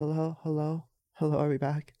Hello, hello, hello, are we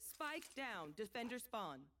back? Spike down. Defender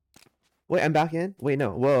spawn. Wait, I'm back in? Wait,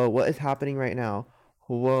 no. Whoa, what is happening right now?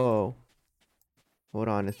 Whoa. Hold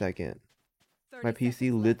on a second. My 30 PC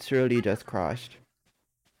seconds left. literally just crashed.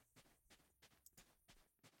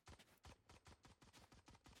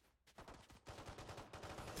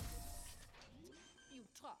 You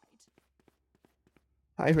tried.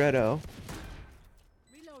 Hi, Redo.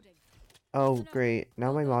 Reloading. Oh, great.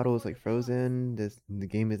 Now my model is like frozen. The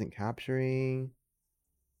game isn't capturing.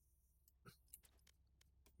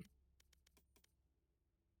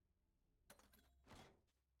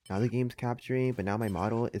 Now the game's capturing, but now my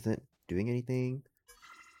model isn't doing anything.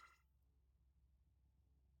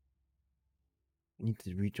 I need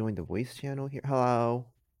to rejoin the voice channel here. Hello.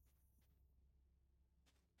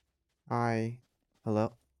 Hi.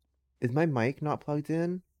 Hello. Is my mic not plugged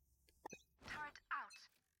in? Turret out.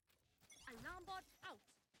 Alarm bot out.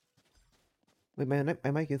 Wait,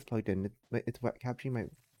 my mic is plugged in. It's what capturing my.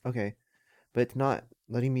 Okay, but it's not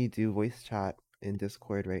letting me do voice chat in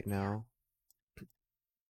Discord right now.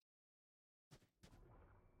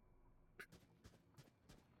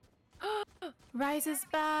 Rise is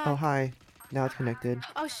Oh, back. hi. Now it's connected.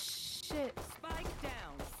 Oh shit. Spike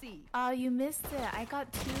down. C. Oh, you missed it. I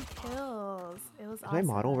got 2 kills. It was Is awesome.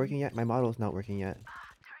 my model working yet? My model's not working yet.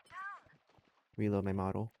 Reload my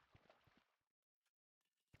model.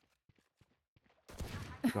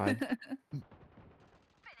 God.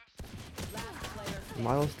 Last player The standing.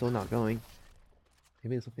 model's still not going.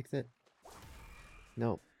 Maybe this will fix it.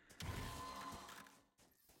 Nope.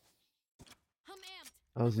 I'm amped.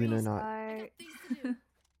 Oh, Luna not. I got things to do.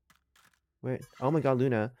 Wait. Oh my god,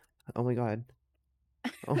 Luna. Oh my god.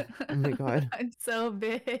 Oh my god. I'm so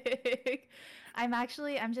big. I'm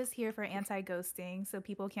just here for anti-ghosting so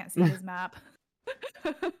people can't see this map.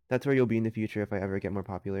 That's where you'll be in the future if I ever get more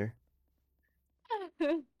popular.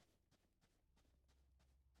 Turret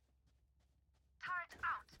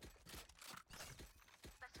out.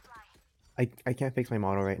 Let's fly. I can't fix my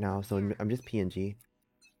model right now, so I'm just PNG.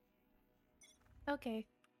 Okay.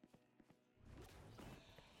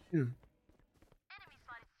 Hmm. Enemy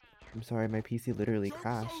spotted C. I'm sorry, my PC literally Joke's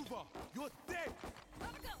crashed. over. You're dead.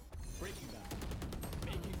 Gotta go. Breaking that.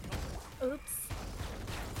 Making cover. Oops.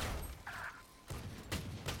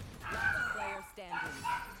 Last player standing.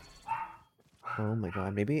 Oh my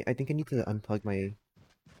god, maybe I think I need to unplug my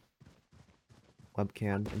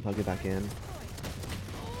webcam and plug it back in.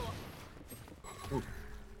 Ooh.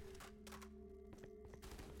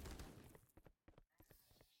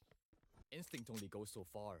 Instinct only goes so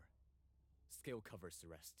far. Skill covers the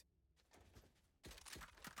rest.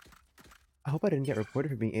 I hope I didn't get reported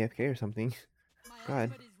for being AFK or something. My God.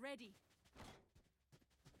 ultimate is ready.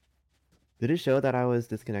 Did it show that I was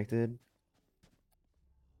disconnected?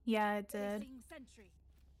 Yeah, it did. Placing sentry.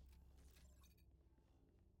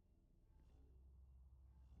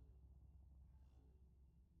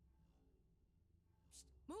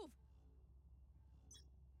 Move.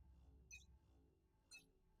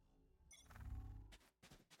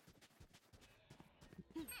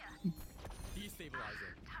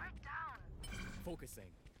 Destabilizing. Turret down. Focusing.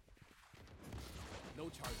 No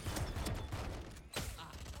charges.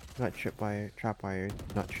 Not trapwire,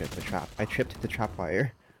 not trip, but trap. I tripped the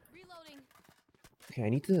trapwire. Reloading. Okay, I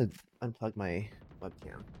need to unplug my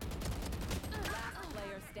webcam. Last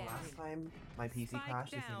player standing. Last time my PC Spike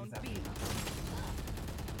crashed, this down, thing B. is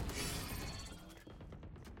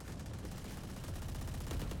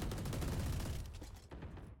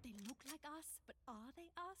They look like us, but are they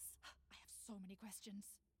us? I have so many questions.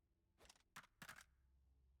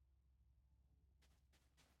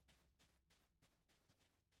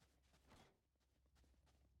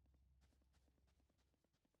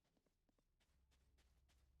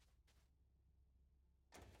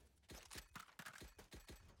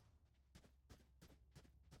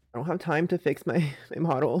 I don't have time to fix my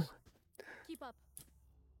model. Keep up.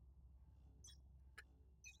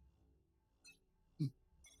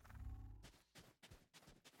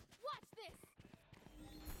 Watch this.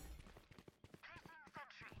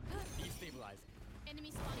 Destabilizing.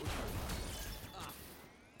 Enemy spotted.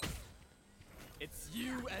 It's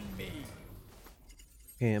you and me.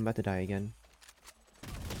 Okay, I'm about to die again.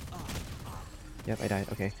 Yep, I died.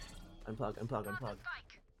 Okay. Unplug.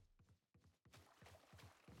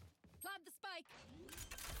 Plant the spike.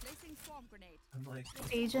 Placing swarm grenade. I'm like,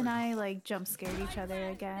 Sage and I like jump scared each other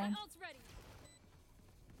again. My ult's ready.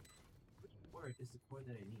 which word is the core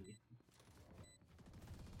that I need?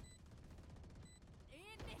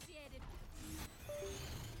 Initiated.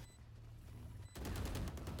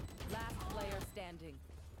 Last player standing.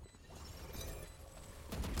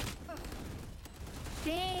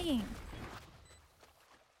 Dang.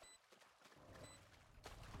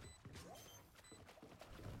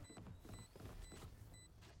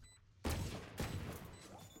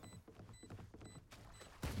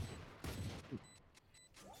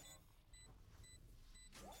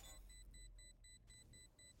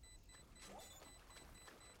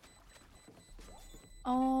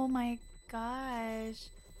 Oh my gosh.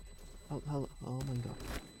 Oh my god.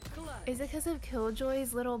 Is it because of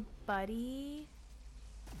Killjoy's little buddy?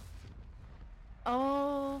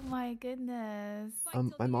 Oh my goodness.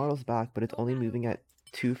 My model's back, but it's only moving at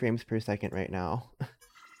 2 frames per second right now.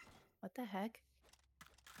 What the heck?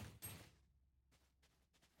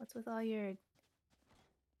 What's with all your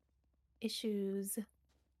issues?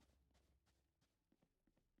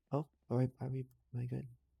 Oh, are we am I good?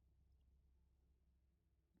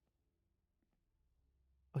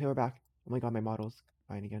 Okay, we're back. Oh my god, my model's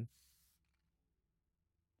fine again.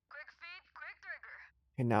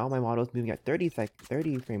 And now my model's moving at 30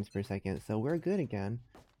 frames per second, so we're good again.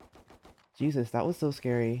 Jesus, that was so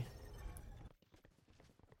scary.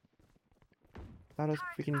 Thought I was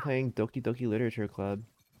freaking playing Doki Doki Literature Club.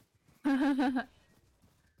 Plant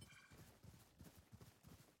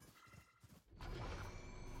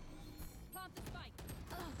the spike.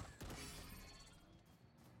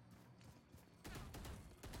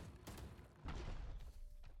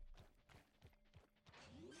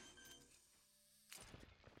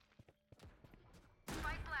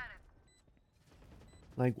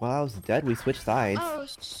 Like, while I was dead, we switched sides. Oh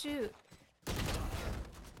shoot.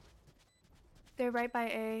 They're right by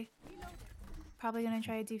A. Probably gonna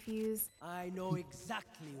try to defuse. I know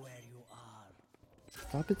exactly where you are.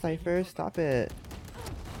 Stop it, Cypher. Stop it.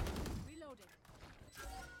 Reloading.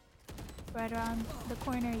 Right around the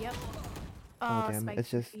corner, yep. Oh, damn it. Spike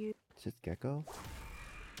It's just defused. Gecko.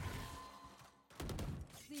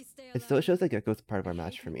 Please stay It still alive. shows that Gecko's part of our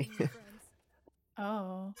match for me.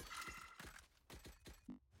 Oh.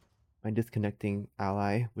 My disconnecting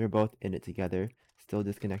ally. We're both in it together. Still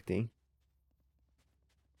disconnecting.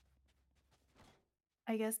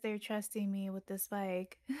 I guess they're trusting me with the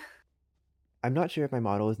spike. I'm not sure if my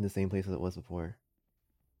model is in the same place as it was before.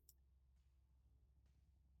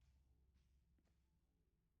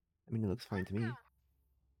 I mean, it looks fine to me.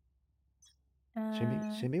 Should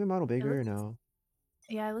I make my model bigger or no?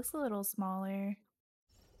 Yeah, it looks a little smaller.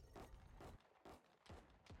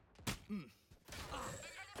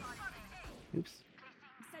 Oops.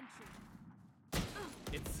 Sentry.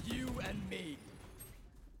 It's you and me.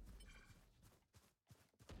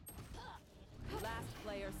 Last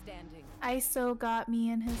player standing. ISO got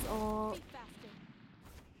me in his ult. Be faster.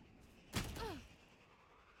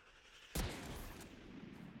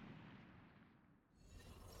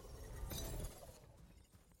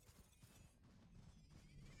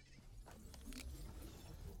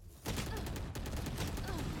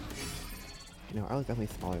 You know, I was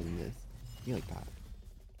definitely smaller than this. You like that.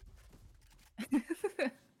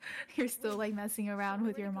 You're still like messing around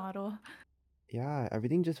with your model. Yeah,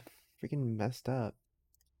 everything just freaking messed up.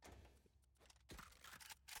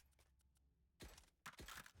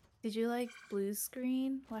 Did you like blue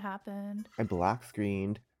screen? What happened? I black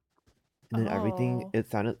screened. And then everything, Oh. it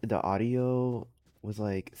sounded, the audio was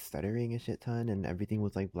like stuttering a shit ton and everything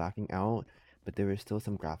was like blacking out. But there were still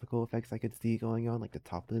some graphical effects I could see going on. Like the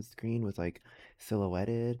top of the screen was like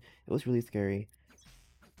silhouetted. It was really scary.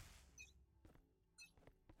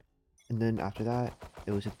 And then after that,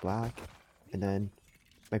 it was just black. And then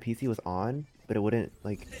my PC was on, but it wouldn't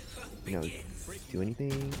like, you know, do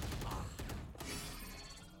anything.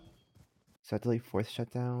 So I had to like force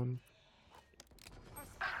shut down. Our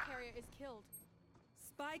spike carrier is killed.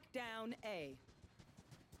 Spike down A.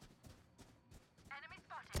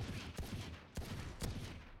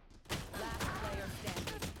 Last player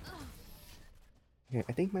standing. Okay,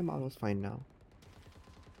 I think my model's fine now.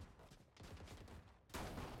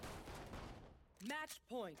 Match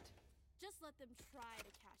point. Just let them try to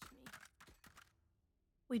catch me.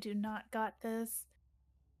 We do not got this.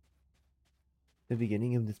 The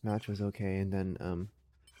beginning of this match was okay, and then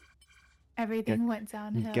Everything went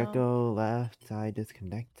downhill. Gecko left, I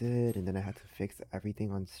disconnected, and then I had to fix everything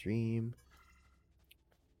on stream.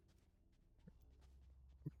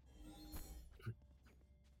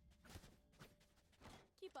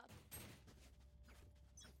 Keep up.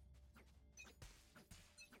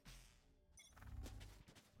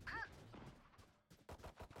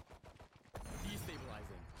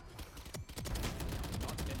 Destabilizing.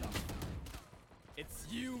 Not enough. It's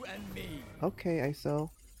you and me. Okay, ISO.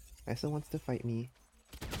 ISO wants to fight me.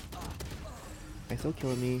 ISO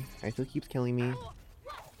killed me. ISO keeps killing me.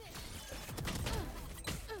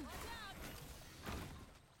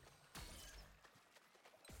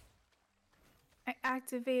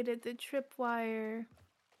 activated the tripwire.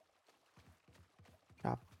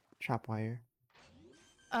 Trapwire.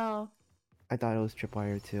 Oh, I thought it was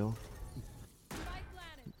tripwire too. Spike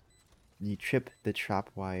planted. You trip the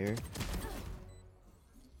trapwire.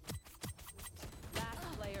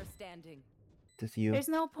 Last player standing. Just you. there's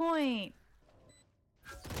no point.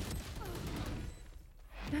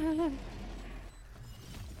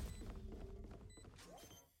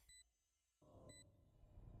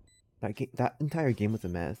 That entire game was a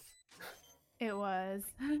mess. It was.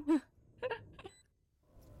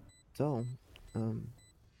 So,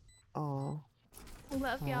 aw.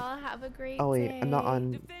 Love Aw. y'all. Have a great Oh wait, day. I'm not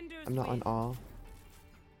on. Defenders I'm not on win. all.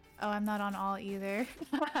 Oh, I'm not on all either.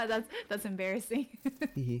 That's embarrassing.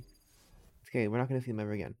 Hehe. It's okay. We're not gonna see them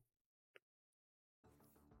ever again.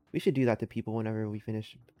 We should do that to people whenever we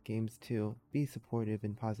finish games too. Be supportive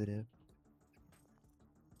and positive.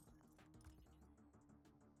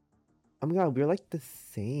 Oh my god, we're like the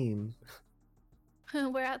same.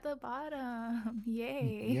 We're at the bottom.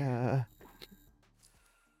 Yay. Yeah.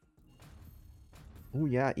 Oh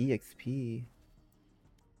yeah, EXP.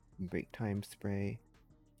 Break time spray.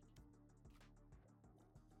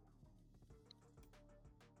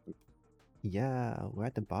 Yeah, we're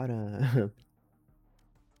at the bottom.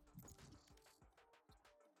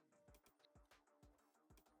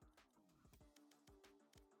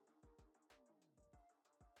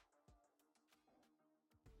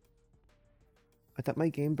 I thought my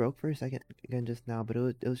game broke for a second again just now, but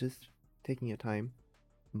it was just taking a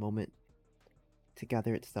moment to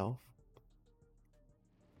gather itself.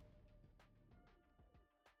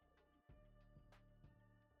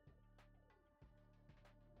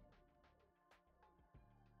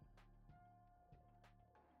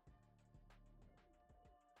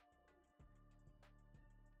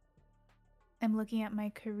 I'm looking at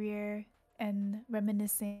my career and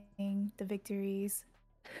reminiscing the victories.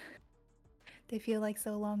 They feel like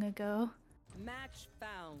so long ago. Match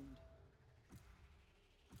found.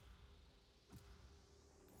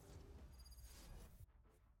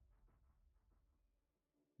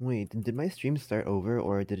 Wait, did my stream start over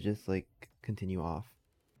or did it just like continue off?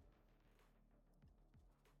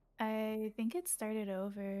 I think it started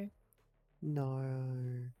over. No.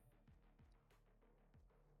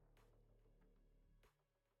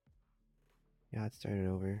 Yeah, it started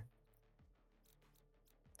over.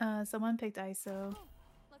 Someone picked ISO.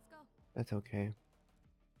 Let's go. That's okay.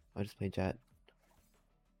 I'll just play Jet.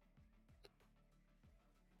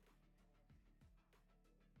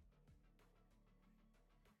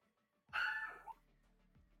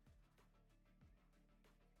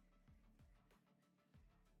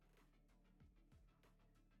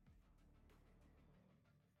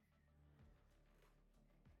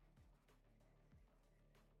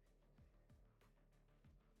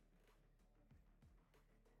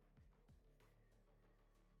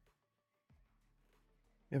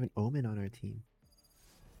 We have an Omen on our team.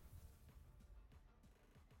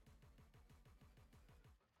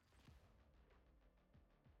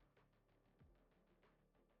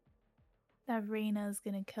 That Reyna's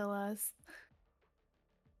gonna kill us.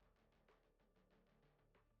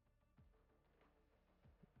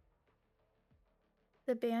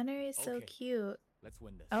 The banner is so Okay. cute. Let's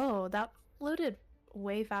win this. Oh, that loaded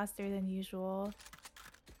way faster than usual.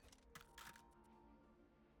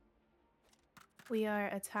 We are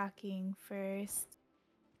attacking first.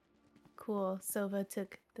 Cool, Sova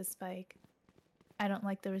took the spike. I don't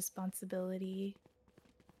like the responsibility.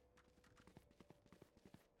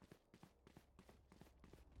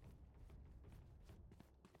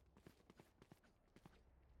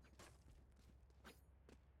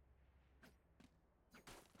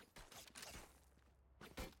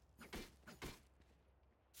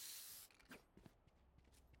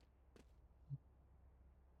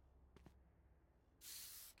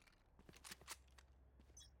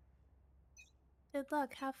 Good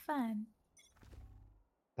luck, have fun.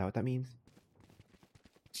 Is that what that means?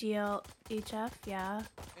 GLHF, yeah.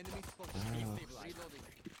 Enemy spotted. Wow. Stabilized.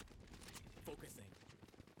 Focusing.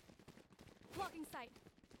 Blocking sight.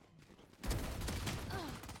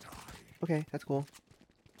 Okay, that's cool.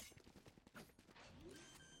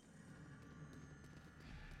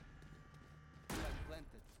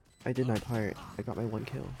 I did my part. I got my 1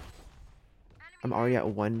 kill. I'm already at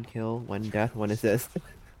 1 kill, 1 death, 1 assist.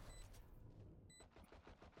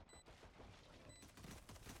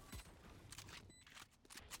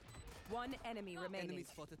 One enemy remaining. Enemy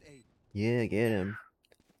spotted A. Yeah, get him.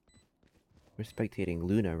 We're spectating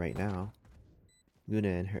Luna right now.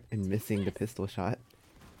 Luna and missing the pistol shot.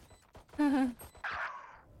 I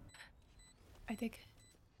think.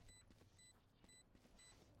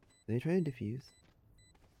 Did they try to defuse?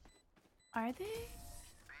 Are they?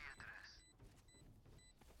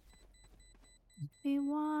 We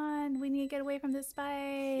won. We need to get away from this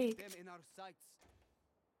spike. Them in our sights.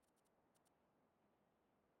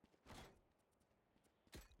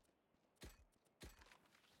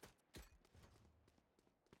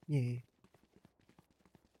 Yay.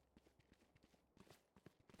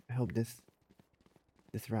 I hope this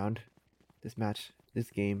round, this match, this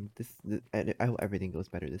game, I hope everything goes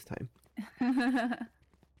better this time.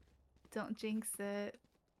 Don't jinx it.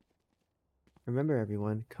 Remember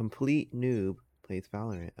everyone, complete noob plays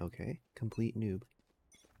Valorant, okay? Complete noob.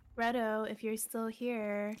 Redo, if you're still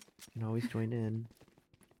here. You can always join in.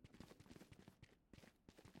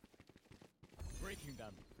 Breaking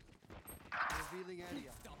them. Revealing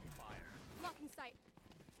area. Stopping fire. Blocking sight.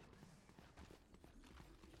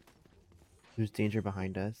 There's danger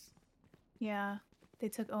behind us. Yeah, they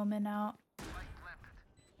took Omen out.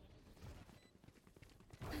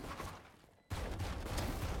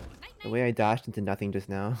 The way I dashed into nothing just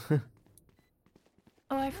now.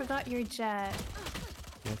 Oh, I forgot your jet.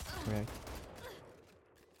 Yes, correct.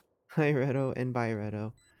 Hi Redo and bye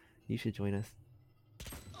Redo. You should join us.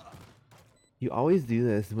 You always do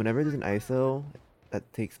this. Whenever there's an ISO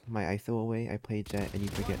that takes my ISO away, I play Jet and you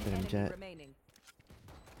forget that I'm Jet.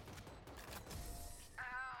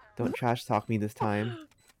 Don't trash talk me this time.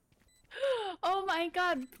 Oh my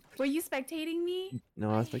god. Were you spectating me?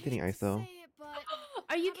 No, I was spectating ISO.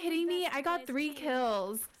 Are you kidding me? I got 3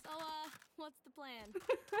 kills. So, what's the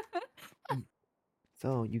plan?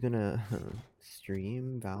 So, you gonna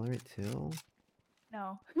stream Valorant too?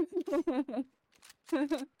 No.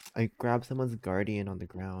 I grabbed someone's Guardian on the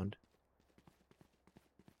ground.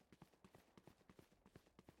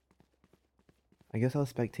 I guess I'll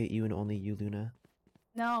spectate you and only you, Luna.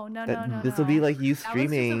 No, no, That, no, no, this will be no. like you That was just a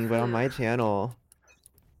streaming, but on my fluke. channel.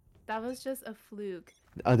 That was just a fluke.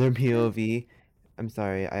 Other POV. I'm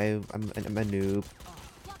sorry, I'm a noob.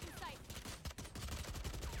 Blocking sight.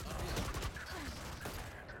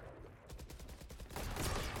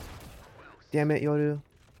 Damn it, Yoru.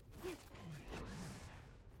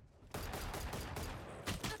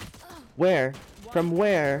 Where? From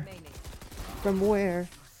where? From where?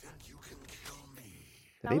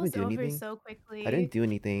 Did I That even was do over anything? so quickly. I didn't do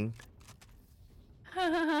anything.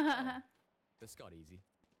 This got easy.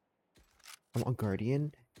 I'm on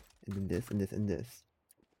Guardian, and then this, and this, and this.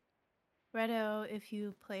 Redo, if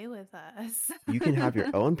you play with us. You can have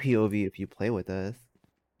your own POV if you play with us.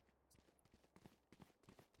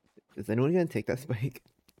 Is anyone gonna take that spike?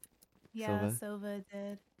 Yeah, Sova? Sova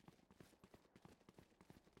did.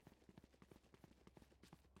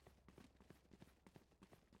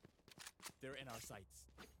 They're in our sights.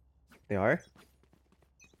 They are?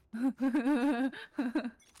 A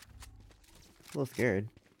little scared.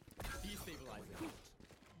 Destabilizing.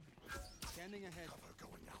 Scanning ahead.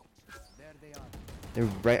 There they are. They're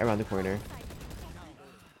right around the corner.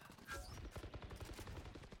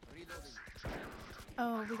 Reloading.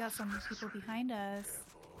 Oh, we got some people behind us.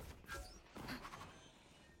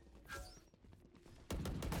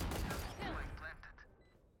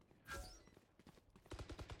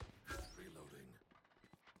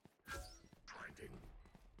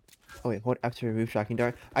 Oh wait, hold F to remove tracking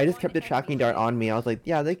dart. I just kept the tracking dart on me. I was like,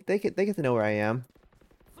 yeah, they get to know where I am.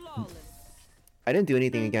 Flawless. I didn't do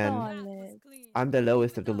anything again. Flawless. I'm the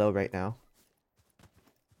lowest of the low right now.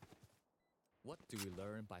 What do we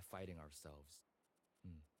learn by fighting ourselves?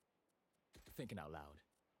 Thinking out loud.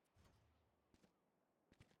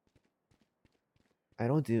 I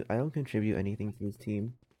don't contribute anything to this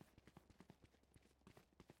team.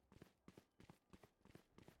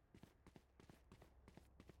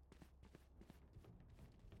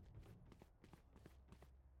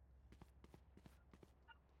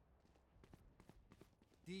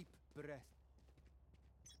 Deep breath.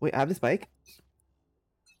 Wait, I have the spike?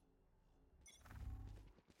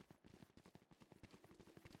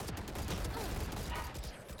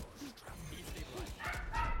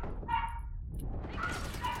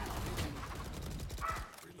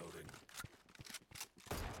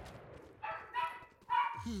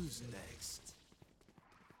 Who's next?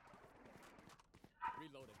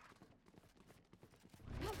 Reloading.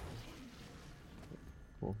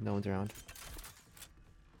 Cool, no one's around.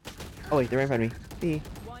 Oh wait, they're right in front of me. See?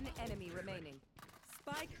 One enemy remaining.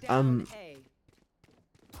 Spike down A.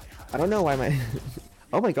 I don't know why my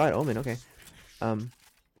oh my god, Omen, okay.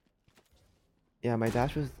 Yeah, my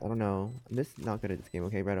dash was, I don't know. I'm just not good at this game,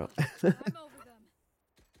 okay, Redo. I'm over them.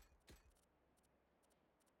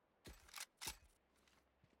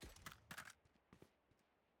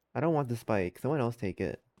 I don't want the spike. Someone else take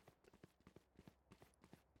it.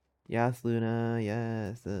 Yes, Luna.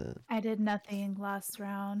 Yes. I did nothing last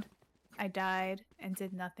round. I died and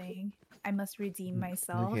did nothing. I must redeem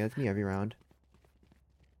myself. Okay, that's me every round.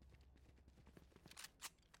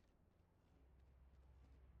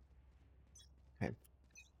 Okay.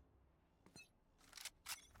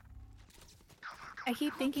 I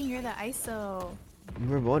keep thinking you're the ISO.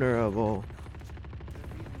 We're vulnerable.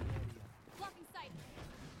 Blocking sight.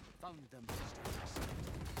 Found them.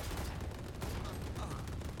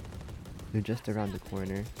 They're just around the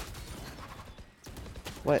corner.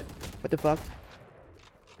 What? What the fuck?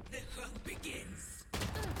 The hunt begins.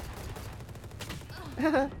 Stop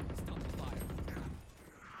the fire.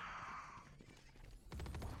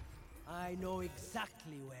 I know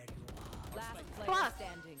exactly where you are. Last player Block.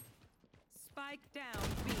 standing. Spike down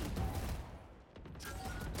B.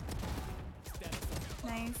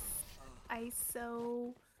 Nice.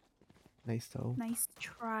 ISO. Nice so. Nice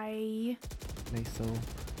try. I Nice so.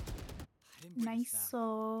 didn't bring a Nice snack.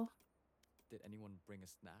 so. Did anyone bring a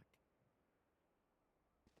snack?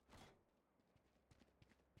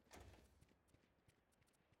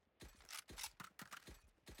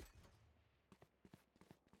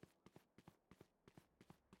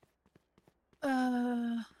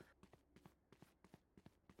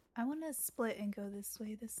 I want to split and go this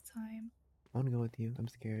way this time. I wanna go with you. I'm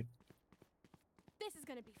scared. This is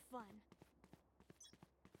gonna be fun.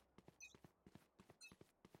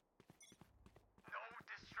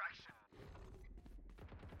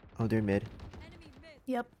 Oh, they're mid. Enemy mid.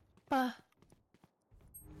 Yep. Blocking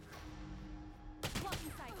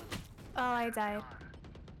sight. Oh, I died.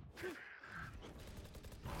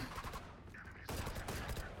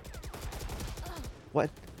 What?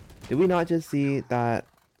 Did we not just see that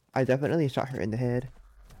I definitely shot her in the head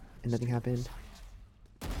and nothing happened?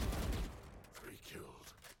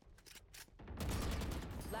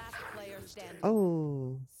 Last player standing.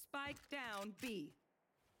 Oh. Spike down B.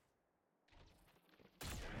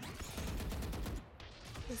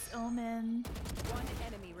 This Omen. One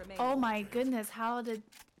enemy remaining. Oh my goodness, how did...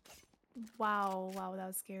 Wow, wow, that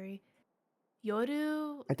was scary.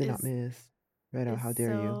 Yoru I did not is- miss. Redo, is how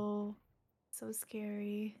dare you? So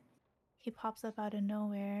scary. He pops up out of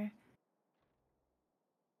nowhere.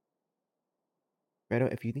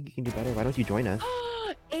 Redo, if you think you can do better, why don't you join us?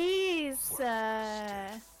 Ace!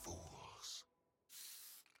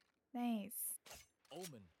 Nice.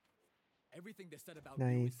 Omen. Everything they said about you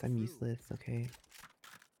Nice, is I'm true. useless, okay.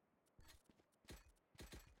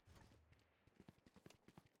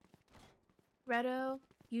 Redo,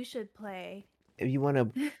 you should play. If you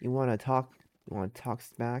wanna talk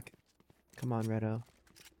smack, come on, Redo.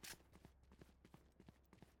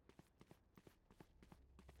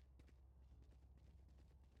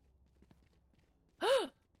 Eyes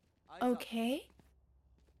up. Okay.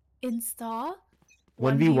 Install?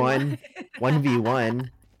 1v1. 1v1.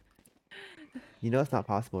 You know it's not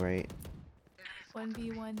possible, right?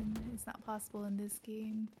 1v1 is not possible in this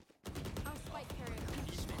game. Our spike carrier.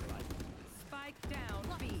 Spike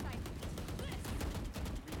down B.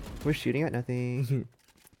 We're shooting at nothing.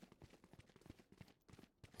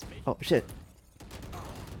 Oh shit.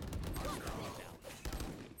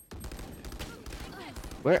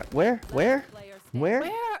 Where? Player standing. Where?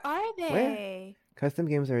 Where are they? Custom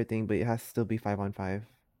games are a thing, but it has to still be 5-on-5.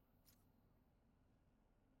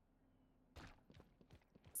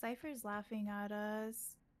 Cypher's laughing at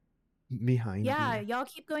us. Behind Yeah, you. y'all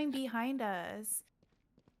keep going behind us.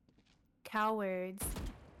 Cowards.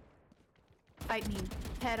 Fight me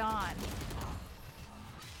head on.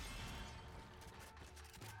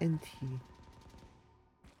 NT.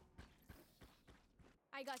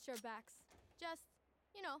 I got your backs. Just,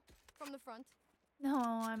 you know, from the front. No,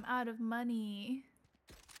 I'm out of money.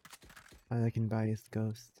 All I can buy is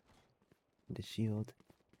Ghost. The shield.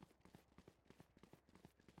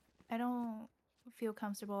 I don't feel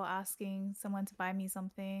comfortable asking someone to buy me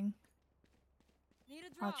something. Need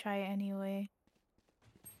a I'll drop. try it anyway.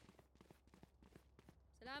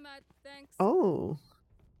 Salamat. Thanks. Oh,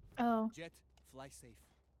 Oh, Jet, fly safe.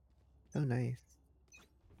 so nice.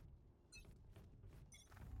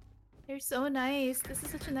 they're so nice. This is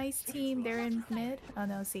such a nice team. They're in mid. Oh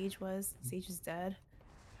no, Sage was. Sage is dead.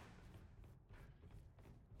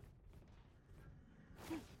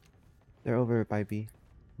 They're over by B.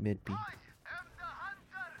 Mid B.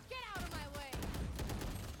 Get out of my way.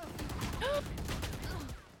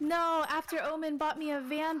 No, after Omen bought me a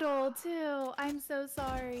Vandal too. I'm so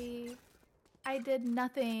sorry. I did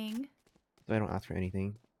nothing. So I don't ask for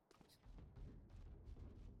anything.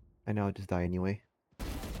 I know I'll just die anyway.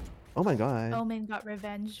 Oh my god. Omen got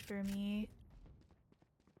revenge for me.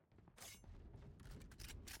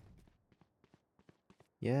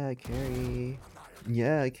 Yeah, carry.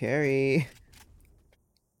 Yeah, carry.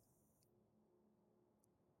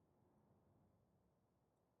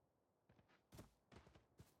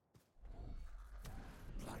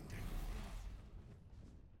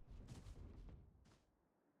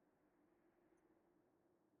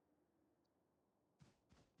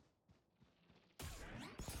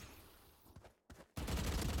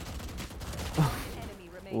 Enemy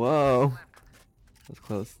remaining. Whoa. That's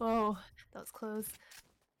close. Whoa, that was close.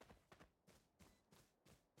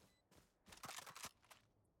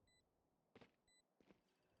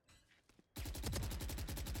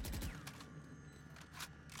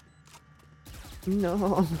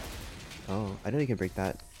 No. Oh, I know you can break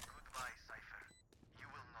that.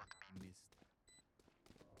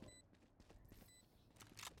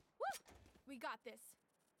 Missed. We got this.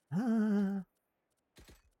 Ah.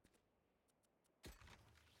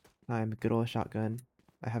 I'm a good old shotgun.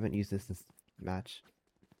 I haven't used this match.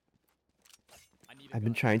 I need a I've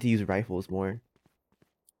been gun. trying to use rifles more.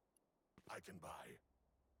 I can buy.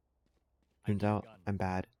 I Turns need a out gun. I'm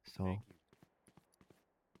bad, so Thank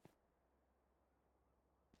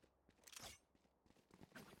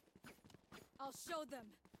you. I'll show them.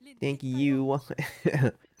 thank you.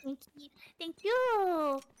 Thank you. Thank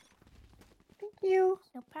you. Thank you.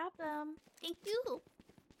 No problem. Thank you.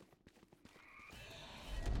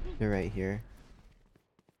 They're right here.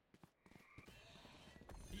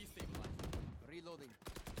 Destabilizing. Reloading.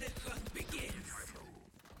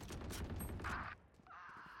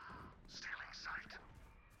 Stealing sight.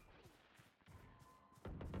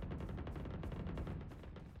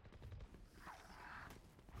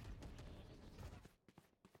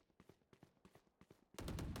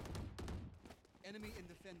 Enemy in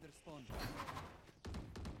defender spawn.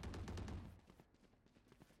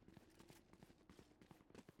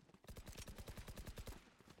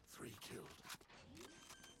 Three killed.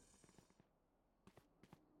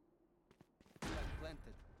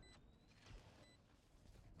 Planted.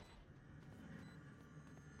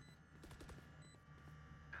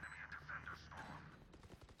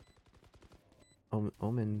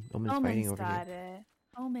 Omen's Omen's fighting over got here. it.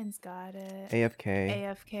 Omen's got it. AFK.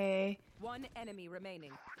 AFK. One enemy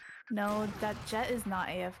remaining. No, that jet is not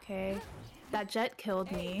AFK. That jet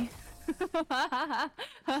killed me.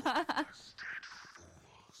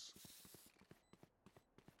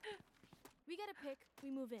 We get a pick.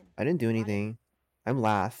 We move in. I didn't do Got it? anything. I'm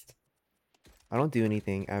last. I don't do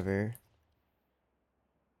anything ever.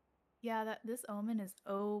 Yeah, that this Omen is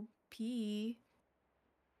OP. I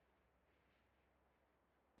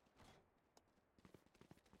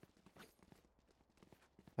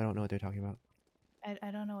don't know what they're talking about.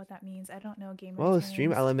 I don't know what that means. I don't know gamer Whoa,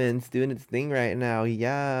 Stream terms. Elements doing its thing right now.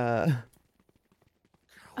 Yeah.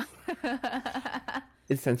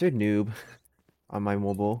 It's censored noob on my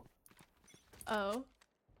mobile. Oh.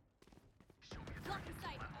 Blocking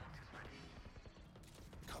sight.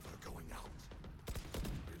 Cover going out.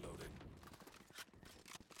 Reloading.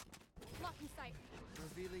 Blocking sight.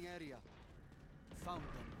 Revealing area. Found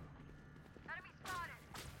them.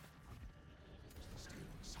 Stealing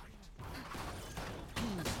sight.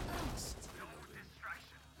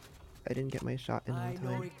 I didn't get my shot in I on know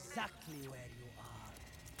time. exactly where you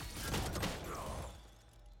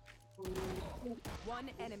are. One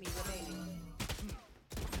enemy remaining.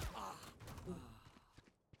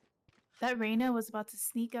 That Reina was about to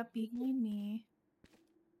sneak up behind me.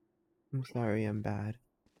 I'm sorry, I'm bad.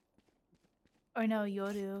 Or no,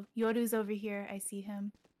 Yoru. Yoru's over here. I see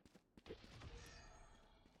him.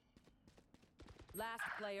 Last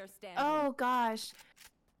player standing. Oh gosh.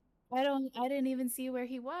 I didn't even see where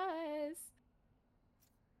he was.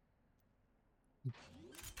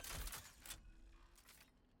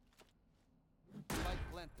 Spike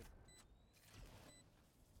planted.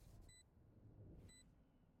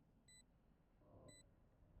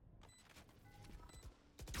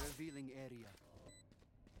 Revealing area.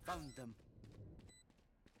 Found them.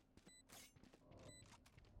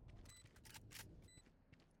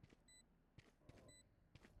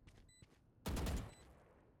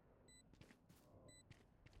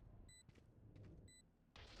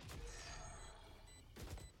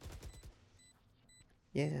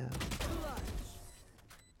 Yeah.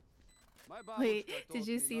 My babushka Wait, taught did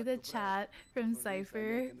you me see not the to brag. chat from For this I make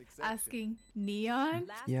Cypher an exception. asking Neon?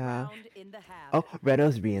 Last Yeah. round in the half. Oh, Redo's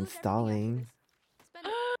Lose everything after reinstalling. this. Spend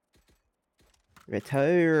it.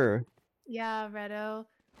 Retire. Yeah, Redo.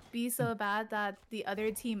 Be so bad that the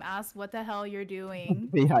other team asked what the hell you're doing.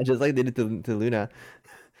 Yeah, just like they did to Luna.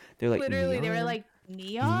 They're like, Literally, they were "Neon? like,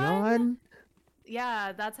 Neon? Neon?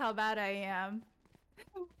 Yeah, that's how bad I am.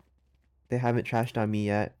 They haven't trashed on me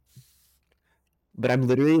yet. But I'm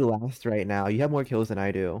literally last right now. You have more kills than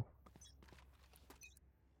I do.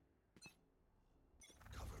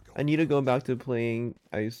 I need to go back to playing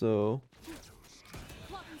ISO.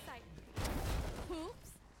 Blocking sight.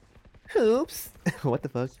 Hoops. Oops. What the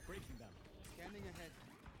fuck? Breaking them. Scanning ahead.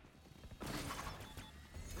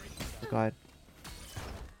 Oh god.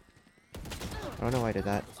 I don't know why I did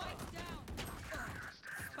that. Spike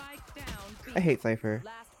down. B. I hate Cypher.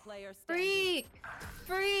 Last player standing. Freak!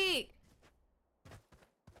 Freak!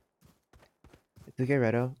 It's okay,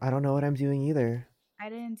 Redo. I don't know what I'm doing either. I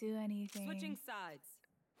didn't do anything. Switching sides.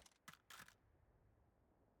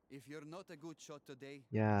 If you're not a good shot today,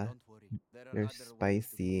 Yeah, don't worry. There are they're other ways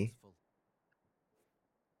to be spicy.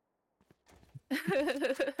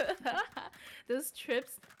 useful. Those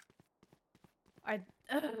trips are.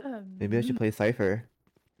 Maybe I should play Cypher.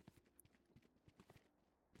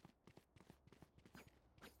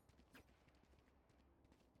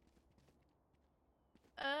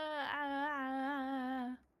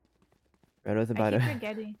 Redo's I about keep to.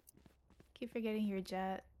 forgetting. Keep forgetting your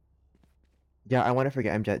jet. Yeah, I want to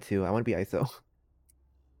forget I'm Jet too. I want to be ISO.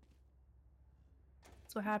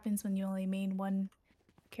 That's what happens when you only main one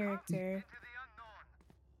character.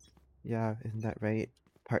 Yeah, isn't that right?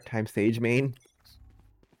 Part-time Sage main.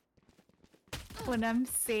 When I'm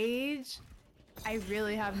Sage, I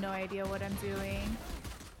really have no idea what I'm doing.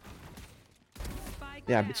 Spike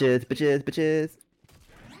Yeah, down. bitches, bitches, bitches.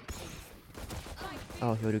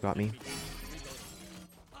 Oh, he would've got me.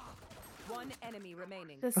 One enemy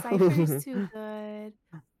remaining. The Cypher is too good.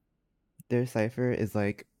 Their Cypher is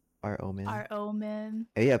like our Omen. Our Omen,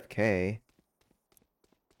 AFK.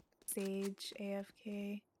 Sage,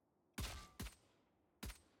 AFK.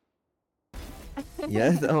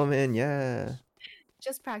 Yes, Omen, yeah.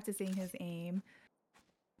 Just practicing his aim.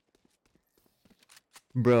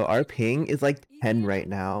 Bro, our ping is like 10 right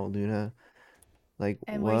now, Luna. Like,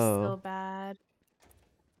 And we're still whoa. bad.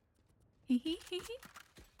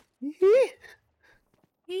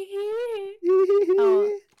 Oh,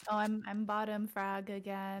 I'm bottom frag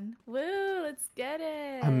again. Woo, let's get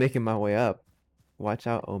it. I'm making my way up. Watch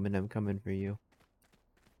out, Omen, I'm coming for you.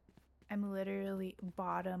 I'm literally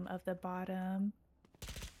bottom of the bottom.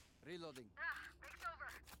 Reloading.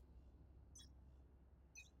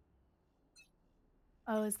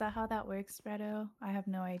 Oh, is that how that works, Redo? I have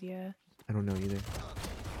no idea. I don't know either.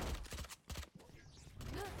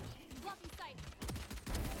 Blocking sight.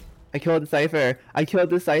 I killed the Cypher. I killed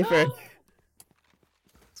the Cypher.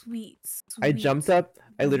 Sweet, I jumped up.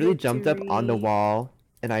 I literally jumped up on the victory. wall,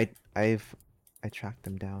 and I tracked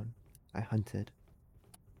them down. I hunted.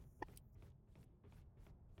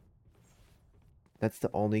 That's the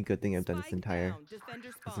only good thing I've done Spike down. Defender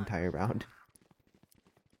this spawn. entire round.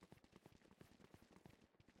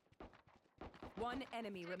 One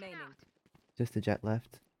enemy remaining. Just a Jet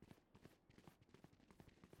left.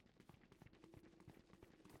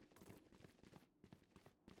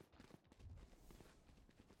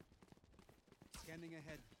 Scanning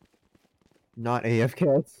ahead. Not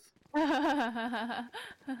AFK.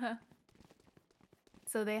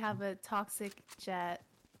 So they have a toxic jet.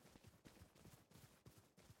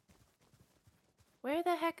 Where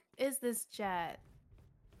the heck is this jet?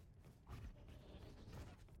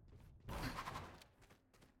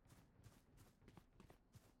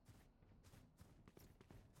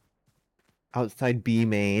 Outside B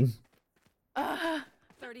main.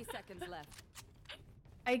 30 seconds left.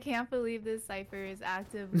 I can't believe this Cypher is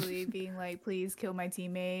actively being like, please kill my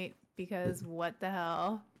teammate, because what the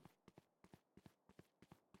hell?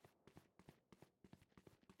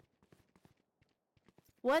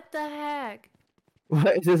 What the heck?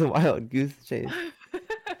 What is this wild goose chase? 10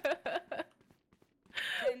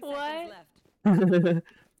 What? seconds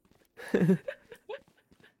left.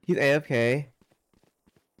 He's AFK.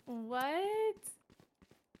 What?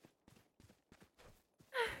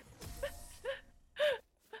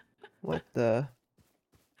 What the?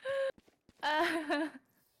 If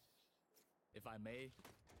I may,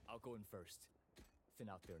 I'll go in first. Thin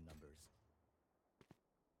out their numbers.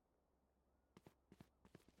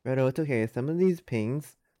 Redo, it's okay. Some of these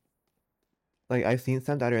pings, like I've seen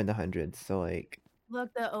some that are in the hundreds. So like,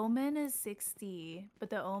 Look, the Omen is 60, but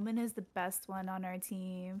the Omen is the best one on our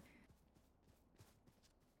team.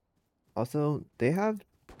 also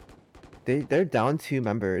they're down 2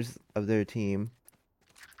 members of their team.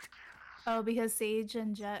 Oh, because Sage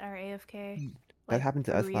and Jet are AFK. That Like, happened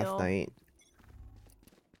to for us last real. night.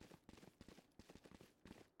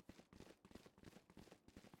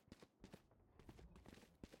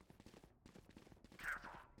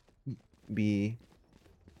 B.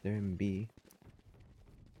 They're in B.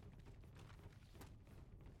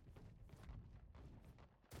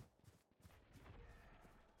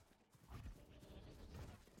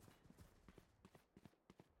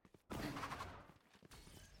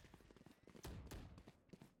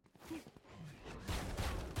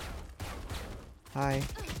 Hi.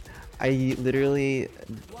 I literally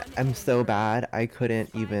am so bad. I couldn't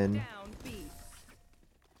even. Down B.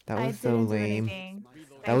 That I was so didn't do lame. anything.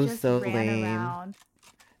 That I was just so ran lame. around.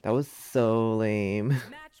 That was so lame.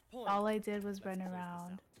 Match point. All I did was run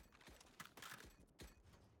around.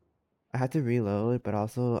 I had to reload, but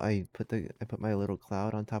also I put my little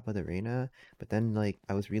cloud on top of the Reyna, but then like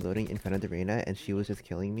I was reloading in front of the Reyna and she was just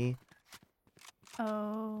killing me.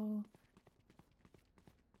 Oh.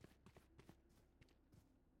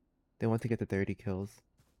 They want to get to 30 kills.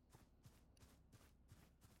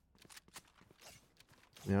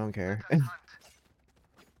 I don't care.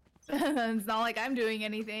 It's not like I'm doing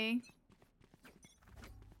anything.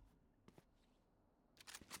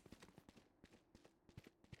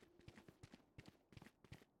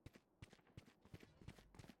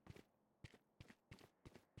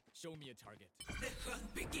 Show me a target. The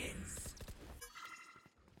hunt begins.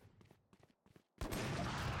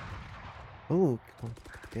 Oh,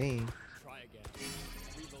 dang. Try again.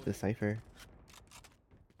 Reload. The Cypher.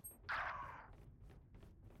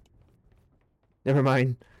 Never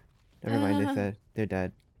mind. Never mind, they said. They're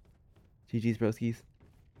dead. GG's broskies.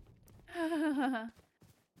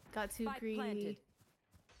 Got too Spike greedy. planted.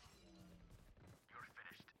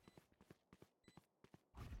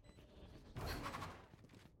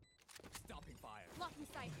 Stopping fire. Blocking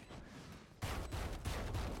sight.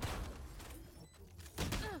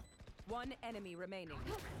 One enemy remaining.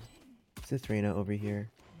 It's just Reyna over here.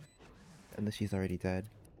 Unless she's already dead.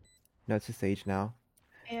 No, it's just Sage now.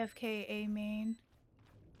 AFK A main.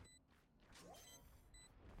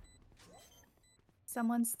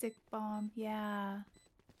 Someone stick bomb. Yeah.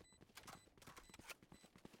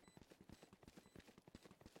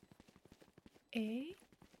 A?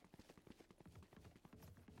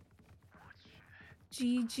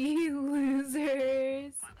 GG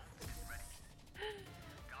losers.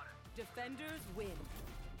 Defenders win.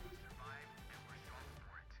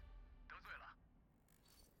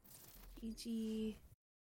 GG.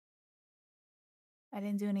 I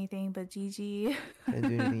didn't do anything, but GG. I didn't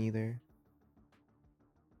do anything either.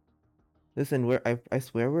 Listen, I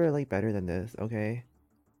swear we're like better than this, okay?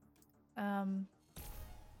 Um.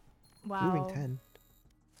 Ooh, rank Wow. 10.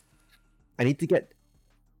 I need to get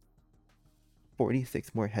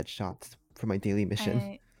 46 more headshots for my daily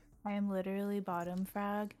mission. I am literally bottom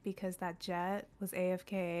frag because that jet was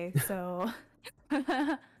AFK, so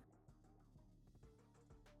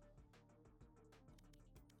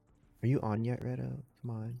Are you on yet, Redo? Come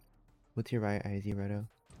on. What's your right, IZ, Redo?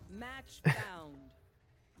 Match found.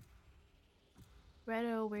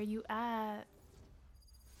 Redo, where you at?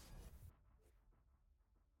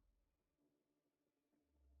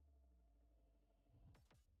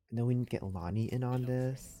 And then we need to get Lonnie in on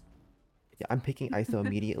this. Yeah, I'm picking ISO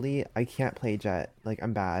immediately. I can't play Jet. Like,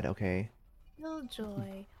 I'm bad, okay?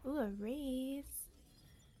 Killjoy. Ooh, a raise.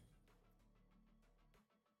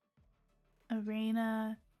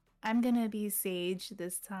 Arena. I'm gonna be Sage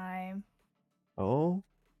this time. Oh?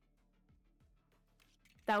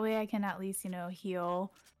 That way I can at least,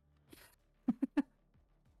 heal. Come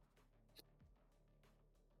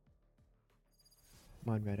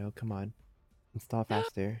on, Redo, come on. Install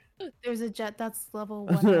faster. There's a jet that's level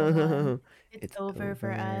 101. It's It's over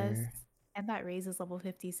for us. over. And that raise is level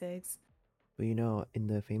 56. But you know, in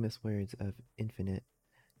the famous words of Infinite,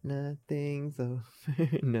 nothing's over,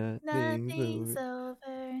 nothing's Nothing's over.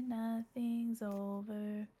 over, nothing's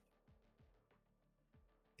over.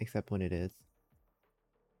 Except when it is.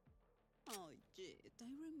 Oh, Jet, I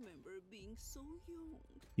remember being so young.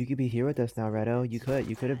 You could be here with us now, Redo. You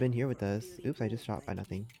could have been here with us. Oops, I just shot by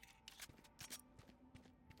nothing.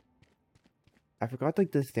 I forgot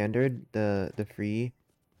like the standard, the free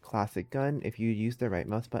classic gun. If you use the right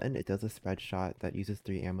mouse button, it does a spread shot that uses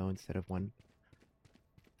 3 ammo instead of 1.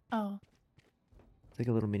 Oh, It's like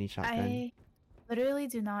a little mini shotgun. I literally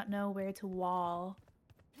do not know where to wall.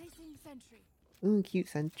 Placing sentry. Ooh, cute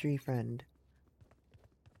sentry friend.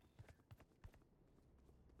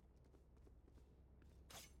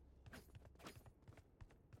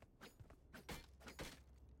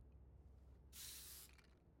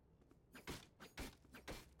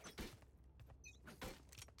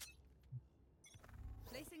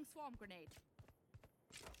 Placing swarm grenade.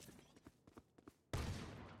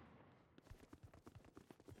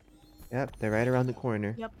 Yep, they're right around the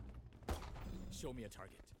corner. Yep. Show me a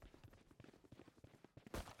target.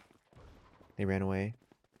 They ran away.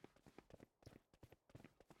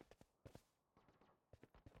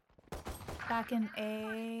 Back in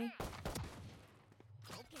A.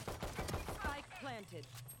 Spike planted.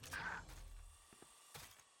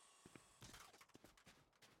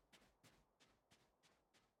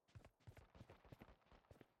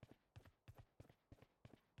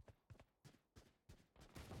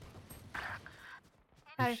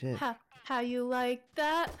 Oh shit. How you like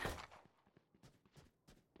that?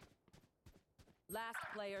 Last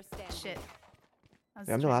player standing. Shit. I was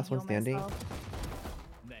Wait, I'm the trying to last one heal standing. myself.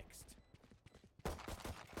 Next.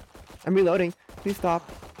 I'm reloading. Please stop.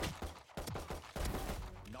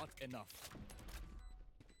 Not enough.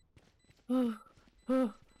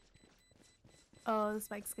 Oh, the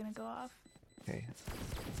spike's gonna go off. Okay.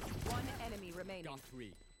 One enemy remaining. Got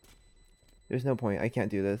 3. There's no point. I can't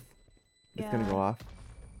do this. It's gonna go Yeah. off.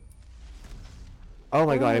 Oh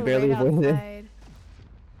my god, I Oh, barely right avoided it. outside.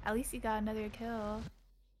 At least you got another kill.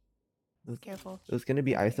 Careful. It was gonna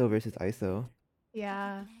be ISO versus ISO.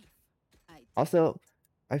 Yeah. Also,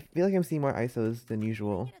 I feel like I'm seeing more ISOs than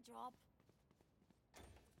usual.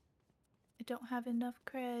 I don't have enough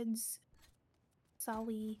creds.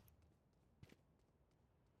 Sorry.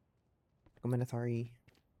 I'm sorry.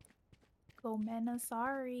 Go mena,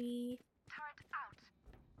 sorry.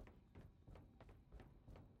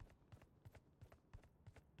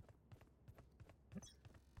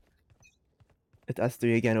 It's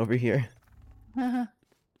S3 again over here. Placing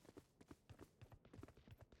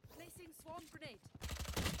swarm grenade.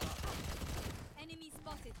 Enemy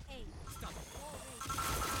spotted. A. Stop.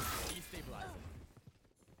 Destabilizer.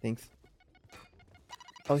 Thanks.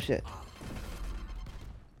 Oh shit.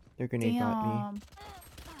 Their grenade got me. Damn.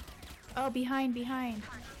 Oh, behind. Can't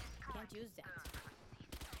use that.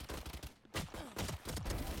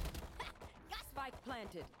 Spike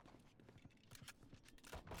planted.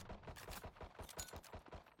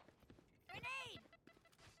 Grenade!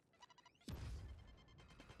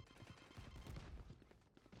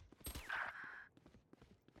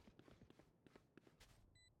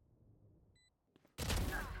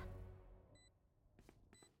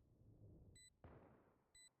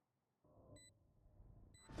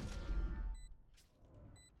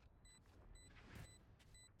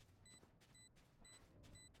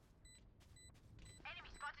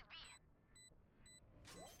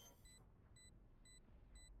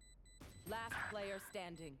 Last player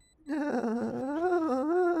standing.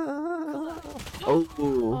 Oh.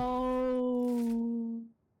 Oh.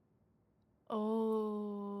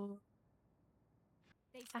 Oh.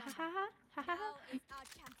 They Ha stand. ha ha ha ha Now is our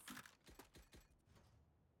chance.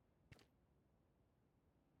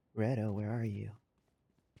 Redo, where are you?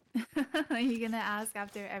 ha. Are you gonna ask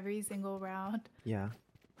after every single round? Yeah.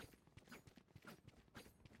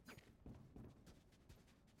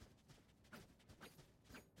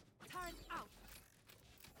 Turn out.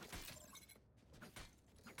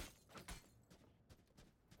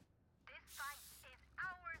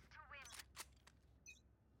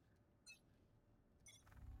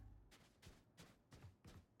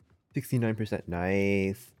 69%.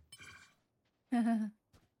 Nice.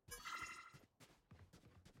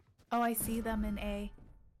 Oh, I see them in A.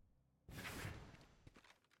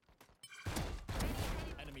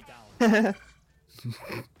 Enemy down.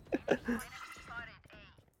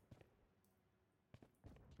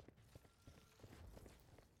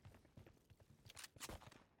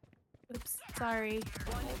 Oops, sorry.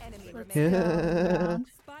 One enemy Let's remaining. go. Round.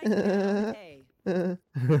 Spike down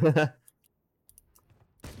A.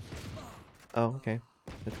 Oh, okay.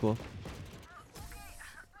 That's cool.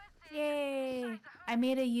 Yay! I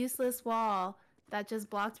made a useless wall that just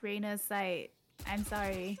blocked Reyna's sight. I'm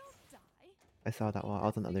sorry. Don't die. I saw that wall. I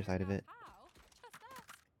was on the other side of it. How? Just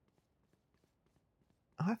ask.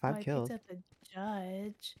 Oh, I have Oh, 5 I kills. picked up a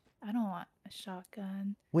judge. I don't want a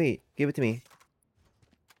shotgun. Wait, give it to me.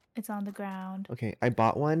 It's on the ground. Okay, I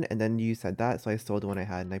bought one and then you said that, so I sold the one I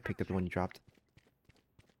had and I picked up the one you dropped.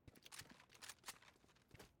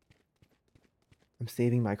 I'm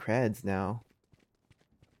saving my creds now.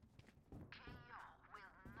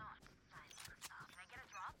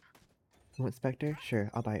 You want Spectre? Sure,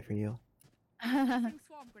 I'll buy it for you. Placing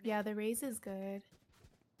swarm grenade. Yeah, the raise is good.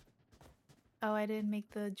 Oh, I didn't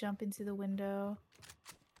make the jump into the window.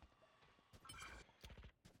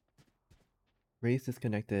 Race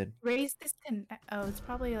disconnected. Raise disconnect. Oh, it's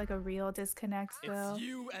probably like a real disconnect though. It's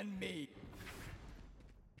you and me.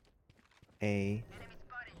 A.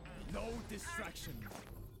 No distraction.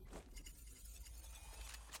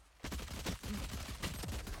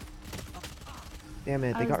 Damn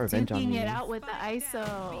it, I they got was revenge on duking me. it out with the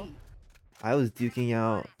ISO. I was duking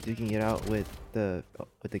it out with the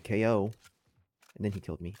KO, and then he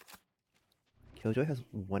killed me. Killjoy has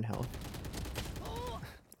 1 health.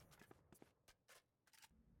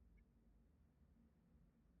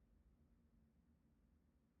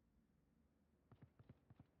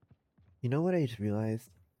 You know what I just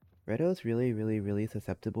realized? Redo's really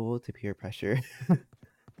susceptible to peer pressure. I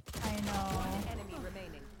know. Enemy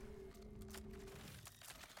remaining.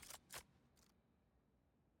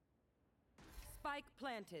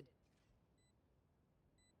 planted.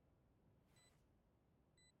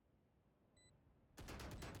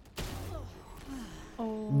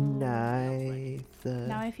 Oh, Nice.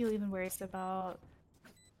 now I feel even worse about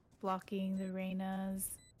blocking the Reyna's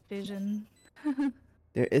vision.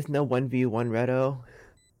 There is no 1v1 Redo.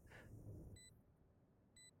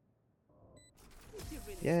 You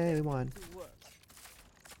really Yay, we get won. to work.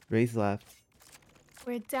 Raze left.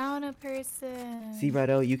 We're down a person. See,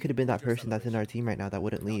 Redo, you could have been that Your person that's in our team right now that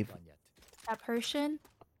wouldn't Not leave. done yet. That Persian?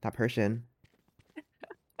 That person.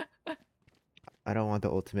 I don't want the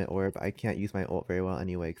ultimate orb. I can't use my ult very well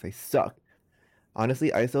anyway because I suck. Honestly,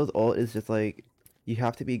 ISO's ult is just like, you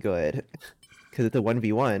have to be good. Because it's a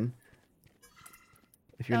 1v1.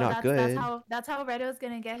 If you're No, not good... that's how Redo's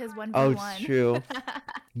gonna get his 1v1. Oh, it's true.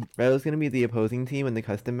 Redo's gonna be the opposing team in the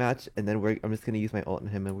custom match, and then I'm just gonna use my ult on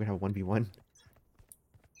him and we're gonna have 1v1.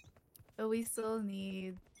 But we still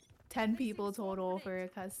need 10 people total for a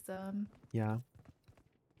custom. Yeah.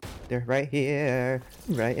 They're right here,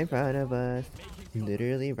 right in front of us.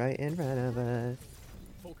 Literally right in front of us.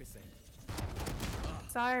 Focusing.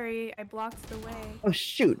 Sorry, I blocked the way. Oh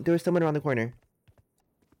shoot, there was someone around the corner.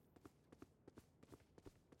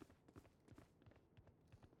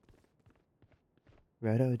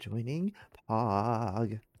 Redo joining?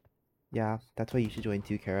 Pog. Yeah, that's why you should join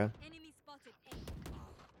too, Kara. Enemy spotted A.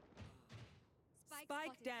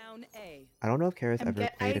 Spike down A. I don't know if Kara's ever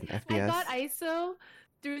played an I FPS. got ISO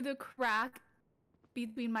through the crack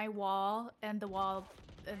between my wall and the wall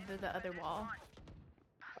and the other wall.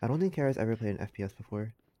 I don't think Kara's ever played an FPS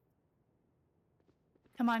before.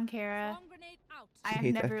 Come on, Kara. Bomb grenade out. I She have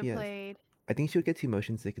hates never FPS. played. I think she would get too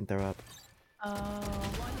motion sick and throw up. Oh.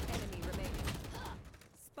 One enemy remaining.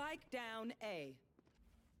 Spike down A.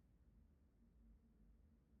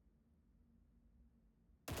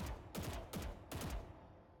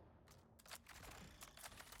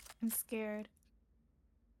 I'm scared.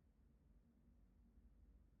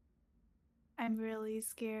 I'm really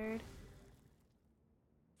scared.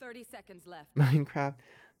 30 seconds left. Minecraft.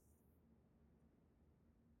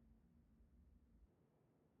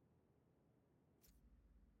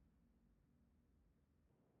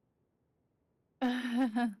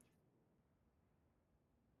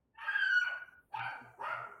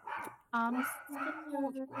 I'm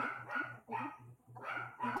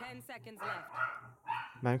 10 seconds left.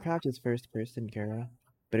 Minecraft is first person, Kara.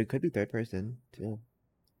 But it could be third person, too.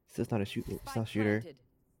 It's just not a shoot. It's not a shooter. Planted.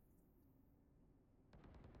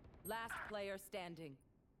 Last player standing.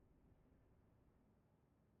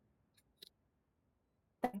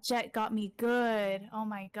 That jet got me good. Oh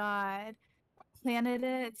my god. Planted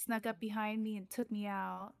it, snuck up behind me, and took me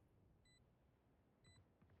out.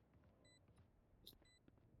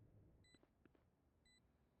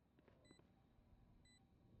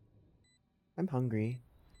 I'm hungry.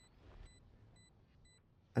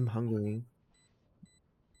 I'm hungry.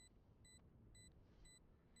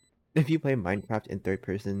 If you play Minecraft in third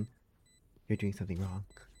person, you're doing something wrong.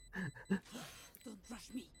 Don't rush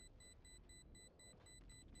me.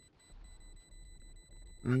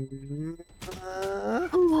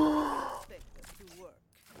 Expect us to work.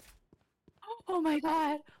 Oh my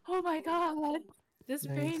god. Oh my god. This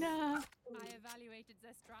Nice. Reyna. I evaluated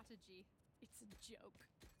their strategy. It's a joke.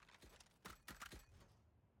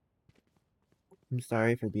 I'm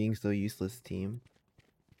sorry for being so useless, team.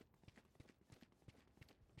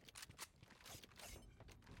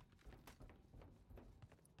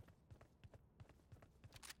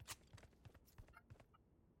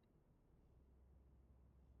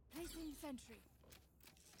 Placing sentry.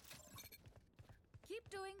 Keep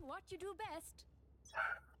doing what you do best.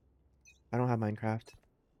 I don't have Minecraft.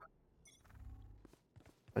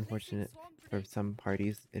 Unfortunate for some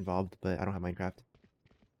parties involved, but I don't have Minecraft.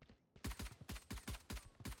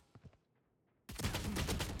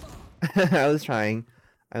 I was trying.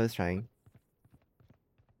 I was trying.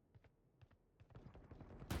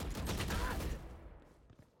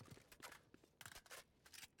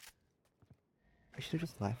 I should have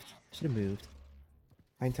just left. Should have moved.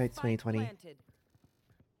 Hindsight's Spike 2020. planted.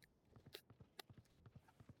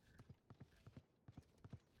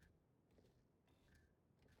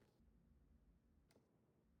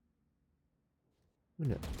 Oh,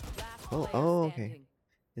 no. Last Oh, player oh, okay. standing.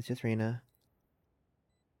 It's just Reyna.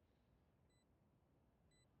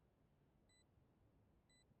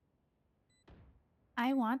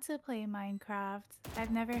 I want to play Minecraft.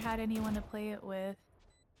 I've never had anyone to play it with.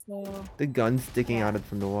 So The gun's sticking Yeah. out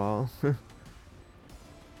from the wall. If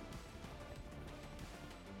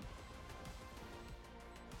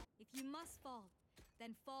you must fall,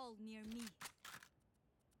 then fall near me.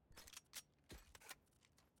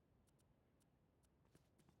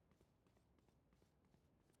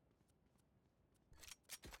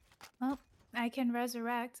 I can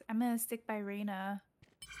resurrect. I'm gonna stick by Reyna.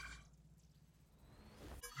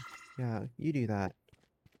 Yeah, you do that.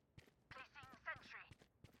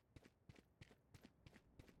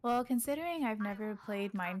 Well, considering I've never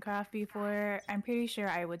played Minecraft before, I'm pretty sure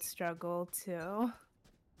I would struggle too.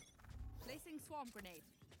 Placing swarm grenade.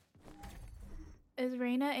 Is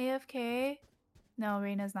Reyna AFK? No,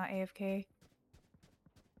 Reyna's not AFK.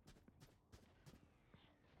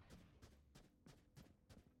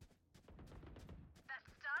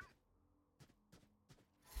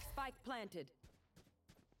 Spike planted.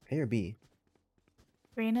 A or B?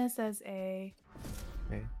 Reyna says A.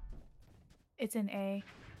 Okay. It's an A.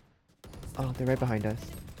 Oh, they're right behind us.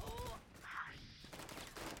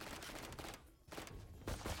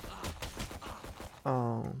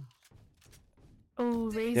 Oh.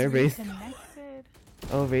 Oh, Ray's They're Ray's. reconnected.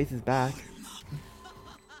 Oh, Raze is back.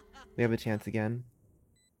 We have a chance again.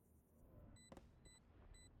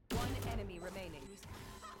 One enemy remaining.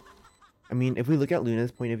 I mean, if we look at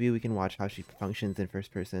Luna's point of view, we can watch how she functions in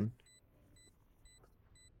first person.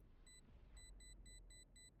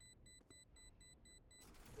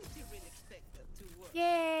 Did you really expect that to work?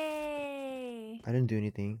 Yay! I didn't do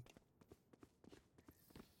anything.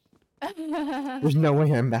 There's no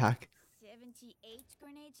way I'm back. 78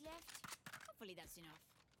 grenades left. Hopefully that's enough.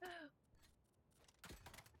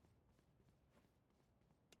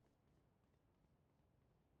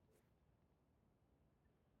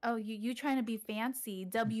 Oh, you trying to be fancy?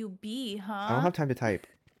 WB, huh? I don't have time to type.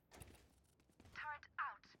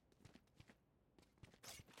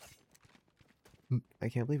 I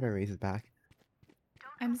can't believe our Raze is back.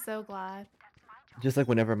 I'm so glad. Just like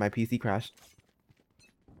whenever my PC crashed.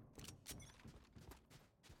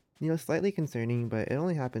 You know, slightly concerning, but it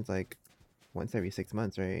only happens like once every 6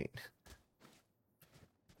 months, right?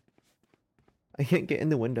 I can't get in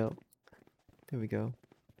the window. There we go.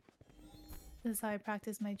 This is how I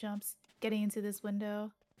practice my jumps. Getting into this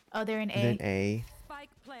window. Oh, they're in And A. then A. Spike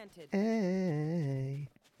planted. A.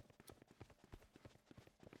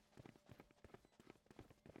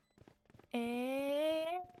 A.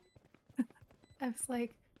 I was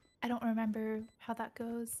like, I don't remember how that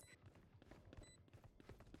goes.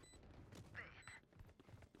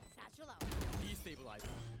 Satchel out. Destabilizing.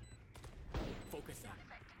 Focusing.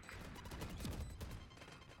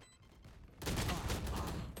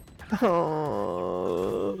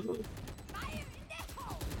 Oh.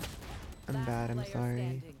 I'm Last bad, I'm player sorry.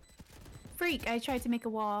 standing. Freak! I tried to make a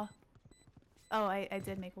wall. Oh, I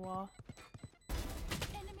did make a wall.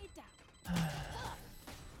 Enemy down.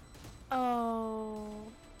 Oh.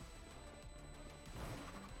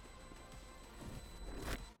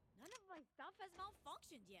 None of my stuff has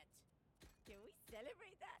malfunctioned yet. Can we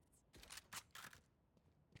celebrate that?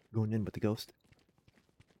 Going in with the ghost.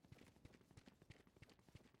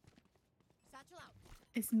 Satchel out.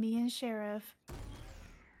 It's me and Sheriff.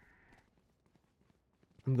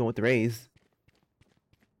 I'm going with the Raze.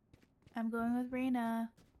 I'm going with Reyna.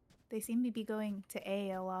 They seem to be going to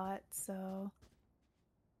A a lot, so...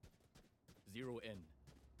 Zero in.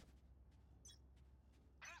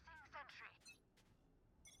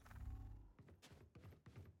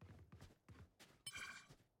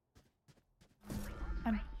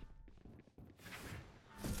 I'm...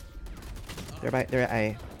 They're at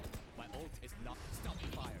A. My ult is not stopping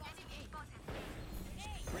fire.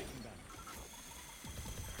 Breaking them.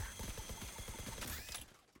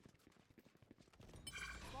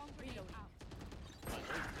 Swarm grenade out. My ult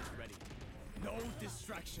is ready. No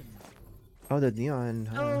distraction. Oh, the neon.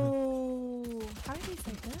 Huh? Oh! How are they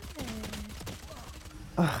so good?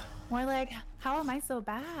 Ugh, More like, how am I so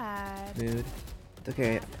bad? dude. It's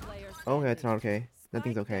okay. Last player Okay, it's not standing. okay.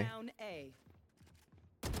 Nothing's Spike okay. Down A.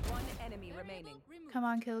 One enemy remaining. Remove. Come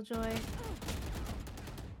on, Killjoy.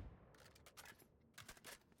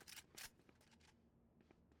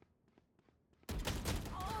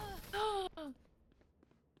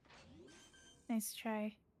 Nice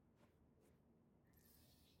try.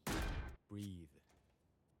 Breathe.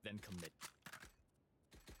 Then commit.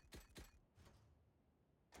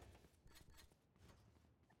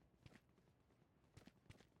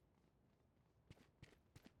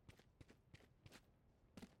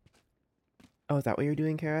 Oh, is that what you're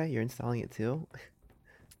doing, Kara? You're installing it too?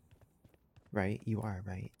 Right, you are,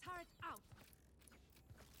 right. Turret out.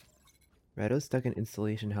 Redo's stuck in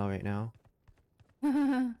installation hell right now.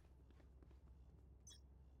 Placing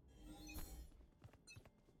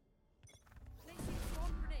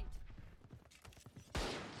swarm grenade.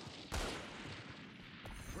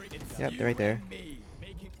 It's Yep, you they're right there. and me.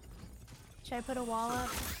 Making Should I put a wall up?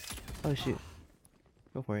 Oh shoot.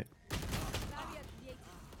 Go for it. Barrier created.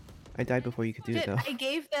 I died before you could do it Shit, though. I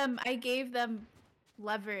gave them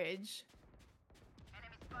leverage.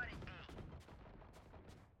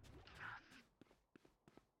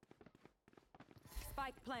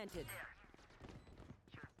 Spike planted.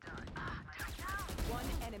 One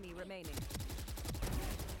enemy remaining.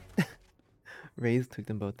 Raze took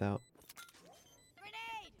them both out.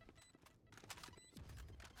 Grenade!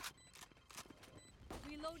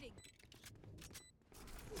 Reloading.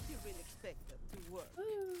 Did you really expect that to work?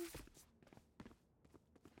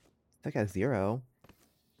 Stuck at 0.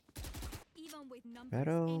 Even with numbers,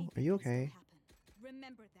 Shadow, anything are you can still okay? happen.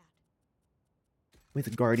 Remember that.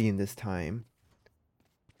 With Guardian this time.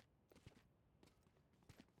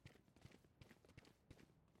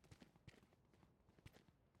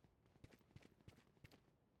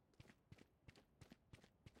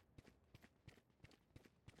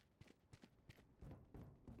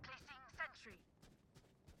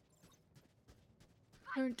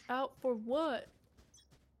 Turned out for what?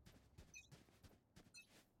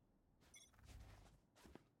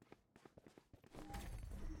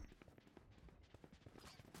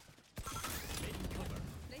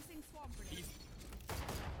 Placing swarm grenade.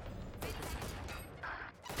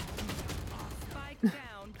 Spike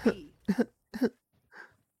down B.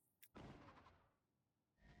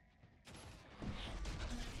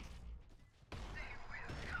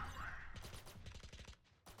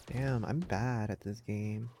 Damn, I'm bad at this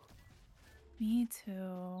game. Me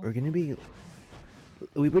too. We're gonna be...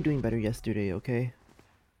 We were doing better yesterday, okay?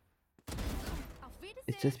 Auf Wiedersehen.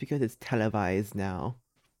 It's just because it's televised now.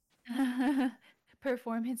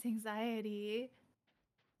 Performance anxiety.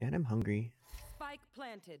 And I'm hungry. Spike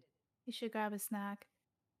planted. You should grab a snack.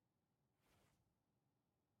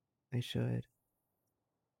 I should.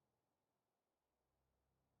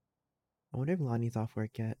 I wonder if Lonnie's off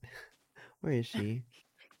work yet. Where is she?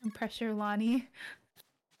 Pressure Lonnie.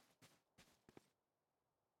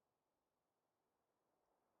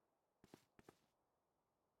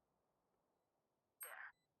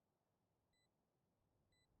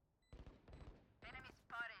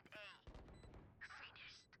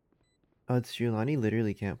 Oh, it's true. Lonnie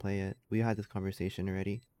literally can't play it. We had this conversation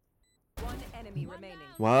already. One enemy remaining.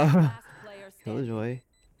 Wow. Last player standing. Killjoy.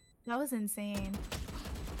 That was insane.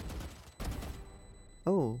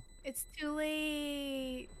 Oh. It's too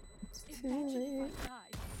late. Imagine if I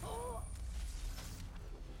died.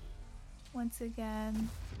 Once again.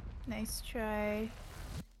 Nice try.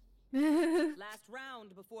 Last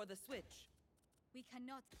round before the switch. We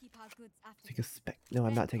cannot keep our goods after Take a this. spec. No,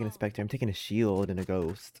 I'm not taking a specter. I'm taking a shield and a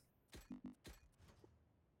ghost.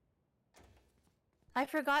 I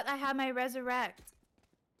forgot I had my resurrect.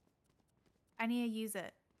 I need to use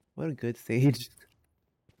it. What a good sage.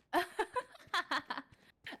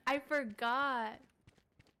 I forgot.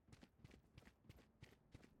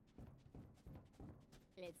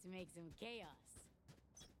 Let's make some chaos.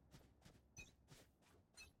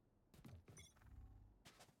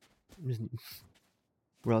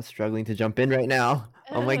 We're all struggling to jump in right now.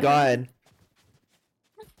 Oh my god.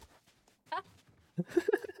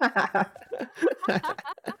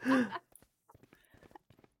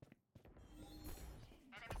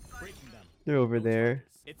 Breaking them. They're over No there. charges.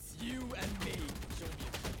 It's you and me. Show me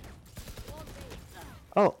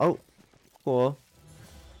a Oh, oh. Cool.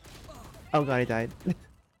 Oh god, I died.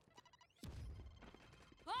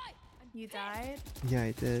 You died? Yeah,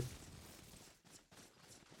 I did.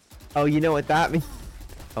 Oh, you know what that means?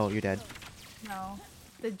 Oh, you're dead. No.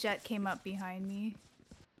 The jet came up behind me.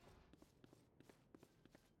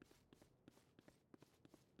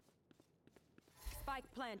 Spike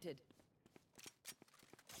planted.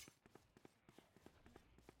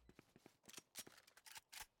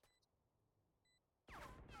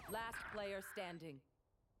 Last player standing.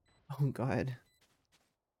 Oh god.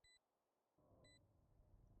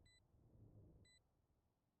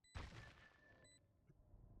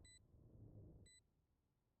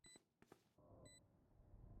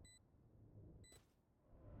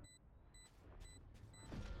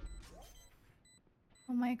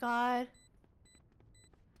 Oh my god.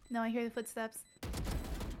 No, I hear the footsteps.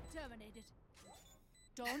 Terminated.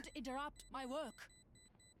 Don't interrupt my work.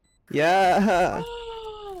 Yeah.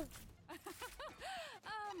 Oh,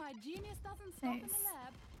 my genius doesn't stop in Nice. the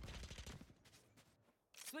lab.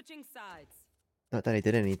 Switching sides. Not that I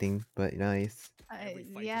did anything, but nice. Every fight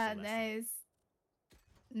is a Yeah, lesson.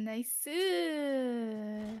 nice.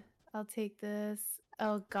 Nice. I'll take this.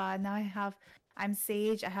 Oh god, now I'm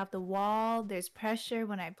Sage. I have the wall. There's pressure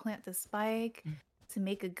when I plant the spike to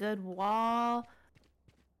make a good wall.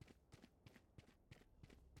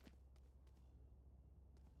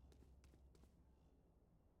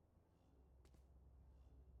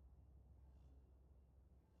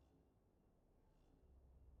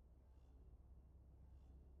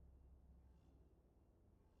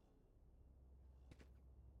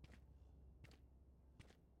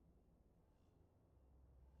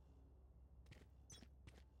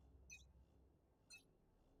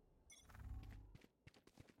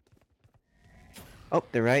 Oh,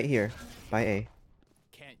 they're right here. By A.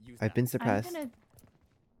 Can't use I've that. been I'm suppressed. gonna.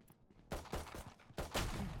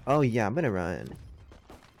 Oh yeah, I'm gonna run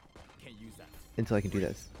Can't use that. until I can do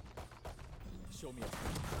this. Show me a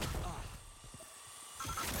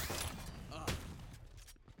How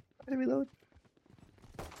do I reload?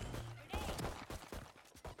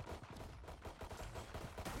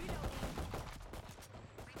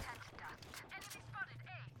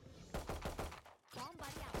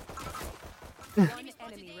 One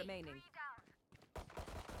enemy remaining.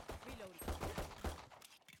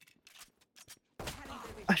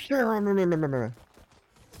 Sure.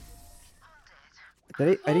 I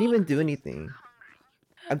didn't even do anything.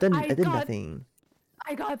 I did nothing.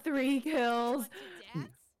 I got 3 kills. I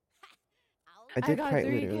I did got quite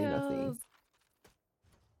 3 literally nothing. kills.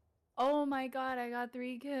 Oh my god, I got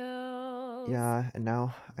 3 kills. Yeah, and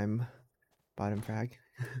now I'm bottom frag.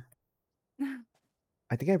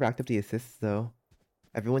 I think I racked up the assists though.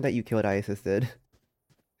 Everyone that you killed, I assisted.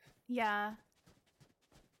 Yeah.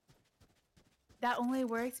 That only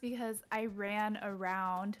works because I ran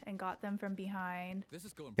around and got them from behind. This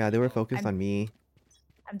is going Yeah, pretty they were well. focused on me.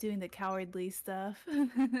 I'm doing the cowardly stuff.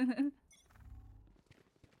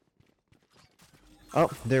 Oh,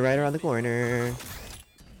 they're right around the corner.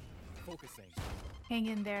 Focusing. Hang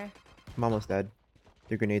in there. I'm almost dead.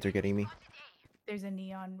 Their grenades are getting me. There's a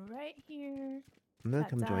neon right here. I'm gonna That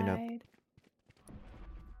come join up. died.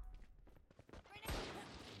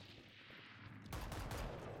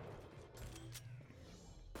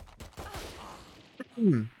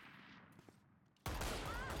 Hmm.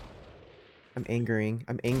 I'm angering.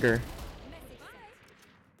 I'm anger.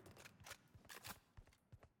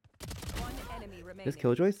 One enemy remaining. This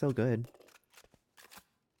killjoy is so good.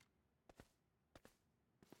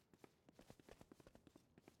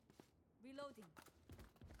 Reloading.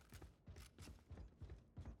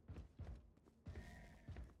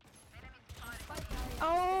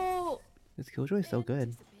 Oh! This killjoy is so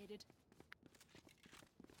good.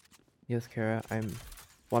 Yes, Kara,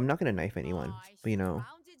 well, I'm not gonna knife anyone, but you know.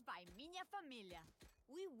 Surrounded by minha família.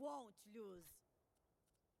 We won't lose.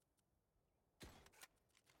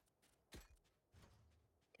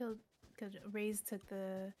 Killed because Raze took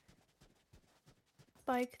the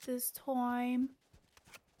spike this time.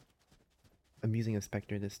 I'm using a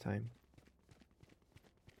Spectre this time.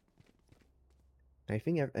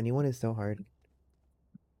 Knifing anyone is so hard.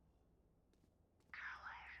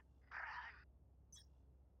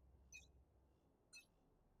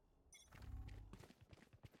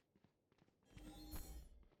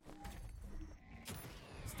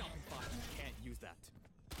 Stopping fire. Can't use that.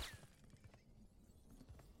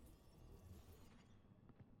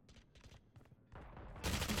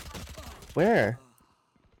 Where?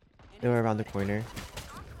 They were around the corner.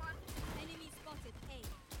 Enemy spotted. A.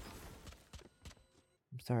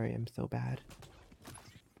 I'm sorry, I'm so bad.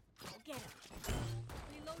 Go get him.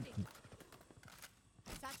 Reloading.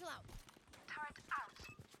 Satchel out. Turret out.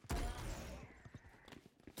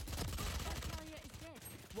 Spike carrier is dead.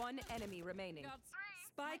 One enemy remaining.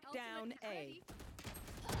 Spike down A.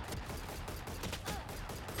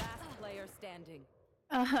 Last player standing.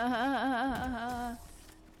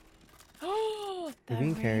 Oh, We're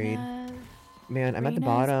being carried. Man, I'm at the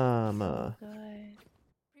bottom. Good.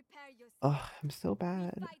 Prepare yourself. Oh, I'm so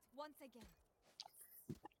bad. Fight once again.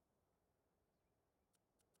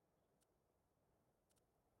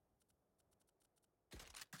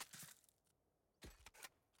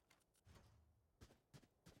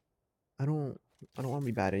 I don't want to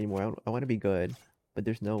be bad anymore. I want to be good, but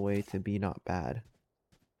there's no way to be not bad.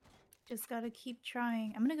 Just gotta keep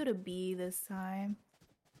trying. I'm gonna go to B this time.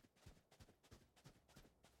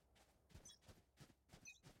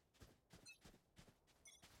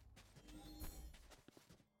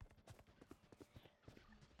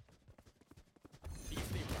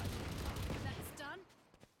 That's done.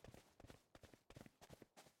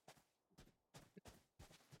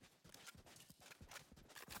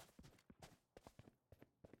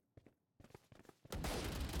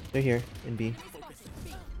 They're here in B.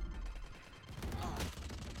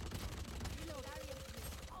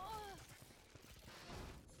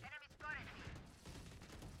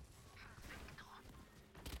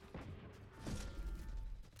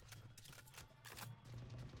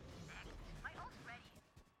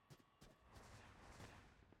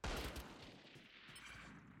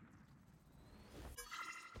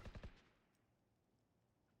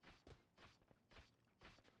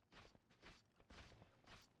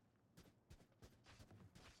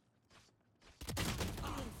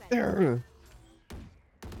 There.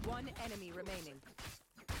 One enemy remaining.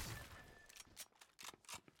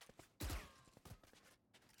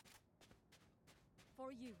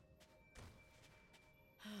 for you.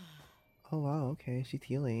 Oh wow, okay, she's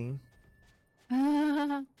healing.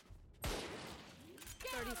 30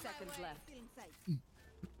 seconds left. Still inside.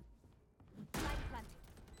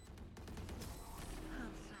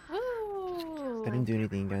 I didn't Ooh. do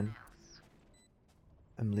anything again.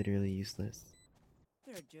 I'm literally useless.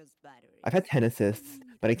 They're just batteries. I've had 10 assists,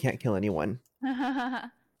 but I can't kill anyone.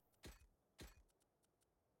 I'm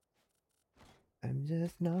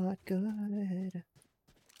just not good.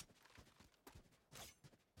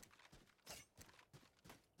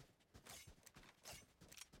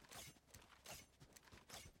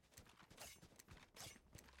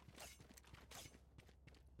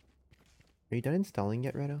 Are you done installing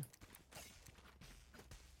yet, Redo?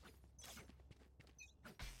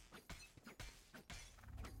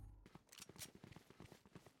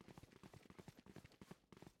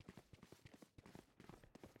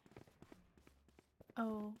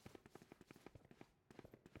 Oh.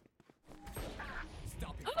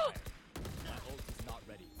 Stopping fire. My ult is not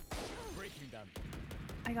ready. Breaking them.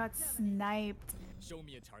 I got sniped. Show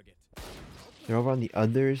me a target. They're over on the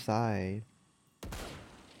other side.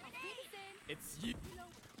 It's you.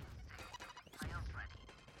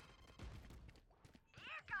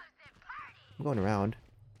 I'm going around.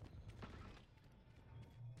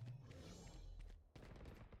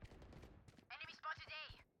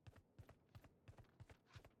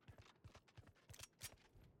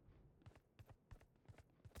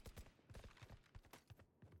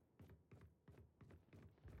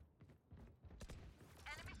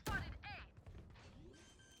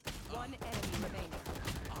 One enemy remaining.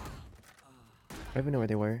 I don't even know where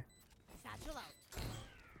they were. Satchel out.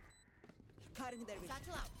 Cutting their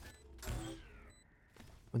satchel out.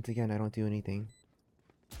 Once again, I don't do anything.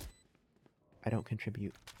 I don't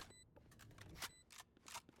contribute.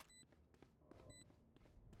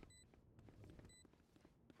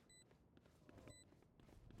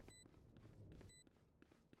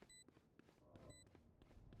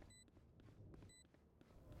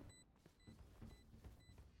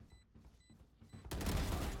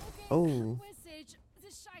 Oh, Message.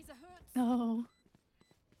 This Scheiße hurts. Oh.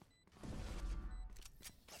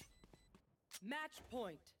 Match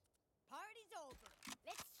point. Party's over.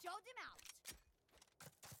 Let's show them out.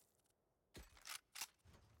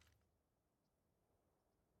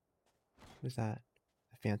 what's that?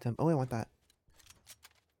 A phantom? Oh, I want that.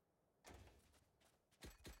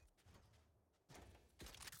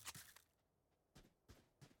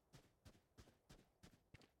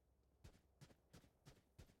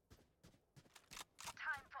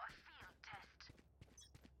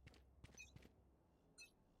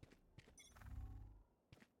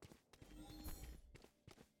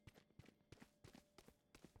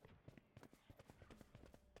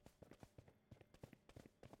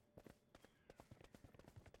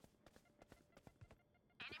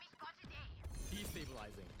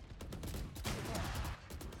 Destabilizing.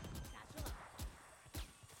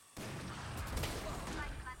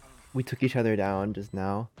 We took each other down just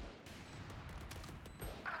now.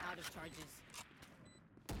 Out of charges.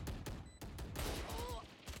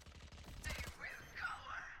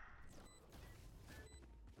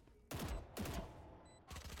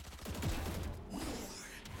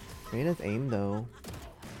 Reina's aim though.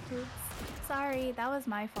 Oops. Sorry, that was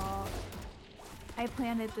my fault. I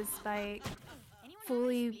planted the spike,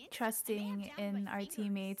 fully trusting in our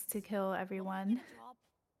teammates to kill everyone.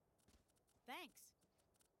 Thanks.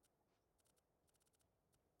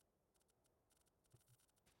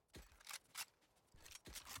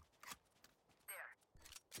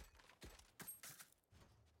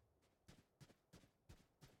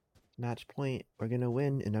 Match point. We're gonna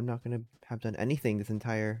win, and I'm not gonna have done anything this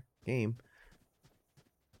entire game.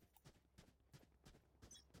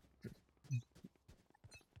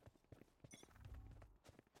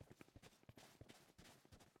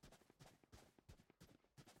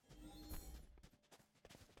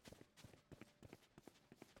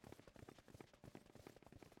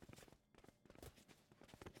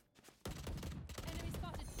 Enemy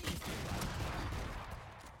spotted. C.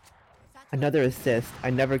 Another assist. I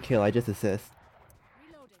never kill, I just assist.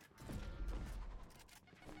 Reloading.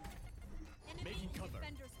 Making cover.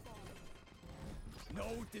 Defender spawn.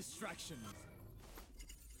 No distractions.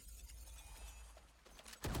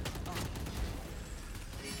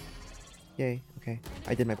 Yay, okay.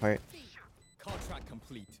 I did my part. Contract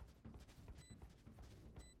complete.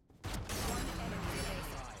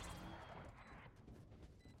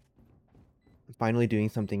 I'm finally doing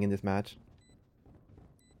something in this match.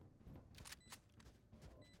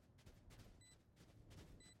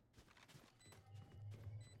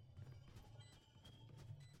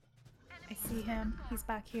 I see him. He's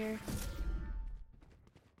back here.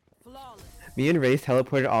 Flawless. Me and Race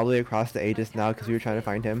teleported all the way across the A just now because we were trying to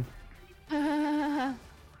find him. Oh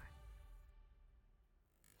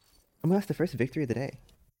my gosh, the first victory of the day.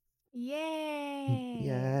 Yay!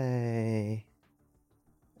 Yay.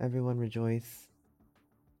 Everyone rejoice.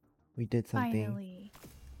 We did something. Finally.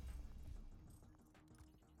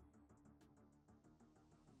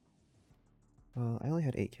 Well, I only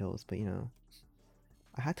had 8 kills, but you know.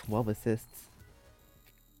 I had 12 assists.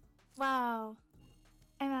 Wow.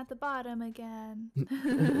 I'm at the bottom again.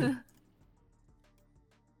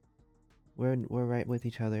 We're right with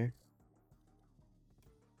each other.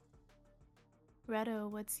 Redo,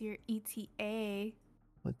 what's your ETA?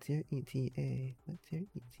 What's your ETA? What's your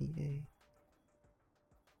ETA?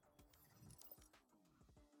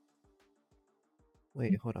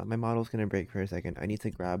 Wait, hold on. My model's gonna break for a second. I need to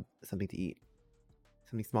grab something to eat.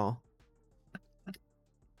 Something small.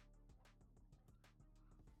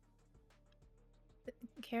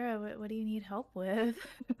 Kara, what do you need help with?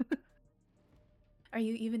 Are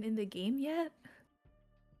you even in the game yet?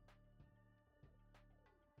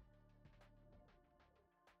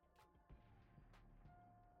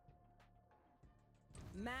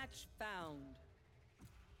 Match found.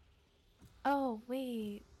 Oh,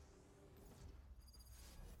 wait.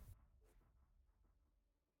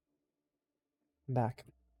 I'm back.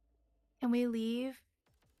 Can we leave?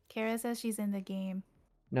 Kara says she's in the game.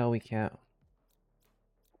 No, we can't.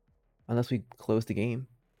 Unless we close the game.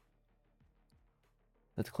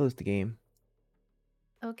 Let's close the game.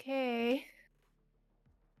 Okay.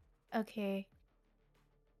 Okay.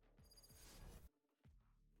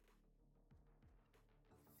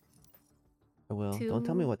 I will. Don't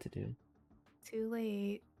tell me what to do. Too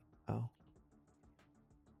late. Oh.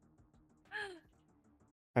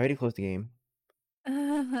 I already closed the game.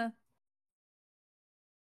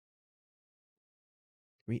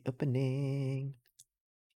 Reopening.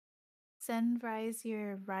 Send Rise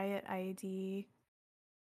your Riot ID.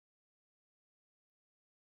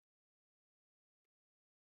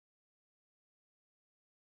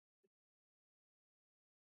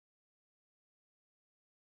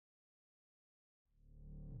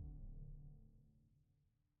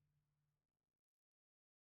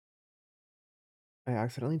 I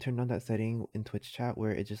accidentally turned on that setting in Twitch chat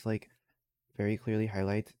where it just like very clearly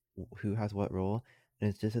highlights who has what role, and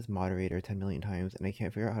it's just as moderator 10 million times, and I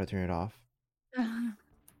can't figure out how to turn it off.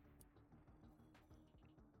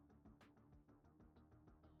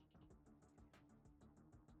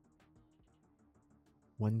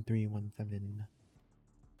 1317.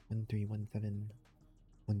 1317.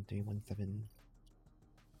 1317.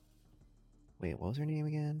 Wait, what was her name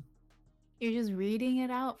again? You're just reading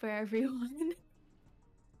it out for everyone.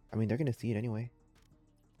 I mean, they're gonna see it anyway.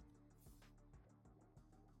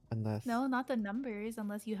 Unless... No, not the numbers,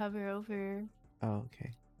 unless you hover over. Oh,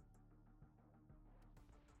 okay.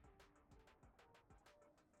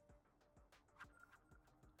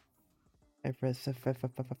 I press a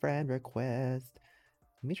friend request.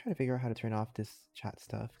 Let me try to figure out how to turn off this chat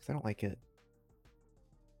stuff, because I don't like it.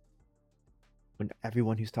 When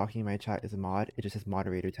everyone who's talking in my chat is a mod, it just says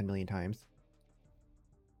moderator 10 million times.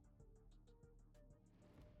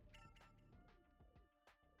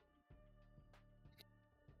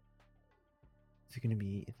 Is it gonna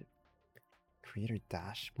be creator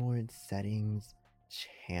dashboard settings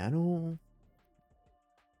channel?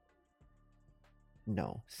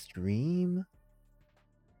 No. Stream?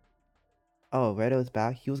 Oh, Redo's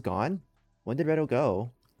back. He was gone? When did Redo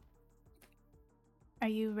go? Are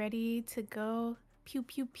you ready to go? Pew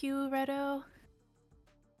pew pew, Redo.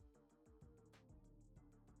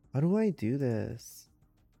 How do I do this?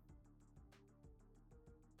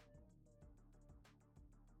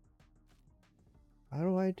 How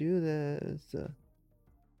do I do this?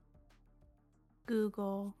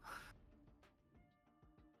 Google.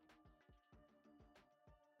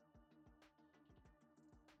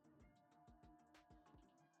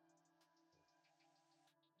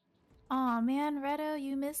 Aw, man, Redo,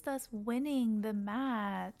 you missed us winning the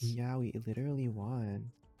match. Yeah, we literally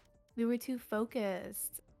won. We were too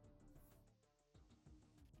focused.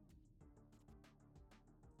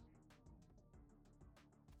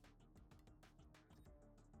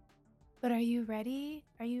 But are you ready?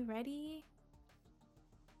 Are you ready?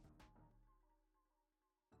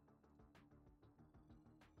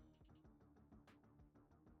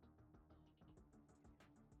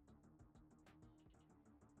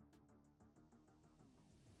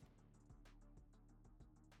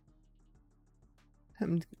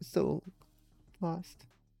 I'm so lost.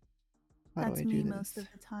 How That's do I do me this? most of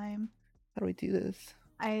the time. How do I do this?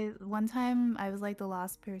 One time I was like the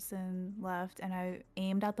last person left, and I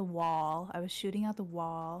aimed at the wall. I was shooting at the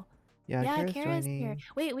wall. Yeah, Yeah, Kara's Kara's here. joining.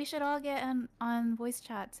 Wait, we should all get on voice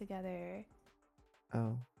chat together.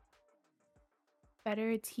 Oh.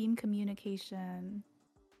 Better team communication.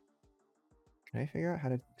 Can I figure out how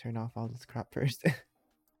to turn off all this crap first? How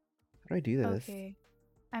do I do this? Okay.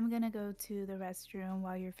 I'm gonna go to the restroom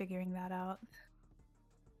while you're figuring that out.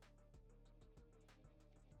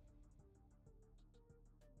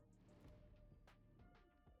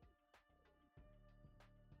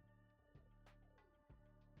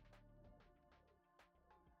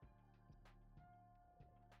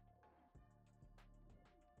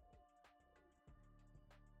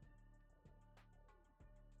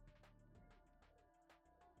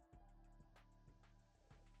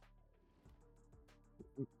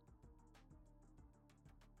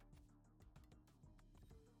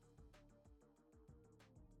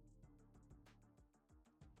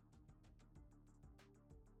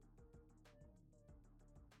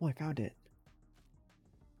 Oh, I found it.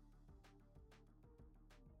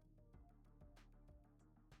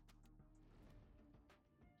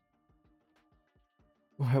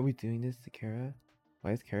 Why are we doing this to Kara?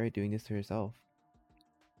 Why is Kara doing this to herself?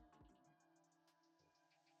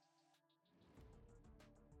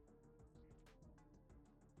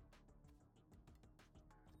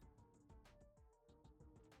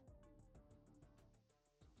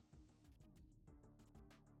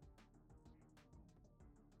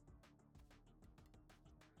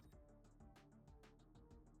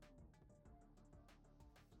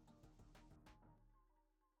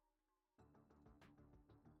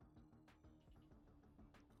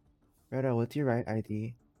 Redo, what's your right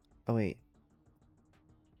ID? Oh wait.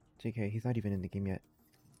 JK, he's not even in the game yet.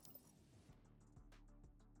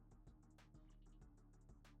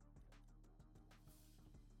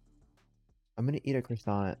 I'm gonna eat a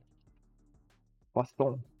croissant.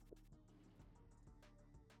 Boston.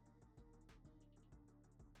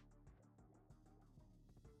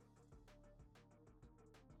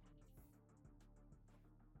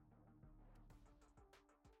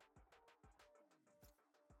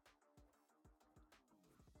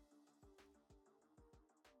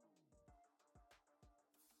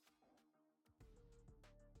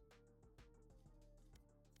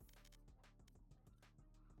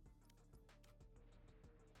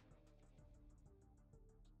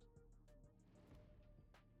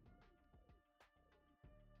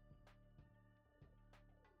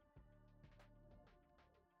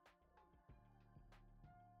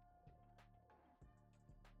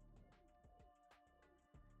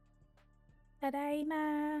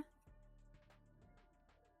 Tadaima.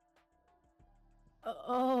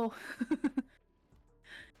 Oh.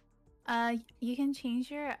 You can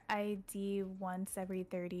change your ID once every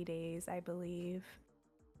 30 days, I believe.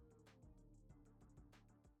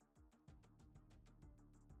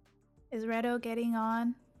 Is Redo getting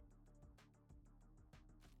on?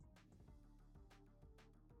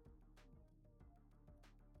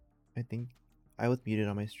 I think I was muted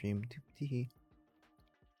on my stream. Teehee.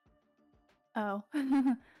 Oh.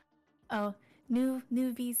 Oh, new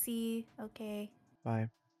VC. Okay. Bye.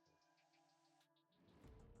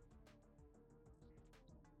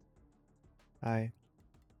 Hi.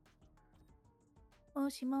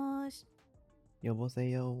 Moshimosh.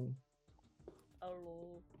 여보세요.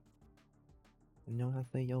 Hello.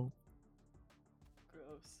 안녕하세요.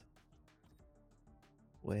 Gross.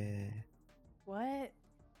 왜? What?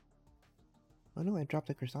 Oh no, I dropped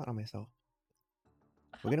a croissant on myself.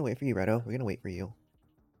 We're gonna wait for you, Redo. We're gonna wait for you.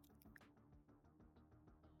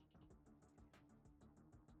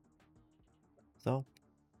 So,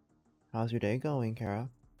 how's your day going, Kara?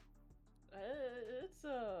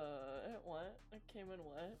 It went. It came and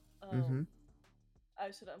went. Mm-hmm.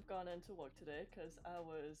 I should have gone into work today because I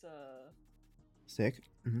was Sick?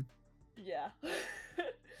 Mm-hmm. yeah.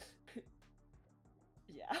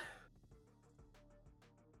 Yeah.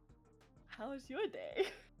 How was your day?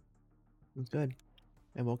 It was good.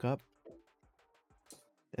 I woke up.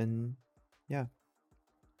 And yeah.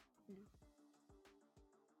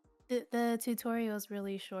 The tutorial is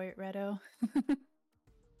really short, Redo.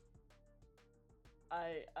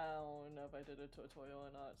 I don't know if I did a tutorial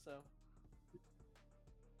or not, so.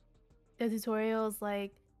 The tutorial is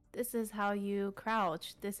like, this is how you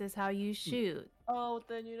crouch, this is how you shoot. Oh,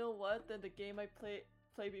 then you know what? Then the game I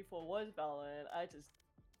played before was Valorant. I just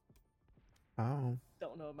Oh.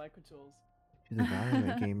 don't know my controls. She's a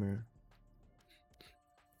Valorant gamer.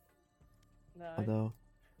 No. Although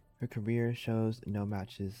her career shows no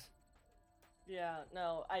matches. Yeah,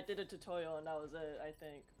 no, I did a tutorial and that was it, I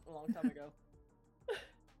think, a long time ago.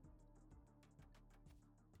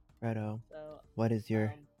 Redo, So what is your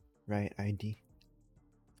um, right ID?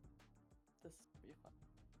 this will be fun.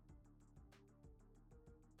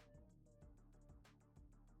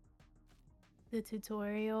 The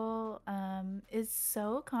tutorial is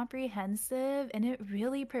so comprehensive and it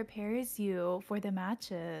really prepares you for the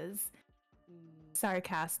matches.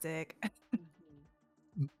 Sarcastic.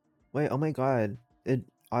 Wait, oh my god. It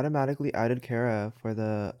automatically added Kara for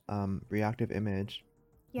the reactive image.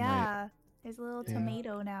 My Yeah, there's a little thing.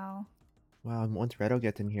 tomato now. Wow, and once Redo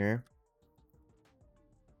gets in here.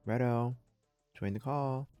 Redo, join the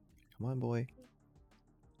call. Come on, boy.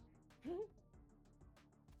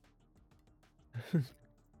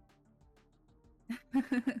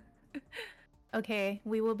 Okay,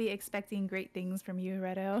 we will be expecting great things from you,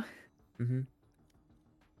 Redo. Mm-hmm.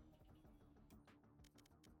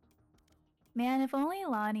 Man, if only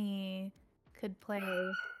Lonnie could play.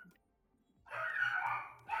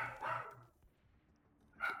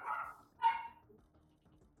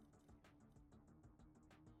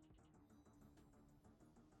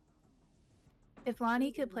 If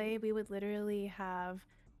Lonnie could play, we would literally have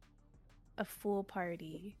a full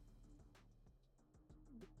party.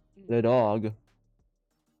 The dog.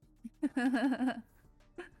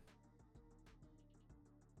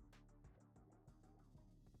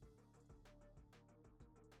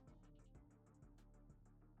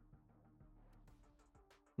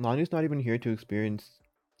 Lonnie's not even here to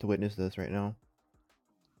witness this right now.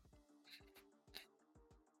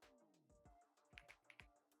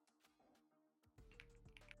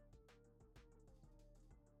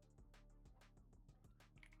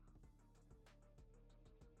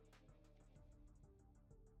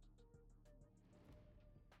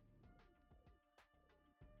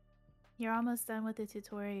 You're almost done with the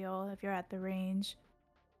tutorial if you're at the range.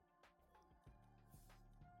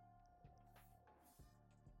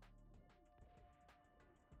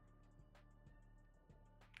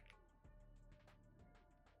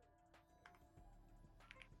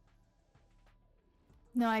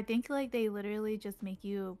 No, I think like they literally just make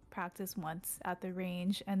you practice once at the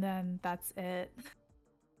range and then that's it.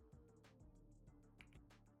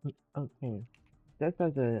 Okay. That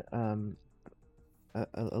says a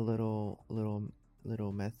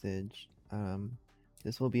little message.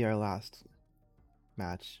 This will be our last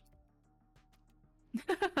match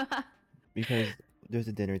because there's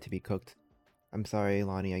a dinner to be cooked. I'm sorry,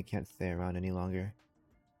 Lonnie, I can't stay around any longer.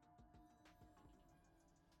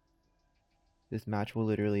 This match will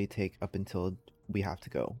literally take up until we have to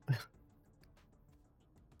go.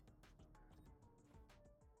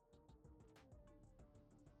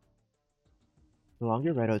 The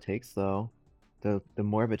longer Redo takes, though, the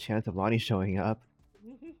more of a chance of Lonnie showing up.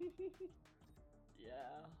 Yeah.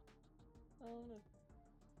 Oh no.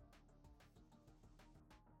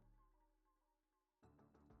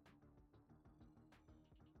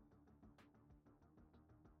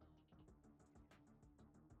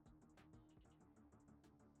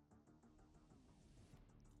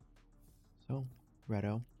 So,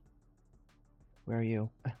 Redo, where are you?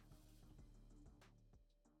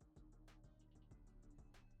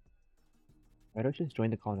 Redo just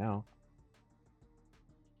joined the call now.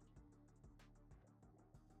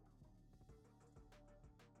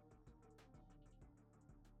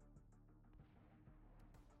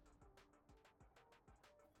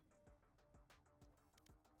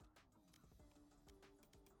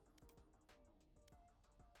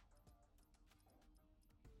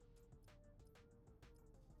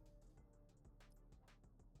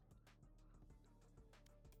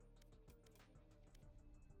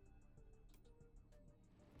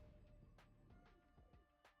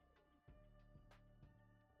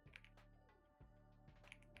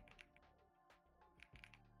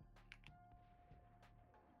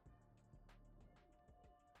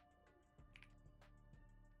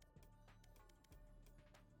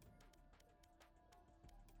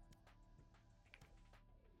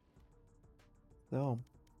 So,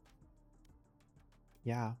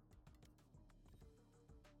 yeah.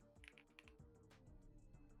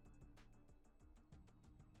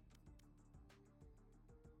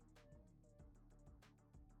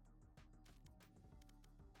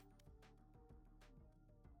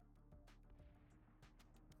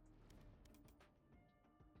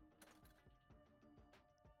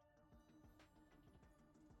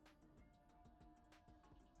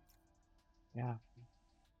 Yeah.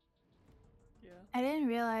 Yeah. I didn't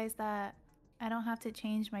realize that I don't have to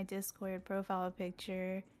change my Discord profile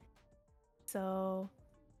picture. So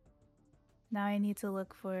now I need to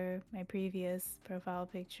look for my previous profile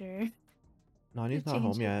picture to Lonnie's not change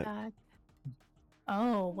home it yet. back.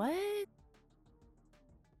 Oh, what?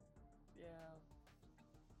 Yeah.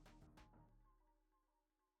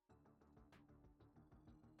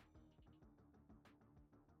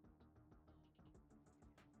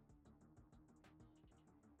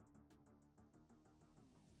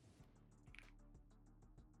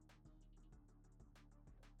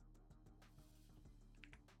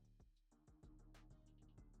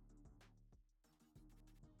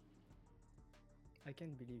 I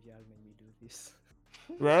can't believe y'all made me do this.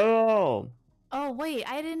 Bro! Oh wait,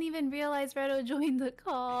 I didn't even realize Redo joined the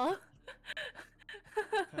call.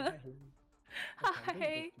 Hi. Okay, I'm doing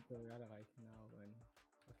Hi. the tutorial right now and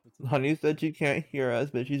Honey said she can't hear us,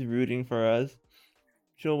 but she's rooting for us.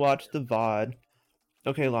 She'll watch the VOD.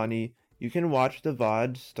 Okay, Lonnie, you can watch the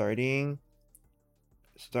VOD starting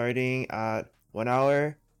at 1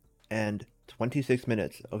 hour and 26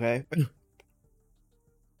 minutes, okay?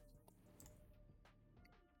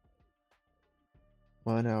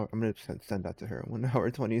 1 hour. I'm gonna send that to her. 1 hour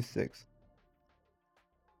 26.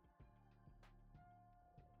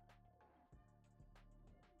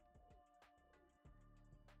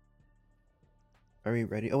 Are we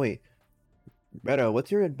ready? Oh wait, Redo,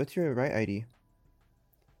 what's your right ID?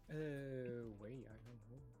 wait, I don't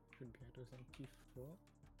know. Should be at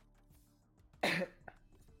 24.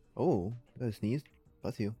 Oh, that sneezed.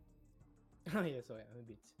 Bless you. Oh yeah, sorry, I'm a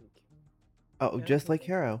bit sick. Oh, Yeah, just like okay.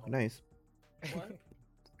 Hero. Nice. What?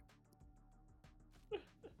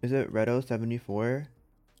 Is it Redo74?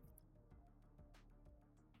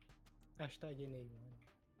 Hashtag NA1.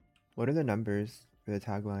 What are the numbers for the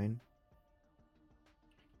tagline?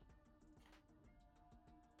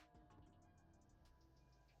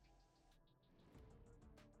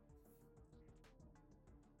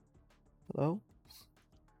 Hello?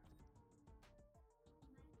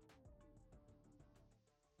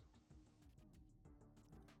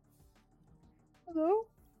 Hello?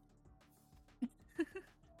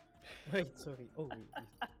 Wait, sorry. Oh wait. I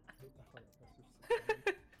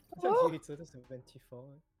thought it's 74.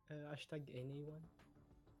 Hashtag NA1.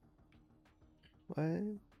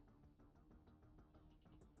 What?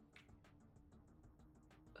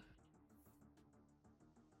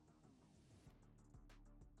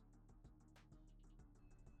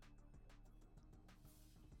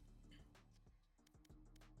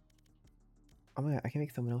 Oh my god, I can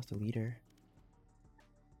make someone else the leader.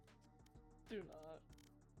 Do not.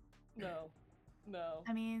 No. No.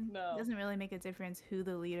 I mean, No. it doesn't really make a difference who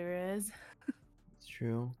the leader is. It's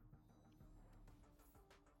true.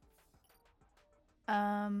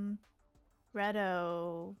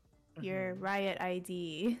 Redo, your riot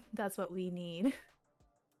ID. That's what we need.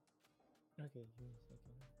 Okay, give me a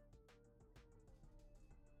second.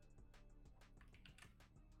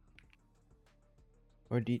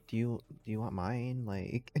 Or do you want mine?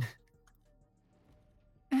 Like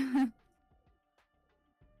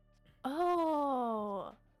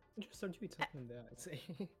Oh, Just told you it's open there. I'd say.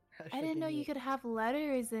 I didn't know you could have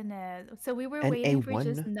letters in it. So we were an waiting for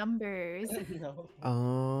just A1? numbers. No.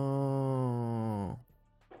 Oh.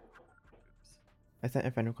 I sent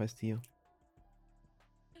a friend request to you.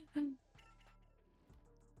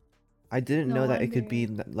 I didn't No know that it could be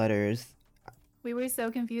wonder. letters. We were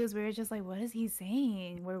so confused. We were just like, what is he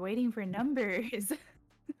saying? We're waiting for numbers.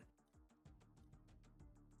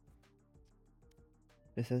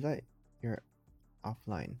 It says that you're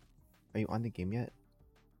offline. Are you on the game yet?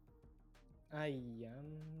 I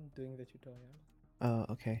am doing the tutorial. Oh,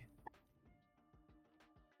 okay.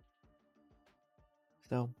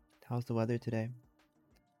 So, how's the weather today?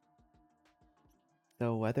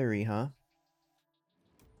 So weathery, huh?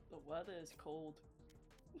 The weather is cold.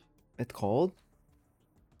 It's cold?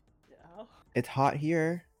 Yeah. It's hot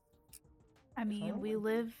here. I mean, we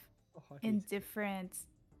live in different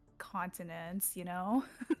continents, you know?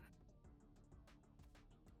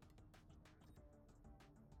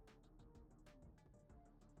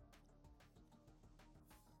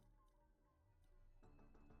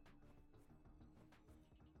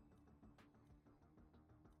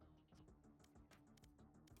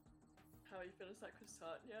 How you finished that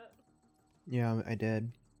croissant yet? Yeah, I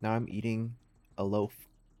did. Now I'm eating a loaf.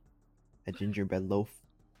 A gingerbread loaf.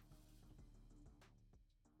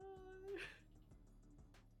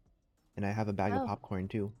 And I have a bag of Oh. popcorn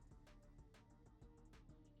too.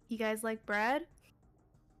 You guys like bread?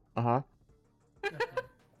 Uh-huh.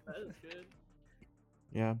 That is good.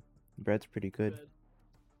 Yeah, bread's pretty good.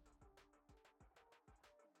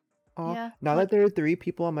 Aw, Yeah, now what- that there are 3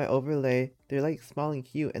 people on my overlay, they're like small and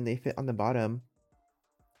cute and they fit on the bottom.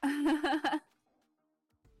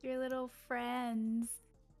 Your little friends.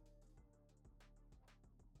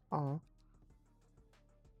 Aw.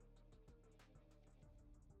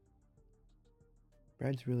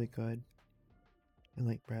 Bread's really good. I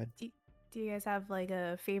like bread. Do you guys have like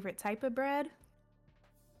a favorite type of bread?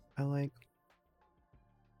 I like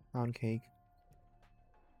pound cake.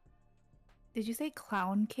 Did you say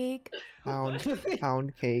clown cake? Pound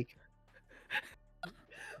cake.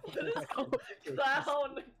 What is called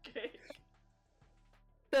clown cake?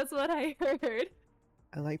 That's what I heard.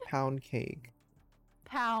 I like pound cake.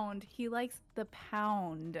 pound. He likes the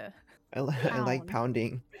pound. I like Pound.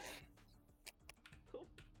 pounding.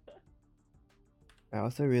 I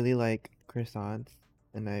also really like croissants,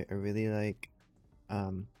 and I really like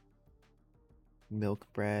milk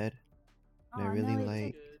bread, and I Oh really no, it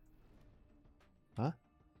like. did. Huh?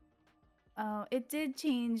 Oh, it did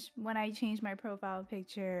change when I changed my profile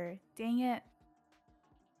picture. Dang it.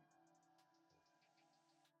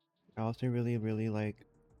 I also really like.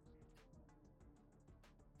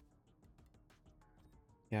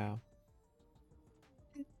 Yeah.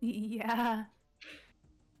 Yeah.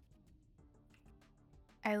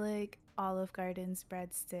 I like Olive Garden's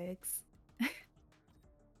breadsticks.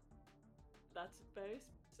 That's very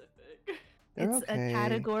specific. They're It's a okay.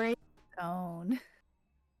 category of its own.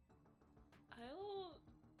 I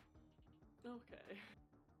don't. Okay.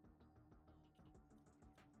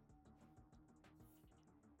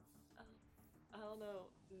 I don't know.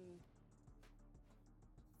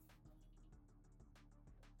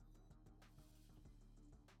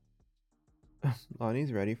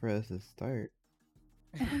 Lonnie's ready for us to start.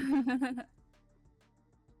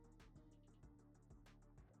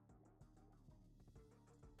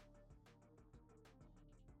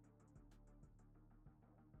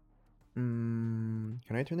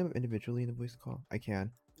 Can I turn them individually in the voice call? I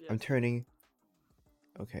can. Yes. I'm turning.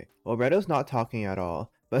 Okay. Well, Redo's not talking at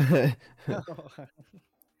all, but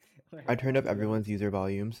I turned up everyone's user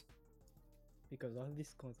volumes. Because all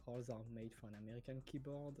these controls are made for an American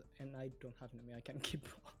keyboard, and I don't have an American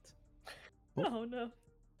keyboard. Oh no.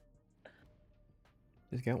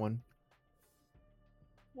 Just get one.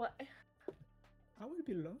 What? I will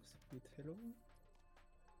be lost with hello.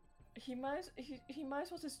 He might as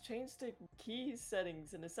well just change the key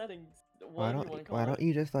settings in the settings. Why don't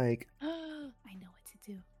you just like I know what to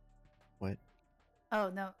do. what? Oh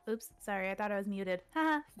no. Oops. Sorry. I thought I was muted.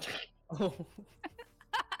 Haha. Oh.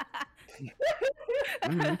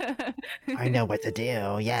 I know what to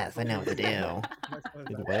do. Yes, I know what to do.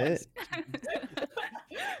 What?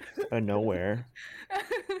 Out of nowhere.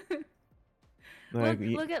 Like,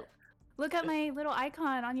 Look at my little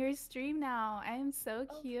icon on your stream now. I am so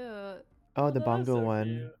cute. oh, the that is bongo so one.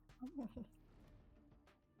 cute.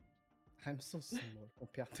 I'm so small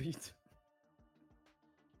compared to it.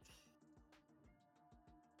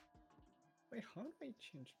 Wait, how do I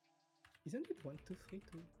change? Isn't it 1, 2, 3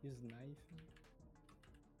 to use knife?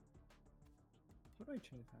 How do I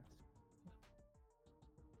change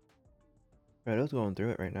that? Redo's going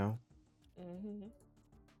through it right now. Mm-hmm.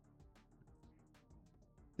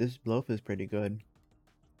 This loaf is pretty good.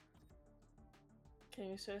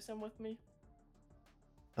 Can you share some with me?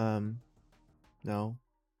 No.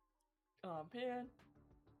 Oh man.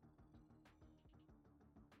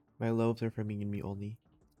 My loaves are for me and me only.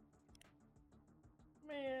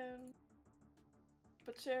 Man.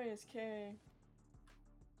 But sharing is caring.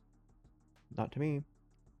 Not to me.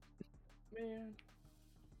 Man.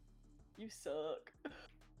 You suck.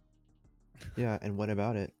 Yeah, and what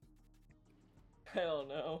about it? I don't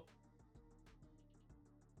know.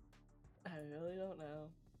 I really don't know.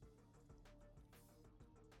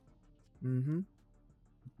 Mm-hmm.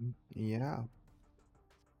 Yeah.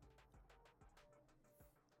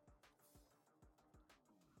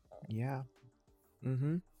 Yeah.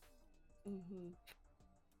 Mm-hmm. Mm-hmm.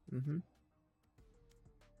 Mm-hmm.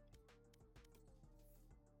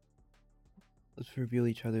 Let's reveal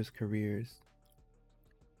each other's careers.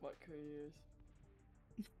 What careers?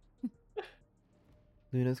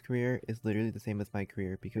 Luna's career is literally the same as my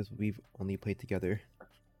career because we've only played together.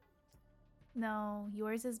 No,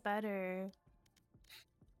 yours is better.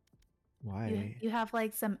 Why? You have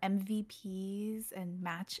like some MVPs and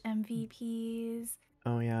match MVPs.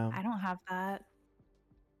 Oh yeah, I don't have that.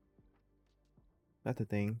 that's a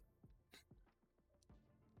thing.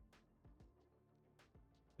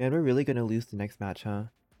 Man, we're really gonna lose the next match, huh?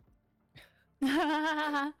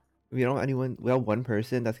 We don't have anyone. We have one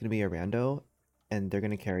person that's gonna be a rando, and they're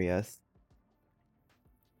gonna carry us.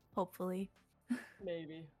 Hopefully.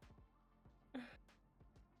 Maybe.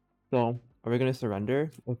 So, are we gonna surrender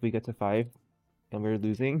if we get to 5 and we're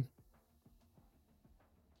losing?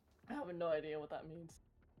 I have no idea what that means.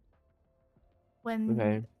 When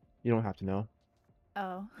Okay, you don't have to know.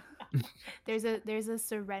 oh, there's a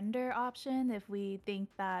surrender option if we think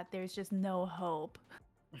that there's just no hope.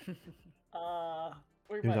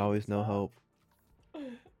 There's always no hope.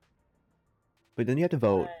 But then you have to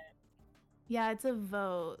vote. Yeah, it's a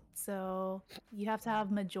vote. So you have to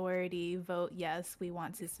have majority vote yes, we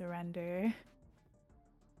want to surrender.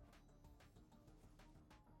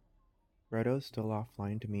 Redo's still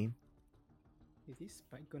offline to me. Is this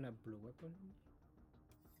spike gonna blow up on me?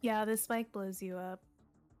 Yeah, this spike blows you up.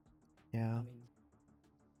 Yeah. I mean,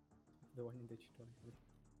 the one in the tutorial.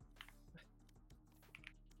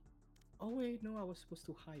 Oh wait, no, I was supposed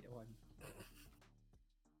to hide one.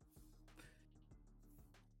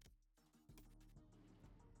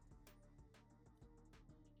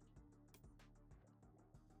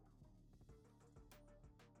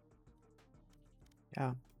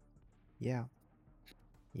 Yeah. Yeah.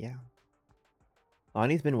 Yeah.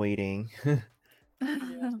 Lonnie's been waiting. Yeah,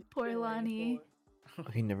 she's Poor been waiting Lonnie. for.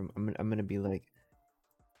 Okay, never. I'm gonna be like,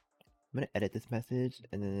 I'm gonna edit this message,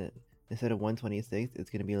 and then instead of 126, it's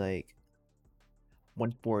gonna be like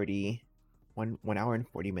 140. 1 hour and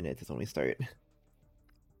 40 minutes is when we start.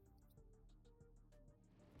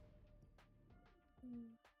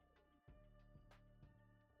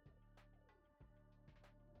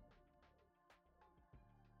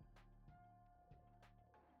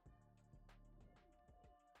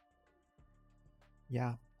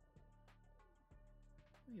 Yeah.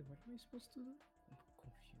 Wait, what am I supposed to do? I'm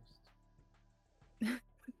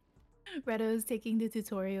confused. Redo's taking the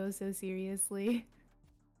tutorial so seriously.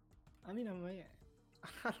 I mean, I don't know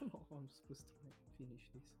how I'm supposed to like, finish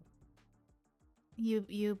this.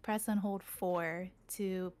 You press and hold 4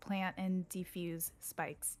 to plant and defuse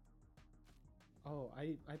spikes. Oh,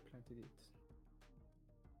 I planted it.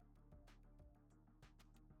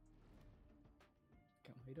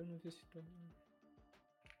 Can I don't know if this tutorial.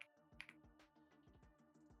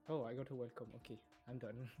 Oh, I got a welcome. Okay, I'm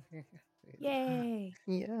done. Yay!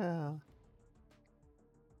 Yeah.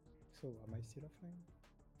 So, am I still offline?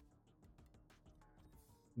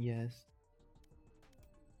 Yes.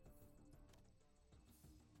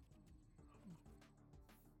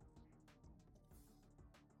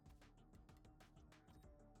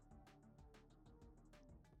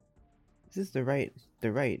 This is the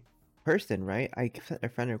right person, right? I sent a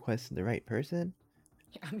friend request to the right person.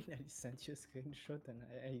 I mean, I sent you a screenshot and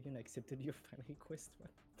I even accepted your friend request. But...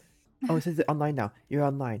 Oh, it says it online now. You're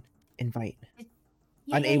online. Invite. Yay!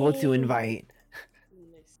 Unable to invite.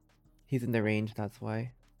 Nice. He's in the range, that's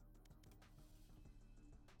why.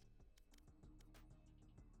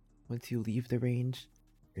 Once you leave the range,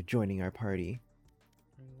 you're joining our party.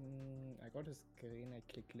 I got a screen, I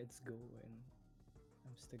click let's go and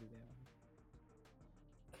I'm still there.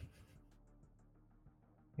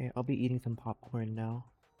 Okay, I'll be eating some popcorn now.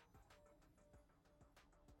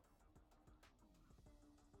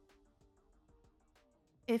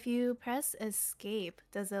 If you press escape,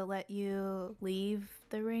 does it let you leave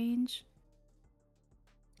the range?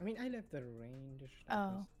 I mean, I left the range. Oh. I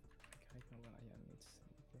don't know where I am. It's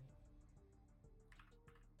okay.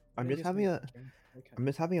 I'm But I just guess having maybe a we can- okay. I'm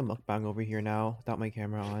just having a mukbang over here now without my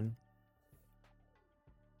camera on.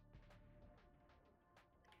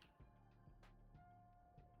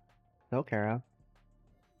 Hello, Kara.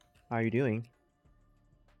 How are you doing?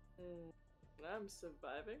 I'm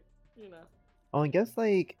surviving, you know. Oh, I guess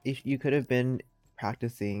like if you could have been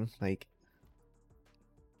practicing, like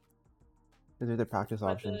there's a practice But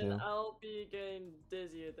option then too. I'll be getting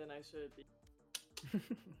dizzier than I should be.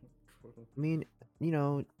 I mean, you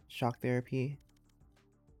know, shock therapy.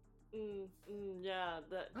 Yeah,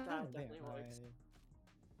 that I'm there. definitely works.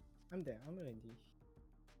 I'm there. I'm ready.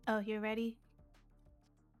 Oh, you're ready?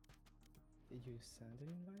 Did you send an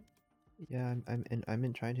invite? Yeah, I'm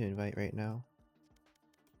in trying to invite right now.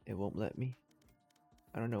 It won't let me.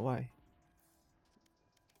 I don't know why.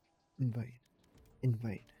 Invite.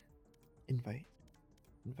 Invite. Invite.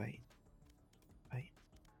 Invite. Invite.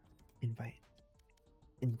 Invite.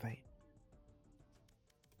 Invite.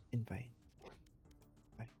 Invite.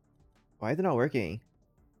 Invite. Why is it not working?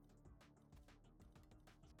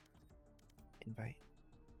 Invite.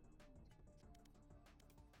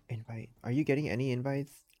 Invite. Are you getting any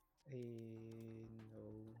invites? No.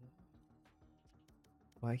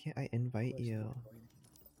 Why can't I invite Where's the you? point?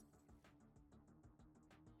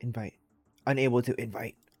 Invite. Unable to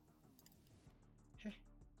invite. Heh.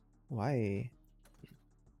 Why?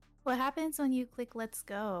 What happens when you click let's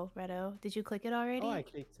go, Redo? Did you click it already? Oh, I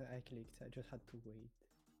clicked. I just had to wait.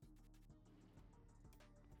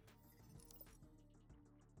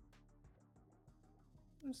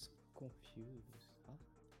 I'm so confused. Huh?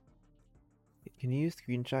 Can you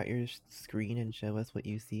screenshot your screen and show us what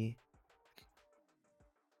you see?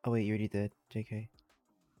 Oh wait, you already did. JK.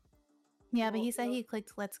 Yeah, but he said he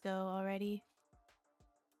clicked let's go already.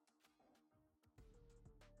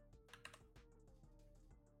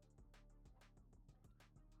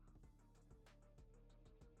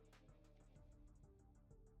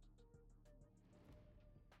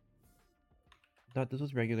 Thought this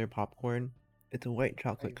was regular popcorn. It's a white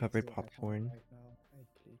chocolate covered That's what I have popcorn. right now. I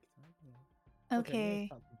clicked. I don't know. Okay, let's Okay.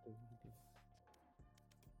 start with the video.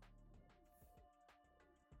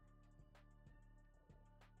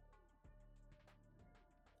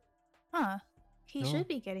 Huh. He No. should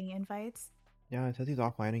be getting invites. Yeah, it says he's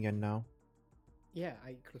offline again now. Yeah,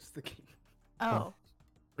 I closed the game. Oh.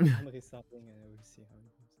 I'm restarting and I will see how it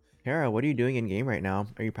goes. Kara, what are you doing in game right now?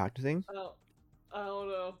 Are you practicing? Oh, I don't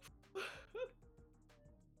know.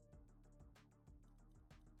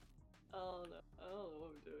 I don't know. I don't know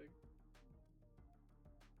what I'm doing.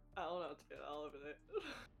 I don't know what to do. I'll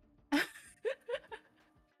eliminate.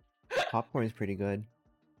 Popcorn's pretty good.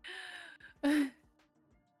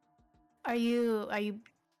 Are you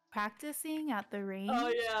practicing at the range? Oh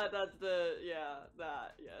yeah, that's the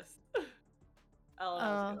that yes. I don't know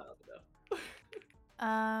how to do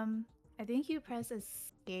that. I think you press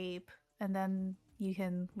escape and then you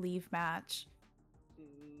can leave match.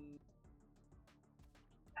 Mm.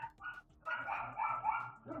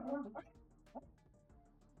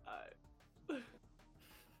 Alright.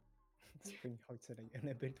 It's pretty hard to like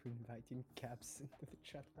unable to invite in caps into the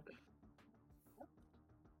chat.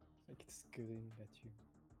 Like it's screaming at you.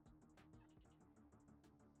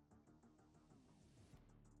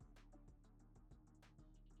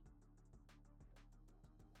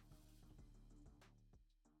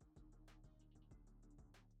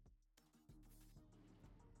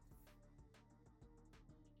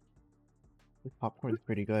 This popcorn's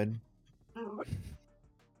pretty good.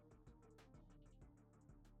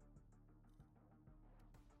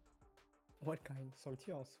 What kind?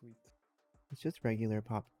 Salty or sweet? It's just regular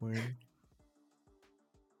popcorn.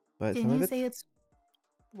 But Didn't you say it's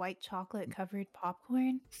white chocolate covered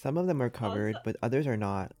popcorn? some of them are covered, but others are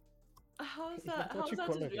not. How's Is that? that what How's you that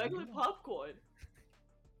call just a regular regular? popcorn?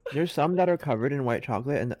 There's some that are covered in white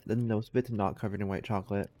chocolate, and then those bits not covered in white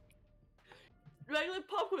chocolate. Regular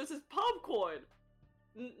popcorn is just popcorn.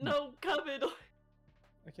 No covered.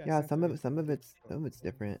 Okay, Yeah, some of it's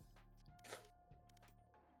different.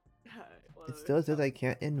 It still says I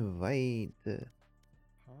can't invite.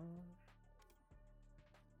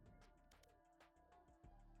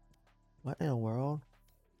 What in the world?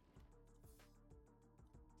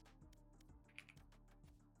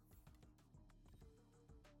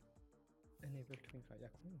 Unable to invite. I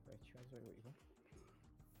couldn't invite you as well. Wait, what?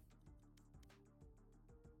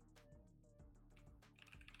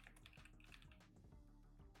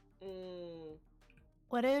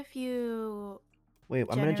 What if you Wait,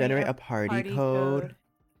 I'm gonna generate a party code. code?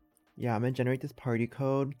 Yeah, I'm gonna generate this party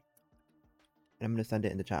code, and I'm gonna send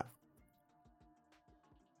it in the chat.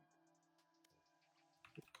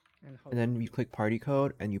 And then you click party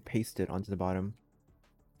code and you paste it onto the bottom.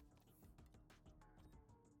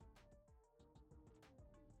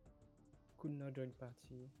 Could not join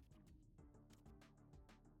party.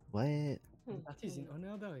 What? Party is in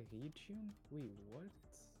another region? Wait, what?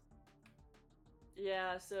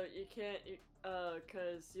 Yeah, so you can't,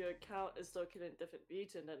 cause your account is located in a different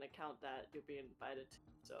region than the account that you're being invited to.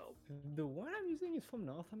 So. The one I'm using is from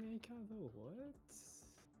North America, though. What?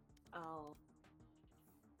 Oh.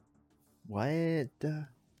 What?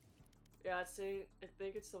 Yeah, I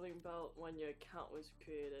think it's something about when your account was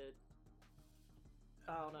created.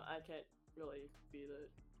 I don't know. I can't really beat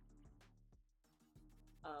it.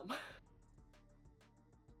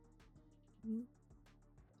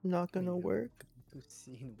 Not gonna work. To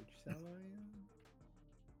see in which server I am.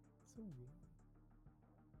 So weird.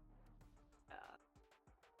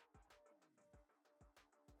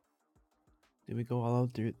 Did we go all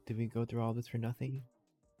through? Did we go through all this for nothing?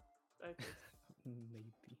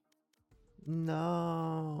 Maybe.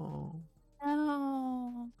 No.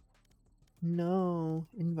 No. No.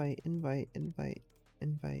 Invite. Invite.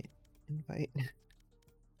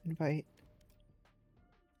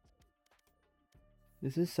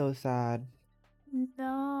 This is so sad.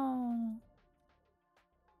 No.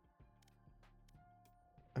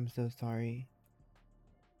 I'm so sorry.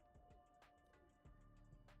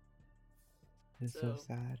 It's so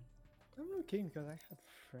sad. I'm okay because I had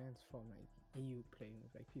friends from like EU playing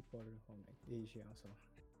with like people from like Asia, so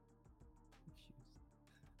confused.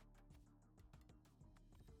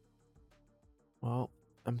 Well,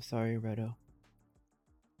 I'm sorry, Redo.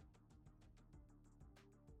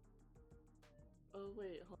 Oh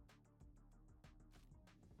wait.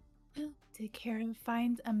 Did Karen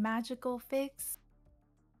find a magical fix?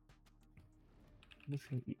 I'm just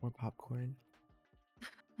gonna eat more popcorn.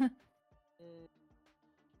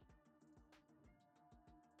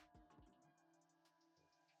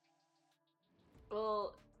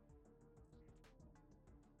 Well,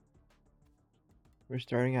 we're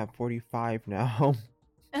starting at 45 now.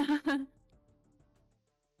 I don't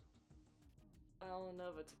know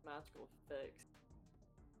if it's a magical fix.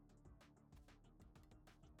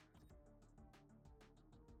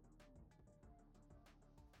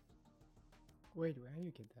 Wait, where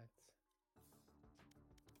you get that?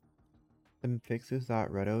 The fix is that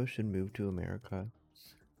Redo should move to America.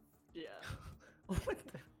 Yeah. What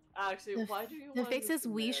the? Actually, why do you The want to fix move is to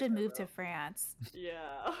we should America, move to bro? France.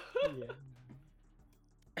 Yeah.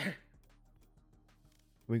 Yeah.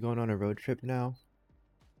 We going on a road trip now?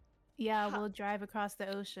 Yeah, we'll drive across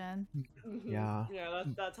the ocean. Yeah. Yeah,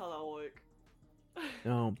 that's how that'll work.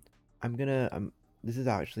 No, I'm gonna. This is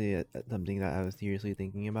actually something that I was seriously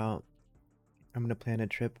thinking about. I'm gonna plan a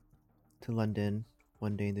trip to London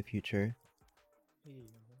one day in the future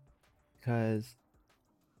because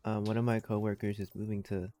one of my coworkers is moving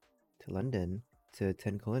to London to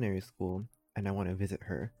attend culinary school, and I want to visit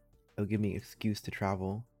her. It'll give me an excuse to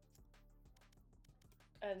travel.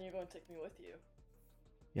 And you're gonna take me with you.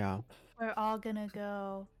 Yeah, We're all gonna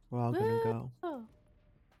go. we're all gonna go. Woo!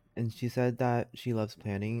 And she said that she loves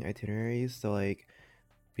planning itineraries, so like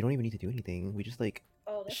we don't even need to do anything. We just like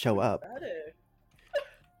Oh, that's show even up. better.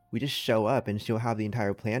 We just show up and she'll have the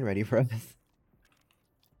entire plan ready for us.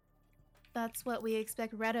 That's what we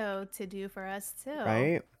expect Redo to do for us too.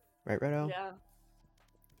 Right? Right, Redo? Yeah.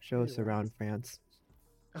 Show us around France.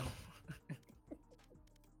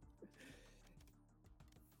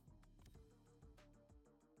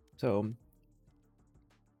 So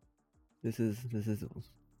this is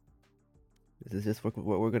just what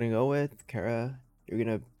we're gonna go with. Kara, you're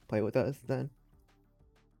gonna play with us then?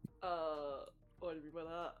 What do you mean by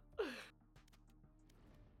that?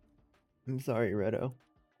 I'm sorry, Redo.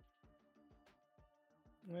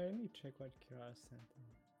 Let me check what Kira sent.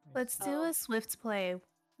 Let's do a swift play,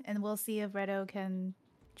 and we'll see if Redo can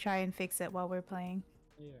try and fix it while we're playing.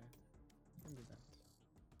 Yeah, I'll do that.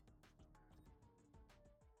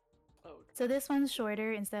 So this one's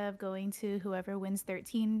shorter. Instead of going to whoever wins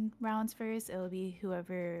 13 rounds first, it'll be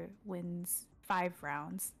whoever wins 5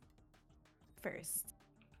 rounds first.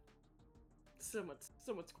 So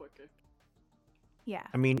much quicker. Yeah.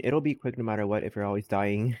 I mean, it'll be quick no matter what if you're always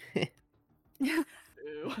dying. Ew.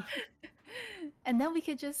 And then we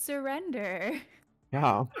could just surrender.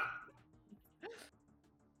 Yeah.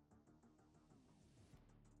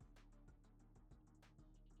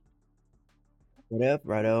 What if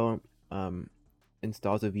Redo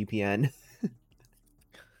installs a VPN?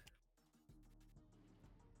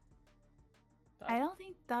 I don't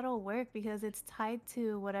think that'll work because it's tied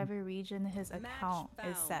to whatever region his account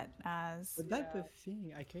is set as. But that's the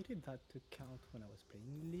thing. I created that account when I was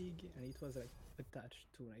playing League, and it was like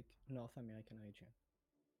attached to like North American region.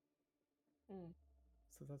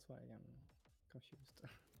 So that's why I'm confused.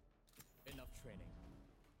 Enough training.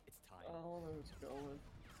 It's time. I don't know who to go with.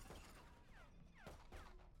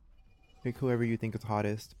 Pick whoever you think is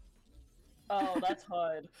hottest. Oh, that's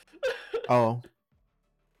hard. Oh.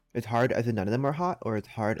 It's hard as in none of them are hot, or it's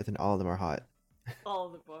hard as in all of them are hot? All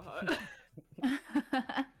of them are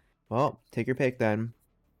hard. Well, take your pick then.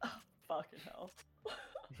 Fucking hell.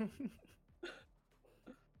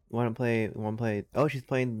 Wanna play oh, she's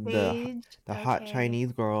playing the hot okay.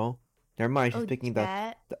 Chinese girl. Never mind, she's Oh, picking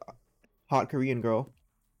Jet. the hot Korean girl.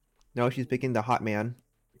 No, she's picking the hot man.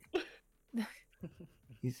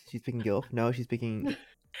 She's picking Gilf. No, she's picking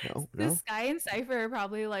no. This guy in Cypher are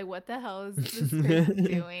probably like, what the hell is this person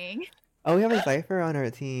doing? Oh, we have a Cypher on our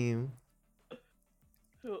team.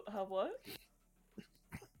 Who have what?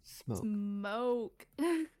 Smoke.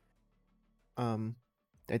 I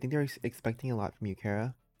think they're expecting a lot from you,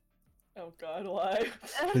 Kara. Oh god, why?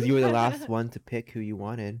 Because you were the last one to pick who you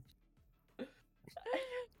wanted. I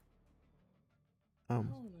don't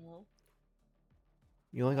know.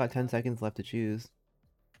 You only got 10 seconds left to choose.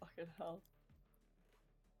 Fucking hell.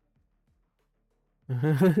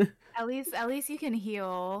 At least you can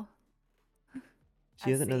heal.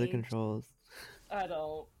 She doesn't know the controls. I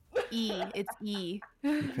don't. E. It's E.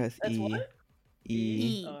 You press That's E. what?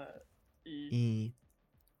 E. E.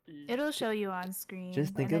 E. It'll show you on screen.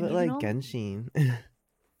 Just think and of then it you like can Genshin.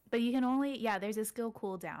 but you can only, yeah, there's a skill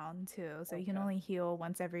cooldown too. So you can only heal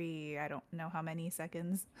once every, I don't know how many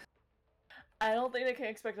seconds. I don't think they can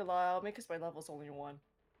expect a lot out of me because my level's only 1.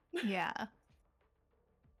 Yeah.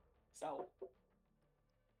 So.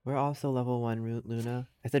 We're also level 1, Luna.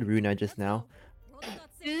 I said Runa just now.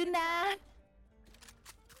 Luna!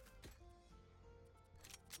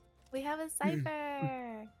 We have a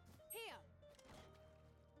Cypher!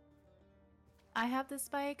 I have the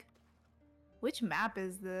spike. Which map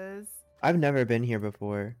is this? I've never been here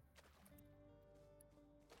before.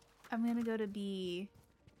 I'm gonna go to B.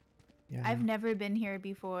 Yeah. I've never been here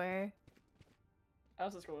before. I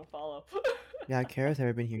was just going to follow. Yeah, Kara's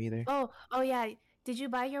never been here either. Oh yeah. Did you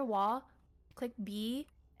buy your wall? Click B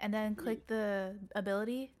and then click the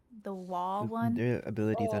ability, the wall one. Their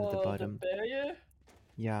abilities at the bottom. The barrier?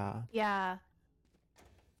 Yeah. Yeah.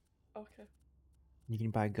 Okay. You can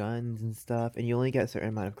buy guns and stuff, and you only get a certain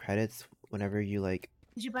amount of credits whenever you like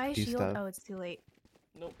Did you buy a do shield? stuff. Oh, it's too late.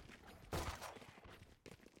 Nope.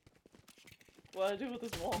 What do I do with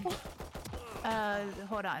this wall?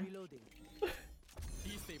 Hold on. Reloading.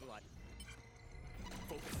 Destabilize.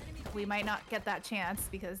 Focus. We might not get that chance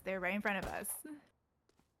because they're right in front of us.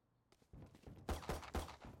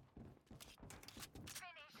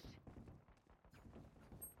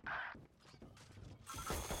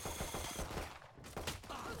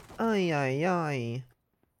 Ay ay ay.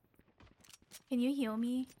 Can you heal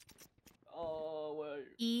me? Oh, wait.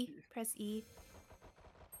 E. Press E.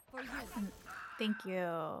 For you. Thank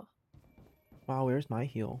you. Wow, where's my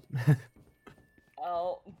heal?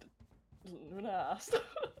 Oh, Luna asked.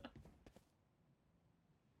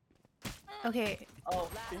 Okay. Oh,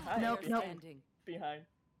 behind. Nope, nope. Behind.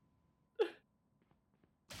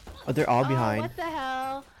 Oh, they're all Oh, behind. what the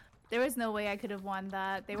hell? There was no way I could have won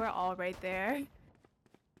that. They were all right there.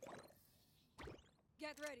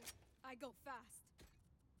 Get ready. I go fast.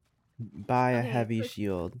 Buy a Okay, heavy click-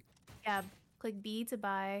 shield. Yeah, click B to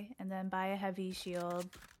buy, and then buy a heavy shield,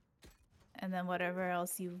 and then whatever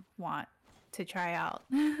else you want to try out.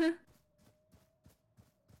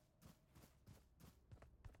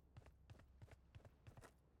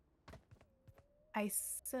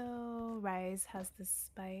 ISO Rise has the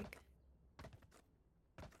spike.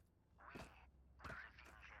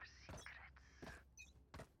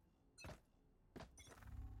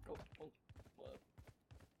 Oh, oh, what?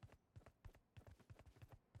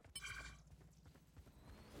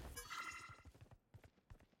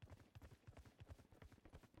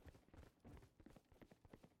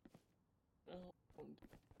 Oh,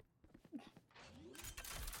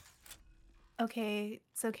 Okay,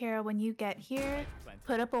 so Kara, when you get here, Plant.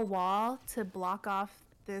 put up a wall to block off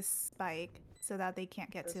this spike so that they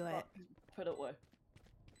can't get to it. Put it where?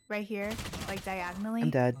 Right here, like diagonally.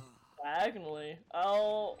 I'm dead. Diagonally.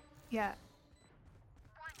 Oh. Yeah.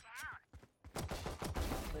 Like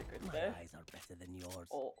right My there. eyes are better than yours.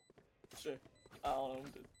 Oh. Sure. I don't know.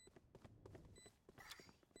 Dude.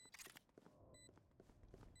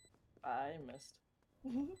 I missed.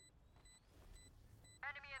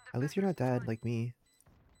 At least you're not dead like me.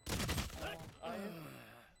 I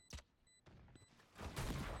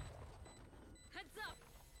Heads up.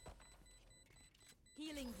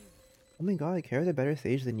 Healing you. Oh my god, Kara's a better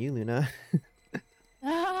sage than you, Luna.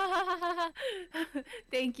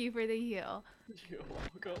 Thank you for the heal. You're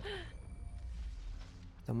welcome.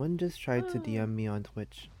 Someone just tried to DM me on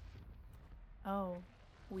Twitch. Oh,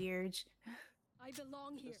 weird. I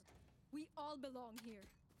belong here. We all belong here.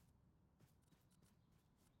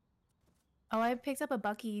 Oh, I picked up a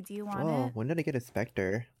Bucky. Do you want Oh, it? when did I get a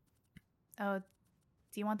Spectre? Oh,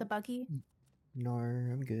 do you want the Bucky? No,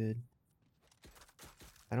 I'm good.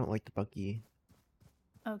 I don't like the Bucky.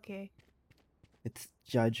 Okay. It's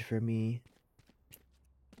Judge for me.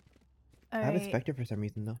 I have a Alright. Spectre for some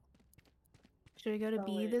reason though. Should we go to Oh,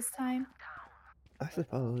 B wait. this time? I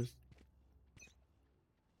suppose.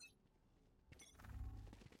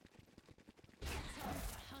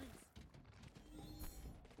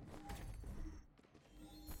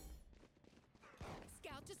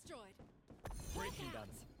 Scout destroyed. Breaking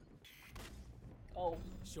guns. Oh.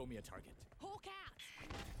 Show me a target. Hawk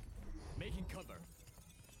out. Making cover.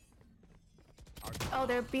 Oh,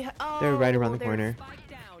 they're behind. Oh, They're right around the they're- corner. Spike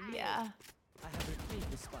down. Yeah. I have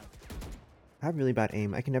retrieved the spike. I have really bad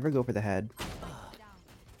aim. I can never go for the head.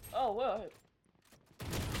 Oh, what?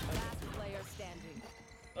 Last player standing.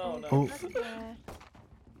 Oh, no. Oh. Yeah.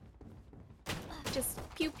 Just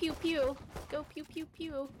pew pew pew. Go pew pew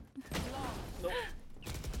pew. Nope.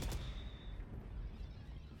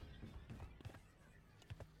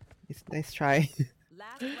 It's nice try.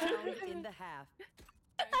 Last round in the half.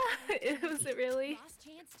 Was it really? Last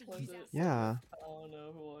chance to Was use it? that. Yeah. I don't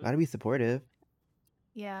know who was. Gotta be supportive.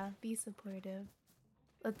 Yeah, be supportive.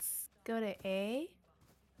 Let's go to A.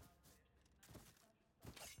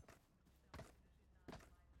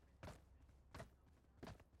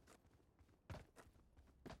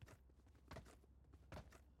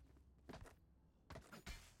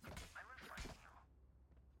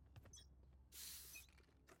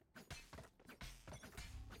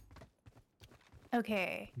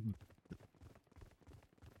 Okay.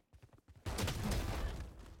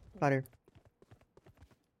 Butter.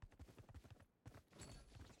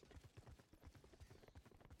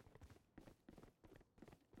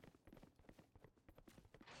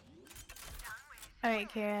 Alright,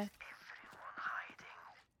 Kara.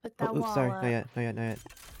 Put that Oh, oops, wall sorry. up. Not yet. Not yet. Not yet.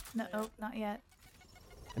 No, oh, not yet.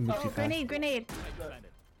 I moved Oh, too fast. Grenade, grenade. Planted.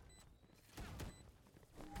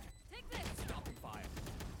 Take this. Stopping fire.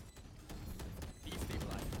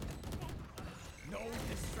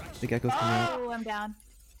 The gecko's coming up. Oh, I'm down.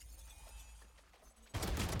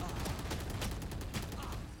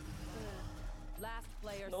 Last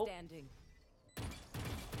player Nope. standing.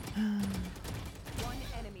 One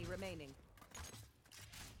enemy remaining.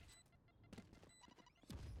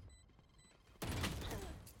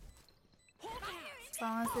 As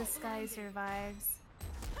long as this guy survives.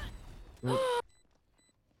 Oop.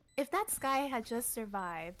 If that Sky had just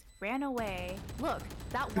survived, ran away. Look,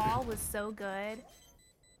 that wall was so good.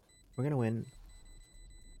 We're gonna win.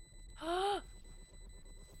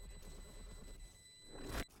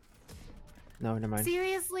 No, never mind.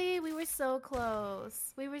 Seriously, we were so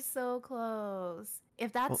close. We were so close.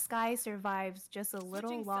 If that Well- Sky survives just a little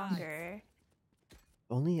Switching sides. longer.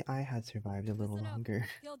 Only I had survived a little Listen up. longer.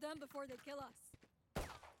 Kill them before they kill us.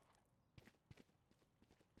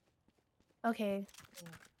 Okay.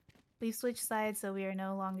 We've switched sides, so we are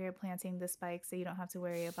no longer planting the spike, so you don't have to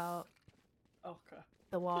worry about Okay.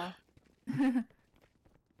 the wall.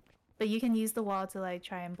 But you can use the wall to like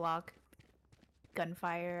try and block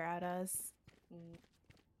gunfire at us. Mm.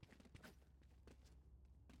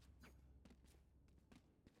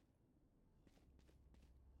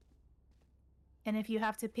 And if you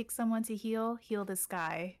have to pick someone to heal, heal the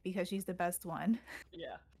Sky because she's the best one.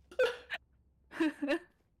 Yeah.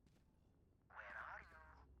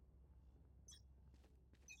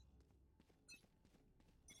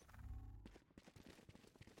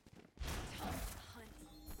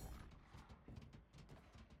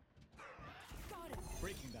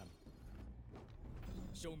 Breaking them.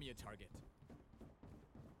 Show me a target.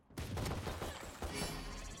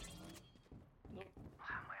 Nope.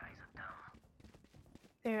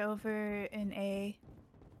 They're over in A.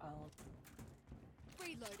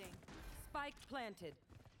 Reloading. Spike planted.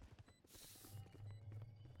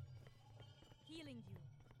 Healing you.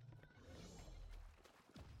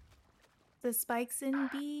 The spike's in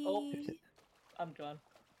B. Oh, I'm done.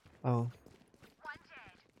 Oh.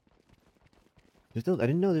 There's I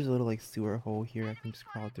didn't know there's a little like sewer hole here I can just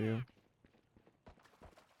crawl through.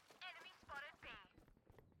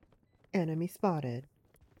 Enemy spotted.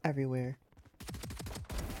 Everywhere.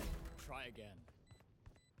 Try again.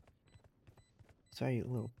 Sorry, you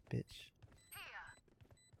little bitch.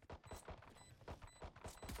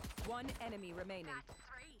 One enemy remaining.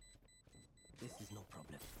 This is no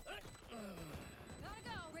problem. Gotta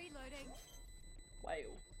go. Reloading. Wow.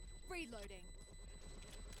 Reloading.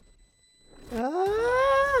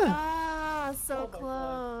 Ah! Ah, so Oh my God.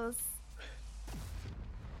 close.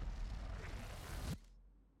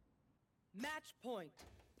 Match point.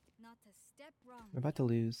 Not a step wrong. We're about to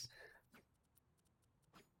lose.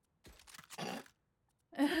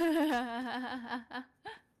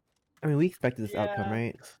 I mean, we expected this outcome, Yeah.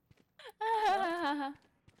 right?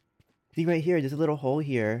 See right here, there's a little hole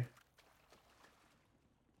here.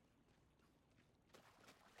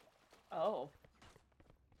 Oh.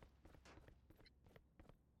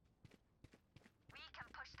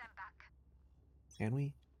 Can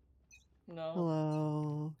we? No.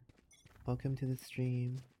 Hello. Welcome to the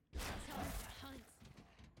stream.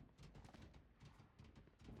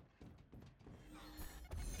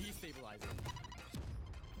 Destabilizing.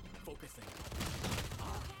 Focusing.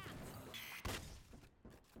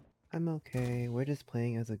 I'm okay. We're just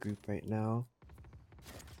playing as a group right now.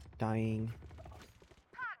 Dying.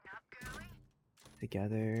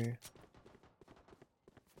 Together.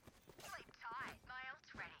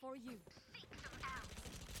 For you.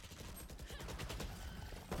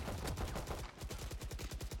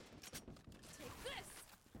 Take this.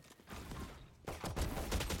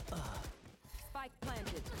 Spike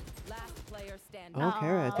planted. Last player standing. Oh,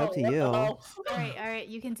 Kara, it's up to what the you. hell? Alright,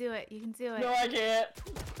 you can do it. You can do it. No, I can't.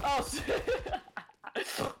 Oh, shit.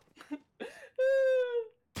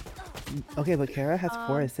 Okay, but Kara has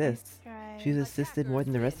 4 nice assists. try. She's assisted more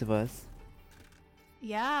than the rest of us.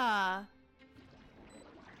 Yeah.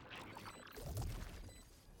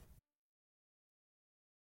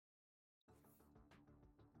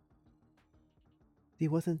 See,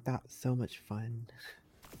 wasn't that so much fun?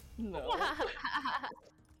 No.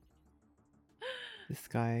 This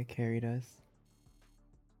guy carried us.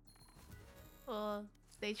 Well,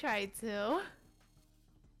 they tried to.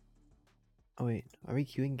 Oh wait, are we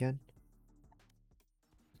queuing again?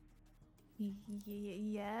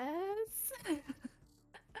 Yes.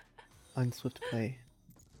 On Swift Play.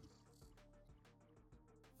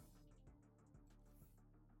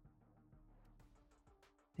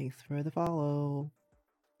 Thanks for the follow.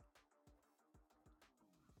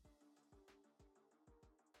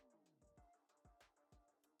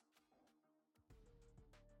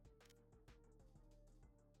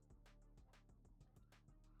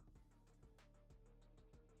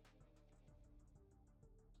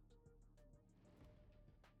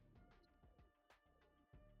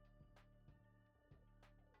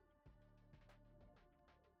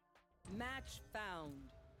 Match found.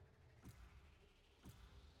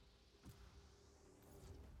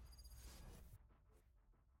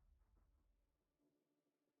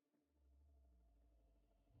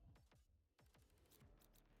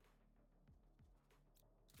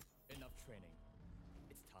 Enough training.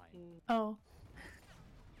 It's time. Oh.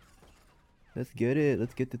 Let's get it.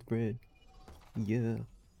 Let's get this bread. Yeah.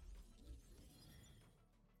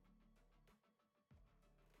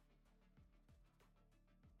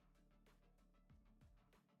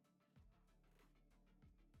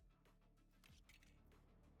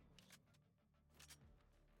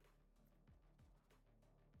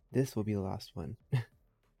 This will be the last one.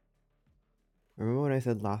 Remember when I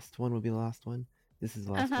said last one will be the last one? This is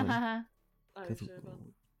the last one. Are you 'Cause sure about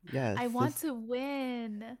that? yes, I want this to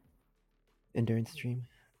win endurance stream.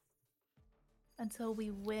 until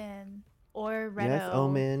we win. Or Yes, Redo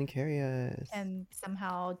Omen, carry us. and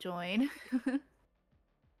somehow join.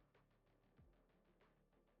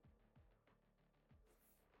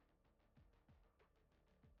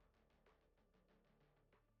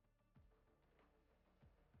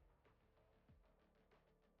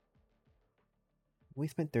 We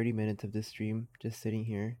spent 30 minutes of this stream just sitting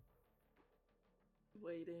here,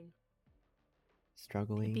 Waiting.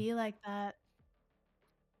 struggling. Be like that.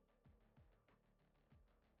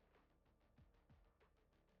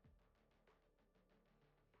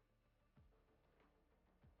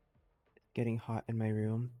 Getting hot in my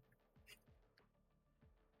room.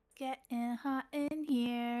 Getting hot in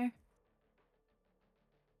here.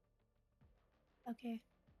 Okay.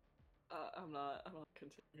 I'm not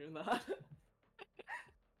continuing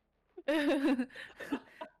that.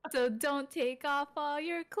 So don't take off all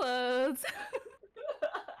your clothes.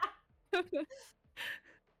 I'm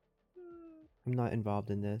not involved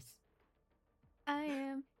in this. I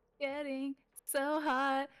am getting so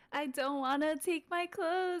hot. I don't want to take my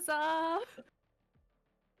clothes off.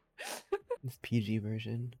 This PG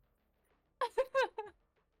version.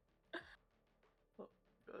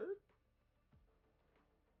 Good.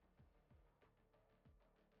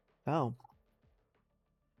 Oh.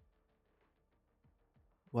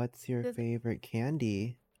 What's your Does- favorite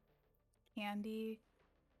candy? Candy.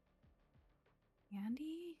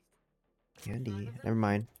 Candy? Candy. Never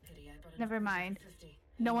mind. Never mind.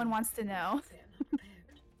 No one wants to know.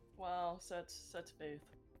 Wow, such faith.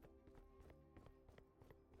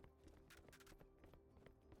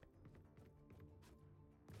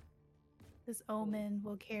 This Omen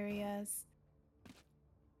will carry us.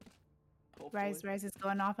 Hopefully. Rise is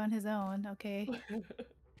going off on his own. Okay.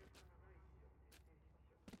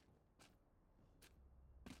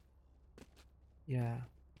 Yeah.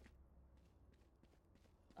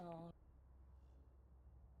 Oh.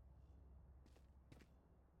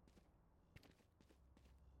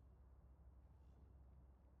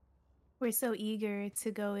 We're so eager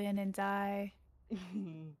to go in and die.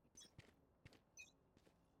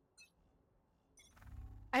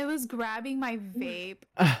 I was grabbing my vape.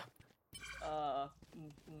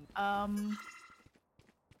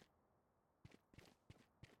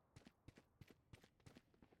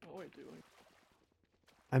 What are we doing?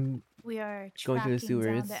 I'm We are going to the tracking down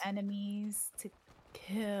sewers. the enemies to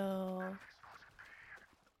kill.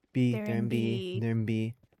 B, They're they're in in B. B. They're in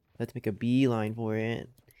B. Let's make a beeline for it.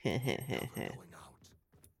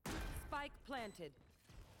 Spike planted.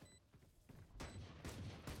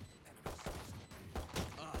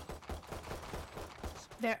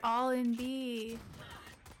 They're all in B.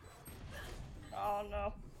 Oh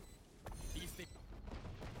no. These things.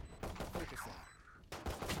 Focus on.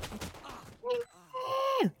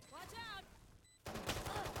 Watch out.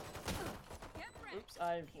 Oops,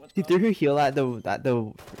 I went She threw her heel at the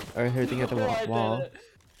or her thing at the Oh, I did wall. it.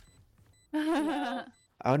 Yeah.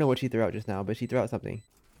 I don't know what she threw out just now, but she threw out something.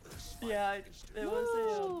 Yeah, it was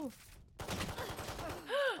Woo!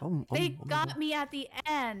 Oh, They got me at the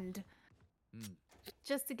end Mm,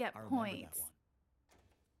 just to get I remember that points. one.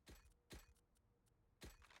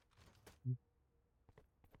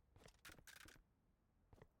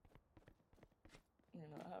 You're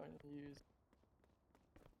not having to use.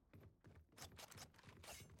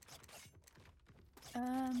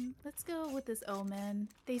 Let's go with this Omen.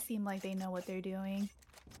 They seem like they know what they're doing.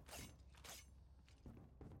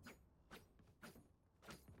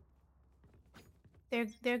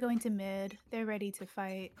 They're going to mid. They're ready to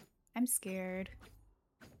fight. I'm scared.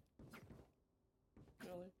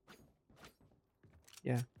 Really?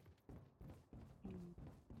 Yeah.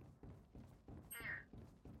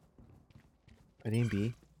 Are they in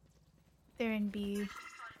B? They're in B.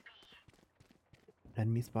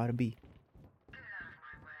 Enemy spot a B.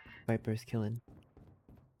 Viper's killing.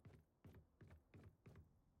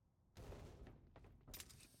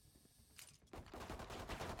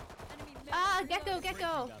 Ah, gecko,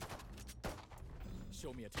 gecko.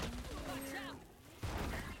 Show me a target.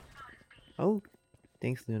 Oh,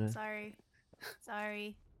 thanks, Luna. Sorry.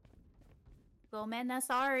 Sorry. Gomena,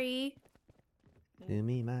 sorry. Do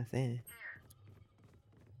me my thing.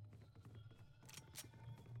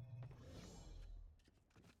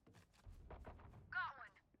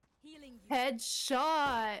 Healing you.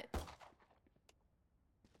 Headshot.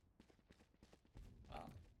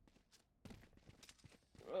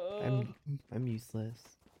 I'm useless.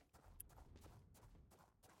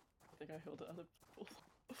 I think I healed the other people.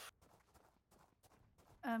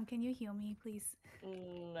 Can you heal me, please?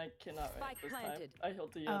 I cannot right Spike this planted. time. I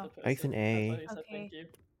healed the Oh. other person. Ike's an A. That's why he said Okay. thank you.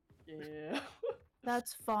 Yeah.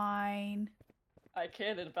 That's fine. I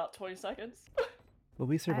can in about 20 seconds. Will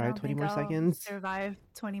we I survive don't 20 think more I'll seconds? survive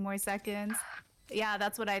 20 more seconds. Yeah,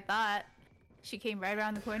 that's what I thought. She came right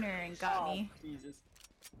around the corner and got Oh, me. Jesus.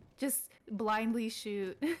 Just blindly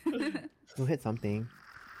shoot. We'll hit something.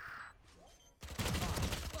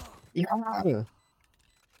 Yeah!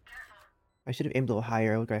 I should have aimed a little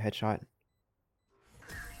higher. I would got a headshot.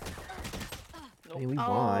 I mean, we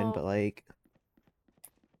won, but like...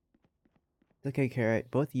 Okay, Carrot,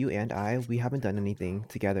 both you and I, we haven't done anything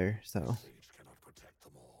together, so... Sage cannot protect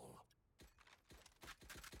them all.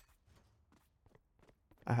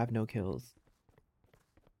 I have no kills.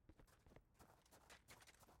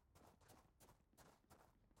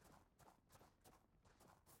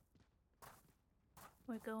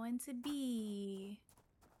 We're going to be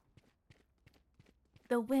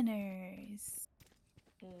the winners.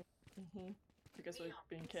 Because we're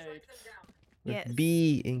being carried. With Yes.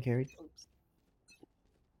 B in carried. Oops.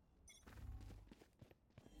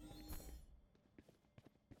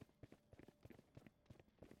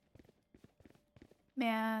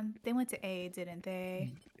 Man, they went to A, didn't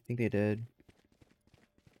they? I think they did.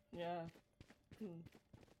 Yeah.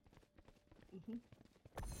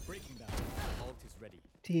 Breaking down. Ult is ready.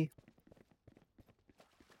 T.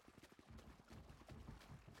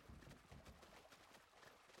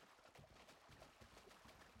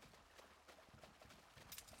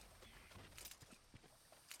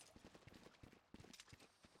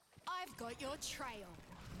 I've got your trail.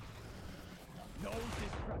 No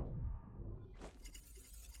distraction.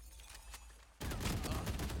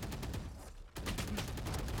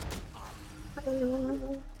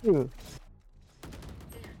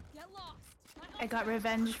 Get lost. I got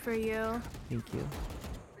revenge for you. Thank you.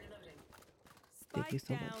 Thank you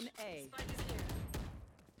Spike so down much. A.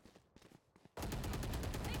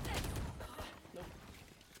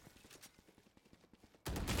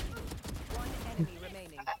 One enemy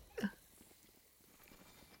remaining.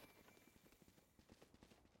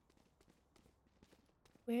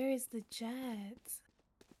 Where is the jet?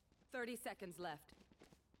 30 seconds left.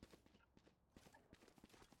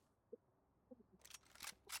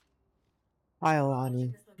 Hi,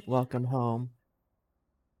 Alani. Welcome home.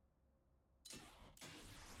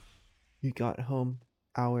 You got home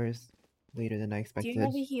hours later than I Do expected. you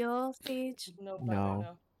have a heal, Sage? Nope, No. not right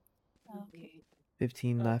now. Oh, okay.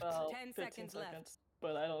 15 left. About 10 15 seconds left.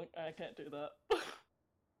 But I can't do that.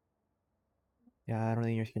 Yeah, I don't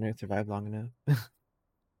think you're gonna survive long enough.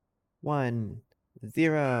 1,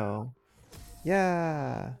 0.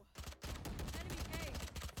 Yeah.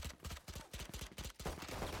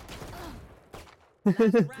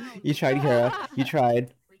 You tried, Kara. You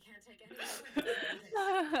tried.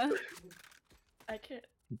 I can't.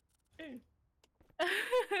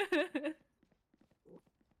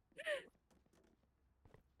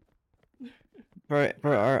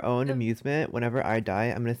 For our own amusement, whenever I die,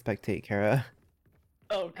 I'm gonna spectate Kara.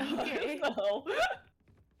 Oh god, Okay. no.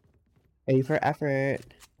 A for effort.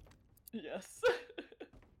 Yes.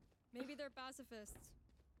 Maybe they're pacifists.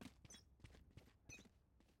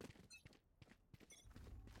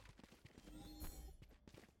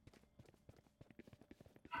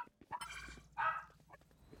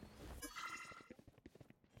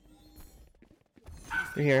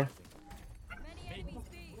 You're here. Many enemies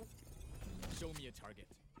B. Show me a target.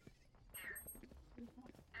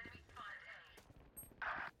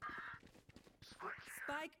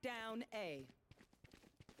 Spike down A.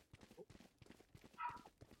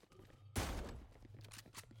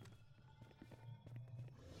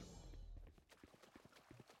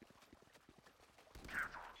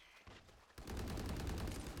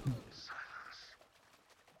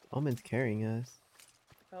 Omen's carrying us.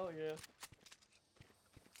 Hell yeah.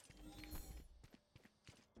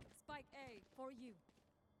 Spike A for you.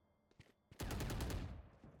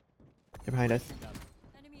 They're behind us.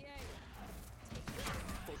 Enemy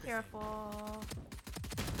A. Careful.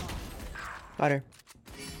 Got her.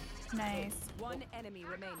 Nice. One enemy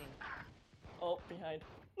remaining. Oh, behind.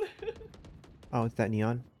 Oh, it's that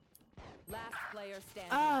neon. Last player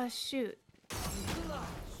standing. Oh shoot.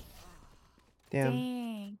 Damn.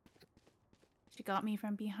 Dang. She got me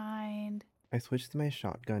from behind. I switched to my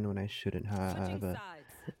shotgun when I shouldn't Switching have. sides.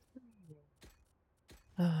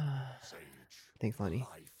 Thanks, Lonnie.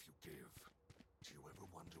 Life you give. Do you ever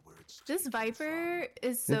wonder where it's This taken Viper from?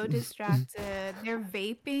 is so distracted. They're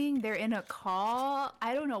vaping, they're in a call.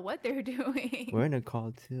 I don't know what they're doing. We're in a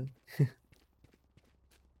call too.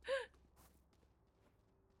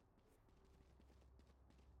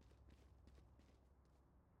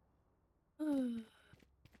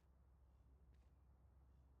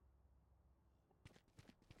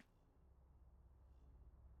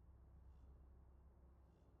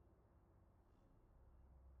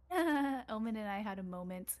 Omen and I had a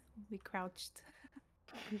moment. We crouched.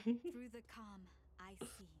 Through the calm, I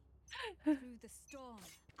see. Through the storm,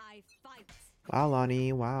 I fight. Wow,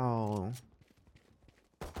 Lonnie. Wow.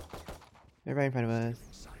 They're right in front of us.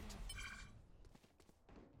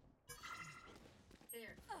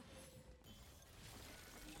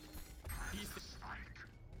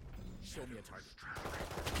 Show me a target.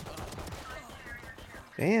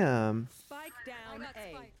 Damn. Spike down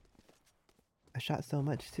A. I shot so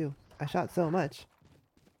much too. I shot so much.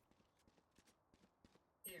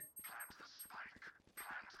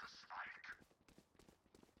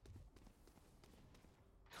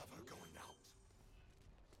 Cover going out.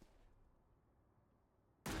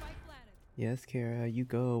 Spike planted. Yes, Kara, you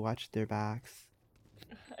go. Watch their backs.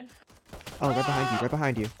 Oh, right behind you. Right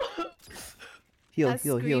behind you. Heal, That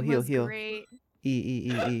heal, heal, scream heal, was heal. great.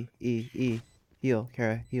 E. Heal,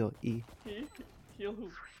 Kara. Heal. E. Heal who?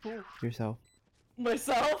 Who? Yourself.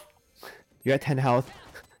 Myself? You're at 10 health.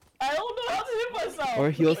 I don't know how to hit myself. Or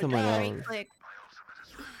heal Oh my someone God. else. Right click.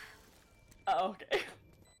 Oh, okay.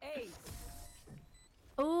 Ace.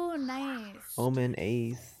 Oh, nice. Omen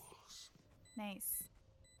ace. Nice.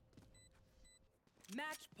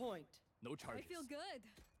 Match point. No I targets. feel good.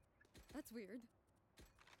 That's weird.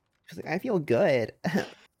 She's like, I feel good.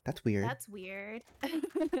 That's weird. That's weird.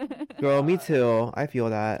 Girl, me too. I feel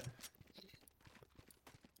that.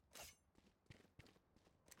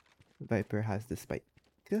 Viper has the spike.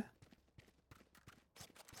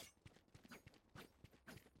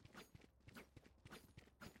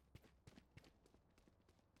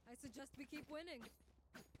 I suggest we keep winning.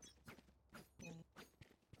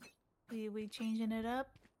 we changing it up?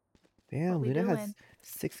 Damn, What we Luna has doing?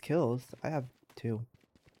 6 kills. I have 2.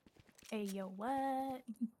 Hey, yo, what?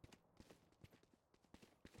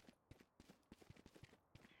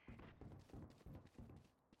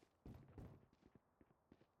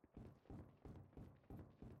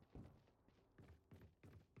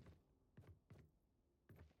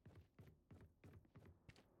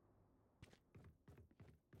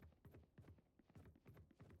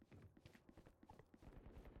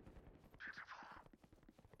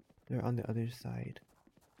 They're on the other side.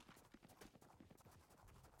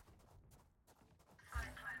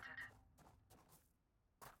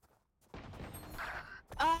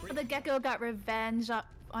 Oh, the gecko got revenge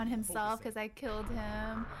on himself because I killed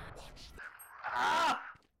him.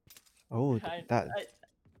 Oh, Behind. that.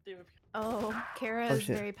 Oh, Kara Oh, is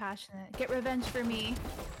shit. very passionate. Get revenge for me.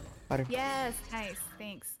 Butter. Yes, nice.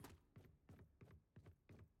 Thanks.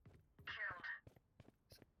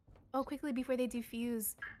 Oh, quickly before they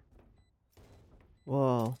defuse.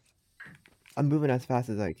 Well, I'm moving as fast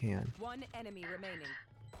as I can. One enemy remaining.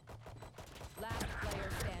 Last player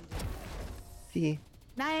standing. See?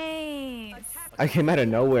 Nice. I came out of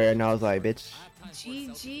nowhere and I was like, bitch. I have time for a selfie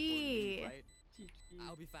before the game, GG. right?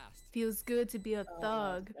 I'll be fast. Feels good to be a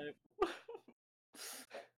thug.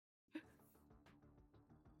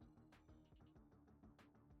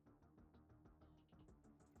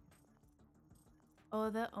 Oh,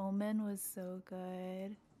 the Omen was so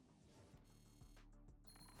good.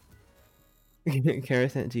 Kara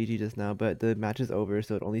sent GG just now, but the match is over,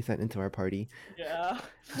 so it only sent into our party. Yeah.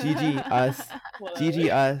 GG us. Whatever. GG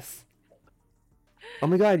us. Oh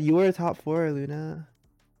my god, you were top 4, Luna.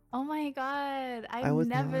 Oh my god, I was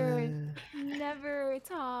never, not. never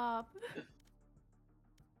top.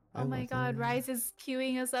 I Oh my god, wasn't. Rise is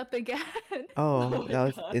queuing us up again. Oh, Oh my that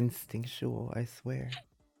was God. instinctual, I swear.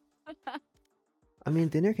 I mean,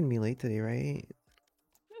 dinner can be late today, right?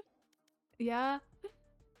 Yeah.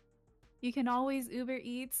 You can always Uber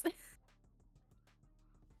Eats.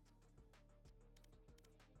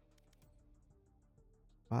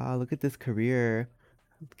 Wow, look at this career.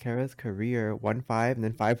 Kara's career. 1-5 and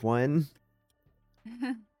then 5-1.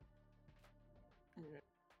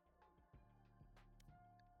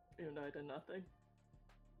 Even though I did nothing.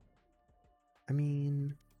 I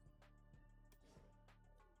mean,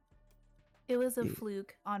 It was a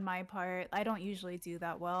fluke on my part. I don't usually do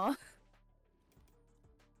that well.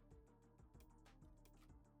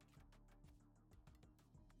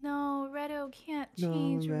 No, Redo can't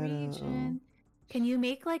change region. Can you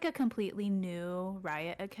make like a completely new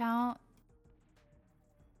Riot account?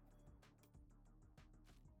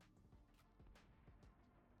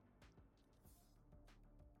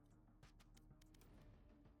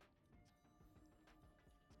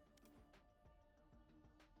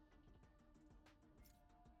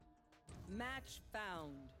 Match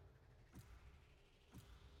found.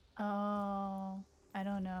 Oh, I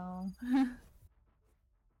don't know.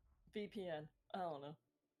 VPN. I don't know.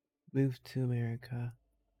 Move to America.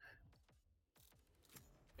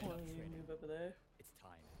 Why don't you move over there? It's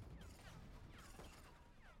time.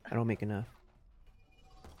 I don't make enough.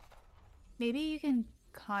 Maybe you can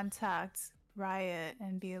contact Riot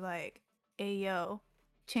and be like, "Hey yo,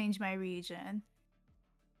 change my region.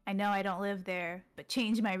 I know I don't live there, but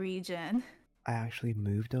change my region." I actually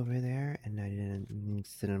moved over there and I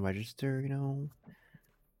didn't register, you know.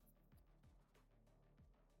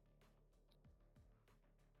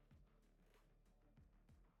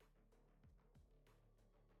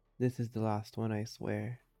 This is the last one, I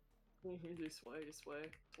swear. This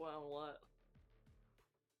way. Wow, what?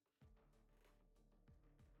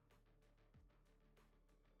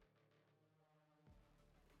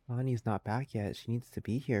 Lonnie's not back yet. She needs to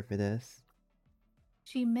be here for this.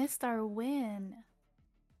 She missed our win.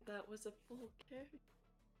 That was a full carry.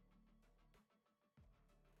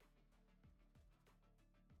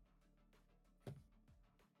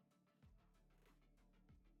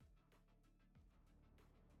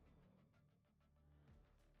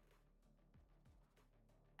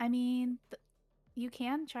 I mean, you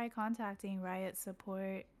can try contacting Riot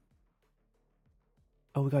support.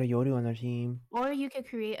 Oh, we got a Yoru on our team. Or you could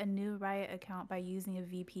create a new Riot account by using a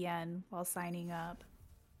VPN while signing up.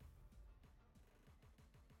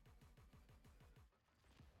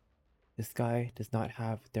 This guy does not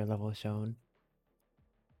have their level shown.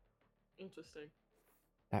 Interesting.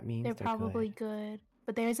 That means They're probably good.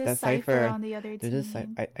 But there's a that Cypher on the other there's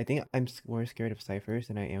team. I think I'm more scared of ciphers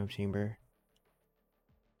than I am of Chamber.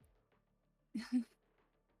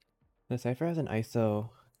 The Cypher has an ISO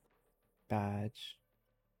badge.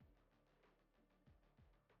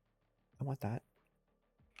 I want that.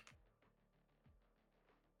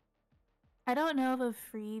 I don't know if a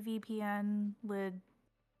free VPN would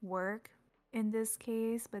work in this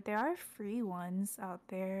case, but there are free ones out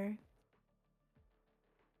there.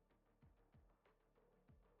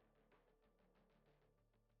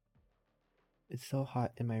 It's so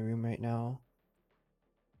hot in my room right now.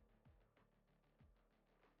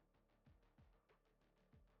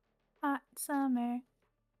 Hot summer.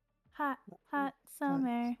 Hot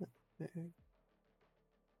summer.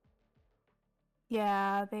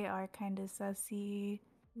 Yeah, they are kind of sussy.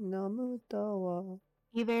 No.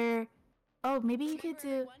 Either, maybe you could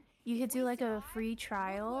do like a free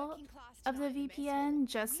trial of the VPN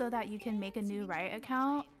just so that you can make a new Riot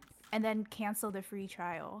account and then cancel the free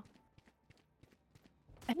trial.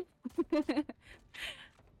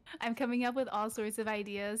 I'm coming up with all sorts of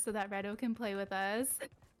ideas so that Redo can play with us.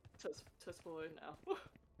 Test boy now.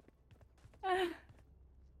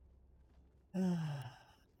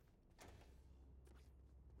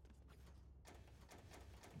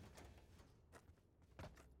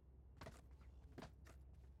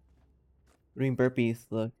 Doing burpees,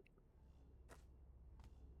 look.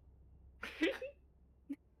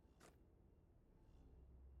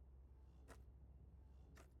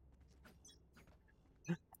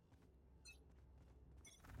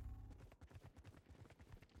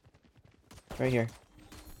 Right here.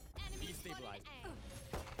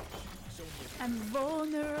 I'm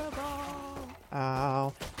vulnerable.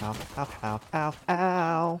 Ow, ow, ow, ow, ow,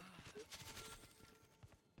 ow.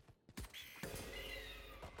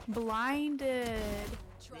 Blinded.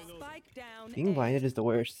 Spike down. Being blinded is the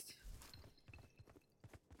worst.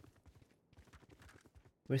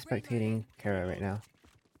 We're spectating Kara right now.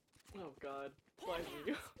 Oh god. Why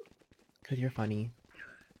me? Cause you're funny.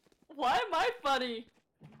 Why am I funny?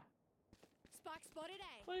 Spike spotted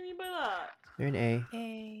A. What do you mean by that? You're an A.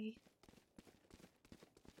 A.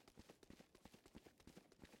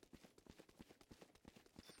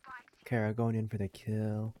 Kara going in for the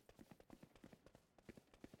kill.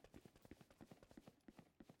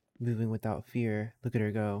 Moving without fear. Look at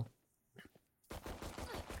her go.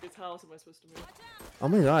 It's how else am I supposed to move? Oh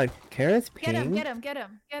my god, Kara's ping. Get him.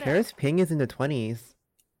 Kara's ping is in the 20s.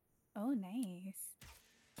 Oh, nice.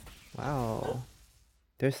 Wow.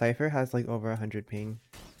 Their Cypher has like over 100 ping.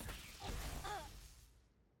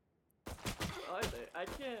 Are they? I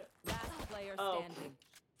can't. Last player player Oh. standing.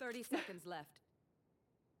 30 seconds left.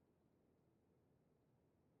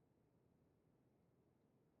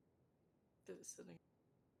 Sitting.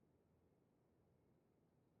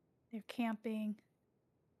 They're camping.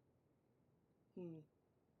 Hmm.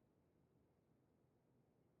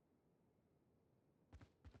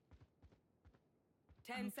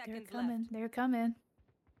 Ten They're seconds coming. left. They're coming.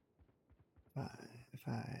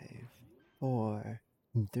 5, 4,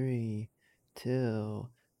 3, 2,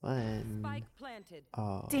 1. Spike planted.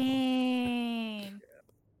 Oh. Dang.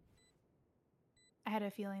 I had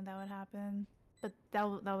a feeling that would happen, but that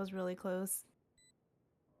was really close.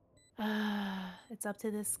 It's up to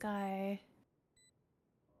this guy.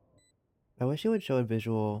 I wish it would show a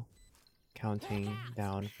visual counting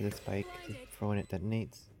down for the spike for when it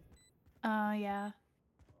detonates. Yeah.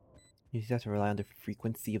 You just have to rely on the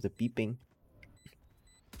frequency of the beeping.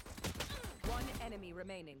 One enemy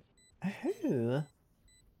remaining. Oh.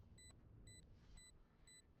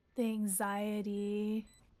 The anxiety.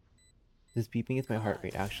 This beeping is my heart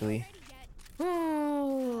rate, actually.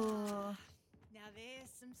 Ooh. Now there's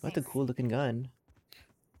some That's a cool looking gun.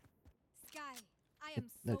 Sky, I am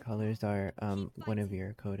The so colors are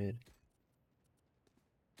Guinevere coded.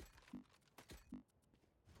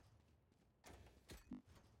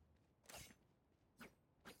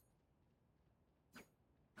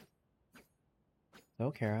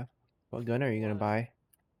 So, Kara, what gun are you gonna buy?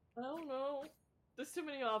 I don't know. There's too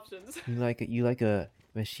many options. You like a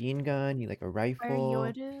machine gun? You like a rifle?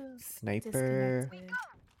 Yoru Sniper? disconnected.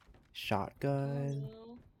 Shotgun?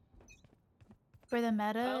 For the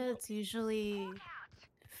meta, it's usually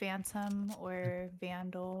Phantom or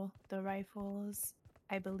Vandal, the rifles,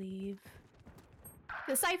 I believe.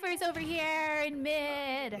 The Cypher's over here in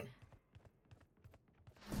mid!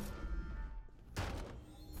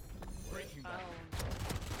 Breaking down.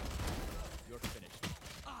 You're finished.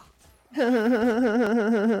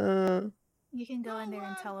 You can go in there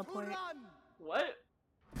and teleport. What?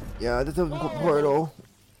 Yeah, that's a portal.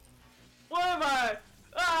 What am I?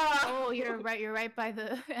 Ah! Oh, you're right by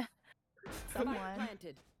the someone.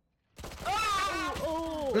 Planted.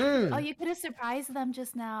 Oh! Oh, you could have surprised them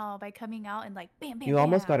just now by coming out and like bam bam. You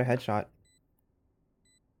almost got bam. a headshot.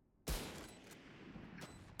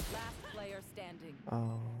 Last player standing.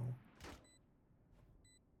 Oh.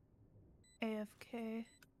 AFK.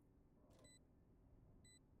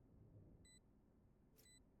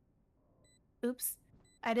 Oops.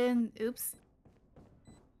 I didn't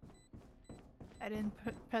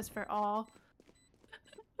press for all.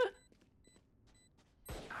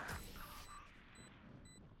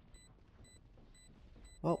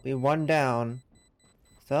 Well, we won down.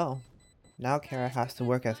 So, now Kara has to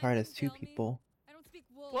work as hard as 2 people. I don't speak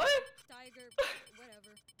wolf, What? tiger,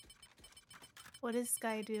 whatever. What is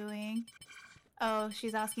Sky doing? Oh,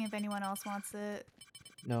 she's asking if anyone else wants it.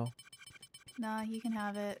 No, Nah, you can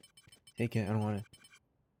have it. take it. I don't want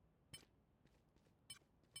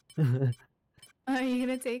it. Are you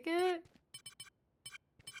gonna take it?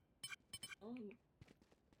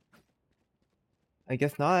 I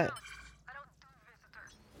guess not.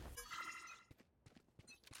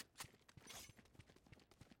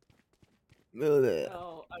 Ugh.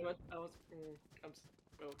 No, I'm okay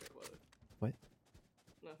with it. What?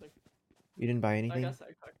 Nothing. You didn't buy I anything? guess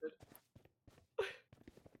I cocked it.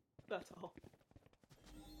 That's all.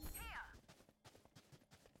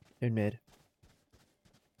 They're mid.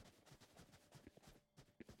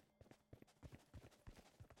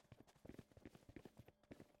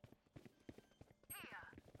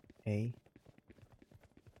 Hey.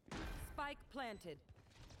 Spike planted.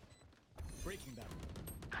 Breaking down.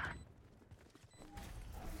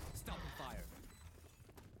 Stopping fire.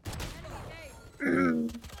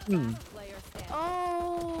 Player standing.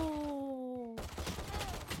 Oh!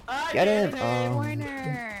 Get him!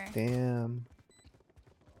 Corner. Damn.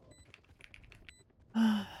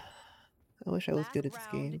 I wish I was Last good at this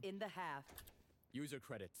round game. in the half. User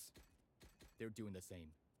credits. They're doing the same.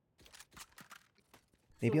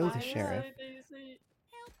 Maybe I was a Why sheriff. did they say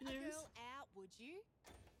help a use? girl out, would you?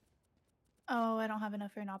 Oh, I don't have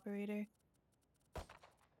enough for an operator.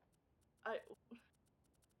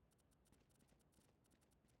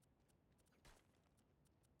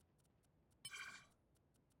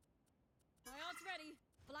 My ult's ready.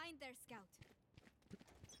 Blind their scout.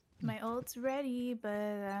 My ult's ready, but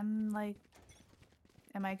I'm like,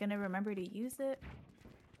 am I gonna remember to use it?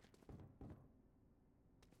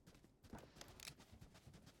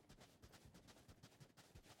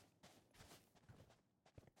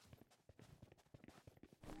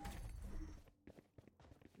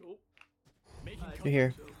 Nope. Making You're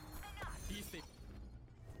here. Be safe.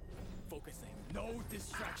 Focusing. No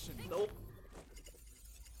distraction. Nope.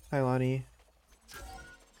 Hi, Lonnie.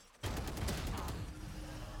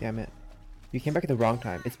 Damn it. You came back at the wrong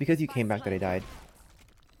time. It's because you came back that I died.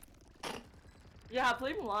 Yeah,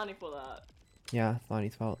 blame Lonnie for that. Yeah, it's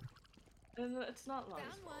Lonnie's fault. And it's not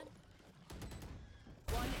Lonnie's fault.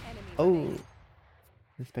 One enemy Oh! remaining.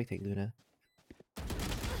 Let's spectate Luna.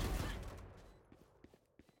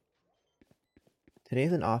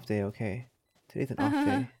 Today's an off day, okay. Today's an off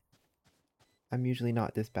day. I'm usually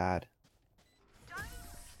not this bad.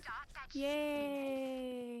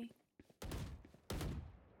 Yay!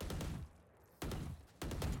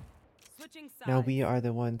 Switching sides. Now we are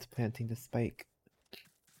the ones planting the spike.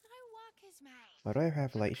 Why do I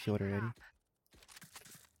have a light shield already?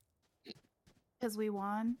 Because we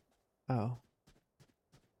won, Oh.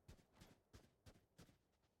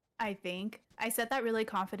 I think. I said that really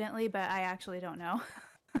confidently, but I actually don't know.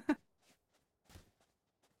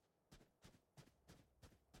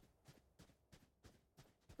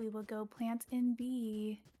 We will go plant in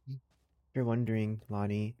B. If you're wondering,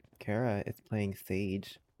 Lonnie, Kara is playing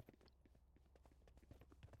Sage.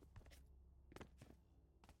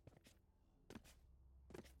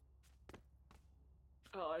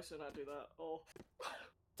 Oh, I should not do that. Oh.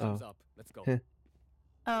 Thumbs up. Let's go.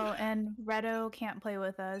 Oh, and Redo can't play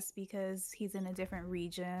with us because he's in a different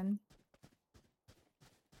region.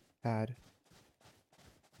 Bad.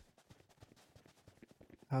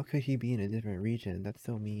 How could he be in a different region? That's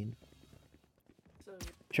so mean. So,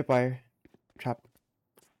 Tripwire. Trap.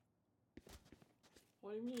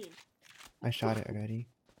 what do you mean? I shot it already.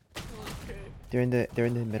 Okay. They're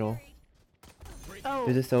in the middle. Oh,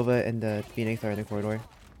 There's a Sova and the Phoenix are in the corridor.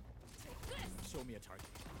 Show me a target.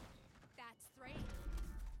 That's three.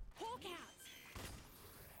 Hawk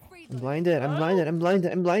out. I'm blinded, I'm blinded, I'm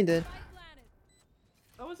blinded, I'm blinded.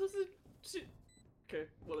 I was supposed to shoot. Okay,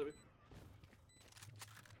 whatever.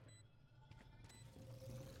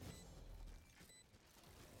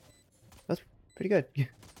 That's pretty good. Enemy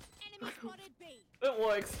spotted B. It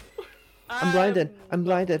works. I'm blinded, I'm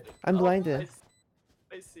blinded, I'm blinded.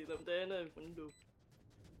 I see them. They're in a window.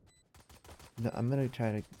 No, I'm gonna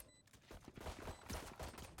try to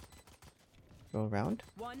go around.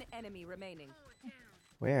 One enemy remaining.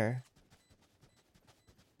 Where?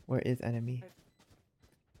 Where is enemy?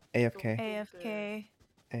 AFK. AFK.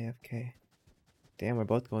 AFK. Damn, we're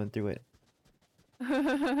both going through it.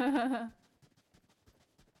 A.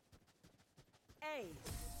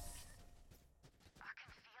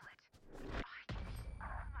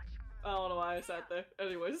 I don't know why I sat there.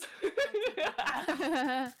 Anyways.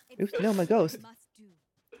 Oops, no, my ghost. Must do.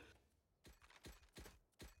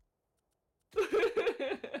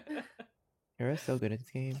 You're so good at this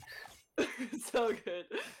game. So good.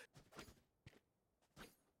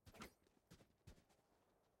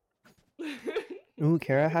 Ooh,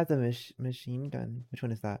 Kara has a machine gun. Which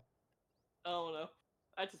one is that? I don't know.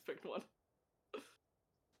 I just picked one.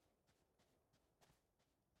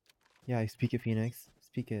 Yeah, speak it, Phoenix.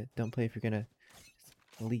 Speak it. Don't play if you're gonna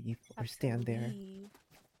leave or stand there.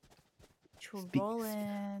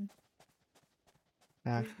 Trolling.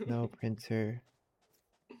 Max, no, printer.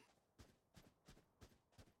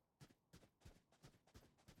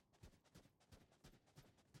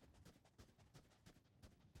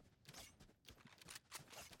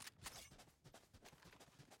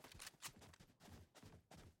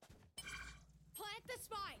 Plant the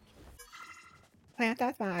spike. Plant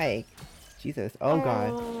that spike. Jesus. Oh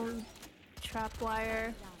god.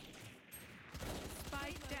 Trapwire.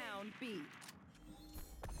 Spike down B.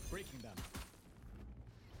 Breaking them.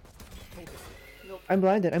 Focus. Nope. I'm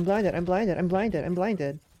blinded. I'm blinded. I'm blinded. I'm blinded. I'm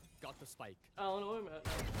blinded. Got the spike. I don't know where I'm at.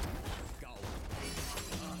 Go.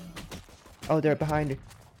 Oh, they're behind.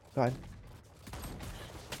 God.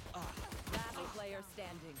 Last player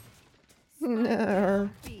standing. No.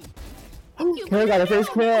 B. Kara got a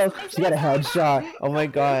first kill. She got a headshot. Oh my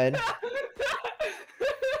god.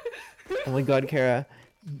 Oh my god, Kara.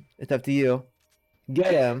 It's up to you.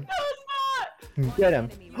 Get him. Get him.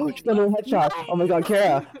 Oh, she got a headshot. Oh my god,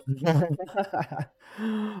 Kara.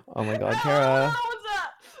 Oh my god, Kara.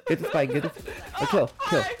 Get the spike. Get the. Oh, kill.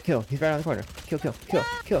 Kill. Kill. He's right around the corner. Kill. Kill. Kill.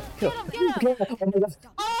 Kill. Kill. Kill. Oh my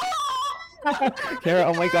god. Kara.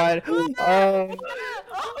 Oh my god.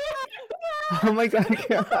 Oh my god,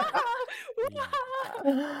 Kara.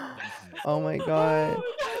 Oh my god.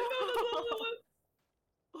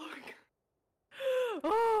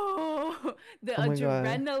 Oh, the Oh my God.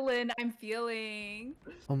 adrenaline I'm feeling.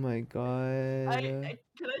 Oh my god. Can I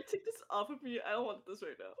take this off of me? I don't want this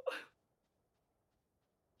right now.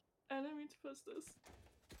 I didn't mean to post this.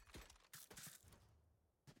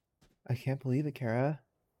 I can't believe it, Kara.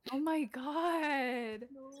 Oh my god.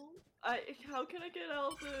 No. How can I get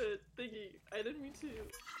out of the thingy? I didn't mean to.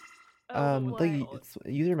 I don't know what What? to Like call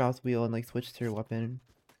it. use your mouse wheel and like switch to your weapon.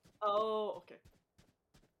 Oh, okay.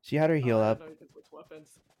 She had her Oh, heal I up. didn't know you could switch weapons.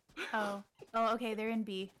 Oh. Oh, okay, they're in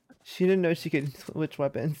B. She didn't know she could switch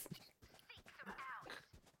weapons.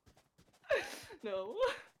 No.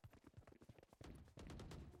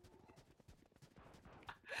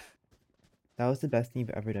 That was the best thing you've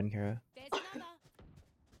ever done, Kara. There's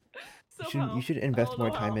another. Somehow. You should I invest don't more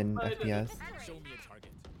know time how, in but I did it. FPS. Show me a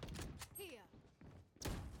target. Here.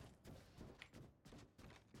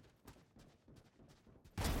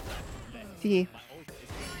 See, My ult is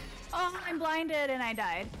Oh, I'm blinded and I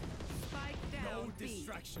died. Spike no down B.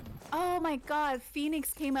 distraction. Oh my god,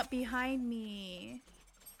 Phoenix came up behind me.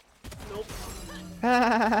 Nope.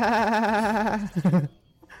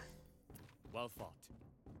 Well fought.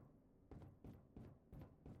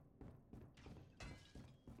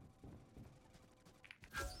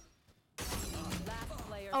 Last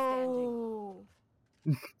player standing. Oh.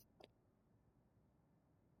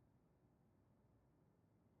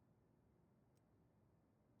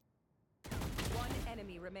 One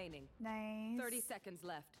enemy remaining. Nice. 30 seconds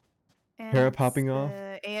left. And Kara it's popping off.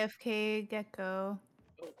 the AFK gecko.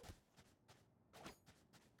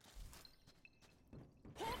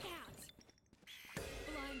 Hawk out.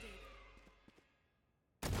 Blinded.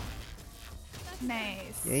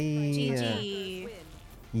 Nice. Yay! GG. Win.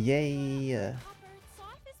 Yay! Copper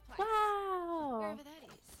Cypher's place. Wow. Wherever that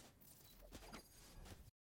is.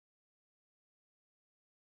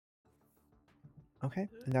 Okay,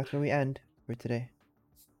 and that's where we end for today.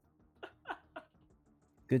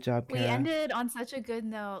 Good job, We Kara. ended on such a good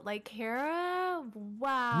note. Like Kara,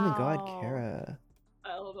 wow. Oh my god, Kara. I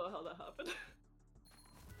don't know how that happened.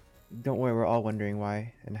 Don't worry, we're all wondering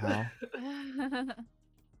why and how.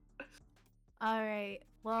 All right.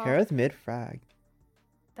 Well, Kara's mid frag.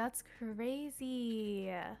 that's crazy.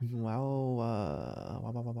 Wow, wow,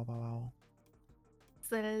 wow, wow, wow, wow.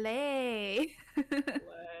 Slay. What?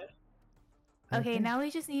 Okay, now we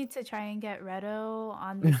just need to try and get Redo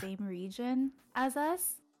on the same region as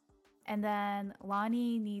us. And then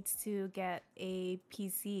Lonnie needs to get a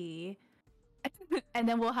PC. And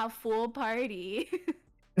then we'll have full party.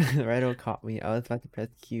 Rido caught me. I was about to press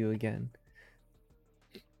Q again.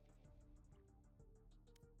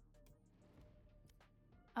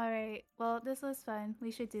 Alright, well, this was fun.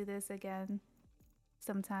 We should do this again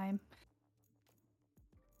sometime.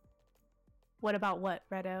 What about what,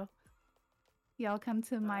 Redo? Y'all come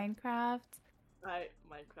to Minecraft?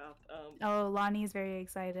 Minecraft. Oh, Lonnie's very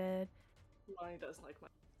excited. Lonnie does like my.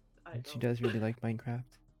 She does really like Minecraft.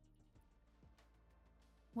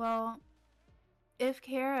 Well, if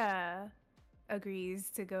Kara agrees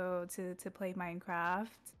to go to play Minecraft.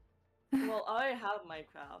 Well, I have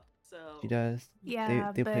Minecraft, so. She does.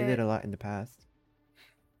 Yeah, they played it a but- lot in the past.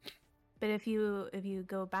 But if you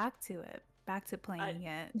go back to it, back to playing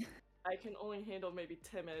it. I can only handle maybe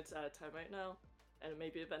 10 minutes at a time right now, and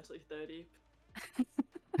maybe eventually 30.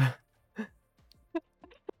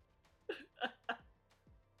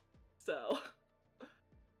 So.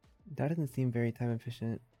 That doesn't seem very time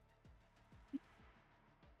efficient.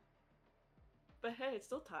 But hey, it's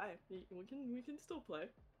still time. We can still play.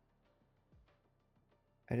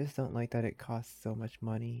 I just don't like that it costs so much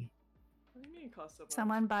money. What do you mean it costs so much?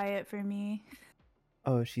 Someone buy it for me.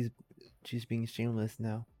 Oh, she's being shameless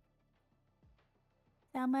now.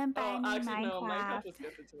 Someone buy me actually, no, Minecraft. Minecraft was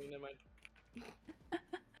gifted to me, never mind.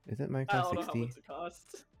 Is it I Minecraft don't know how 60? much it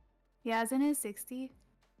costs. Yeah, isn't it 60?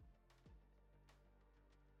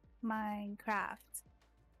 Minecraft.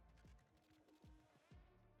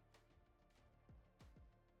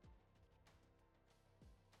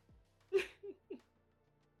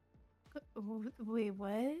 Wait,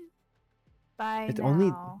 what? Buy It's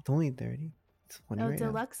now. only 30. It's 20 Oh, right now.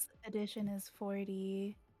 deluxe edition is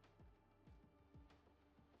 40.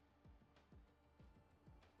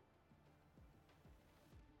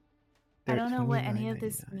 I don't know what any of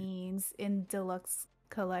this $29.99. means in deluxe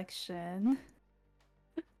collection.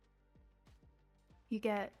 You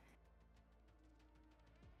get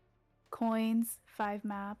coins, 5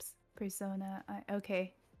 maps, persona.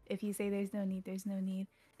 Okay, if you say there's no need, there's no need.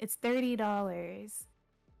 It's $30.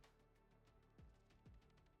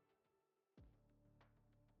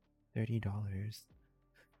 $30.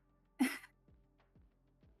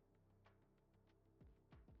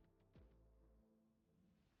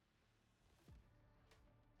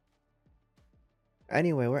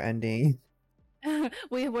 Anyway, we're ending.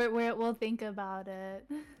 We'll think about it.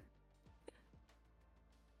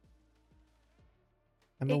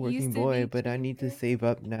 I'm a It used working to boy, be but I need to cheaper. save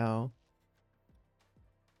up now.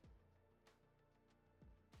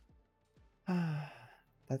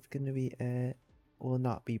 That's gonna be it. We'll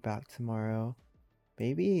not be back tomorrow.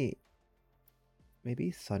 Maybe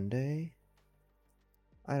Sunday?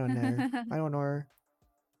 I don't know. I don't know.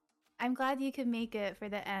 I'm glad you could make it for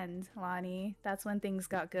the end, Lonnie. That's when things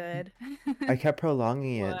got good. I kept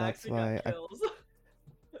prolonging Well, it, I that's actually why got kills.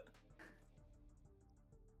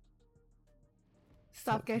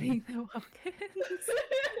 Stop getting the Wilkins.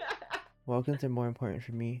 Welcomes are more important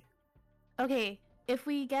for me. Okay, if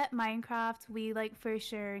we get Minecraft, we like for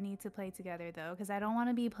sure need to play together though, because I don't want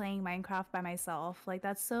to be playing Minecraft by myself. Like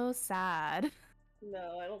that's so sad.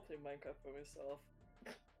 No, I don't play Minecraft by myself.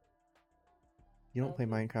 You don't play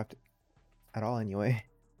Minecraft at all anyway,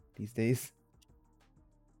 these days.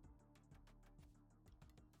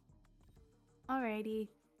 Alrighty.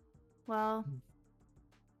 Well,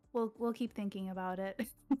 we'll keep thinking about it.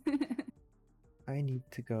 I need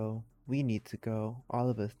to go. We need to go. All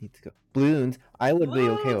of us need to go. Balloons! I would be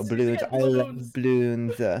okay with Balloons! You balloons. get I love balloons!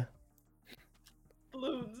 balloons.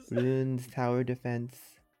 Balloons! Balloons, tower defense.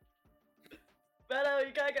 Beto,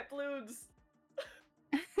 you gotta get balloons!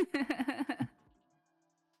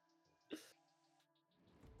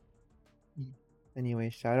 Anyway,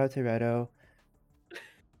 shout out to Redo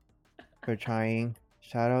for trying.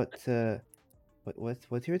 Shout out to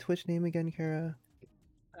what's your Twitch name again, Kara?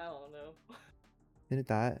 I don't know. Isn't it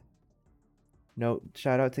that? No,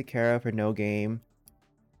 shout out to Kara for no game.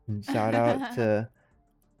 And shout out to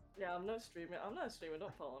Yeah, I'm not streaming.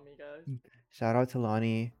 Don't follow me, guys. shout out to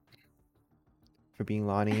Lonnie for being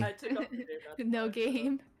Lonnie. I took off the game. That's No why,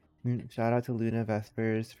 game. Shout out to Luna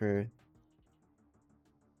Vespers for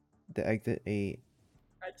the exit 8.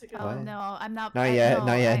 I took it Oh off. no, I'm not. Not yet, no,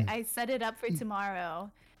 not yet. I set it up for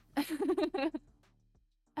tomorrow. I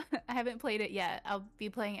haven't played it yet. I'll be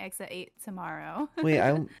playing Exit 8 tomorrow. Wait,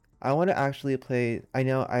 I want to actually play. I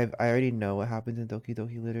know I already know what happens in Doki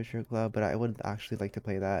Doki Literature Club, but I would actually like to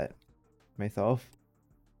play that myself.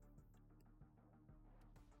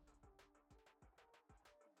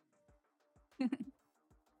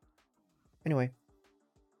 Anyway,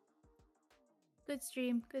 Good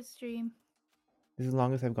stream. Good stream. this is the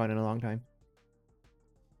longest I've gone in a long time.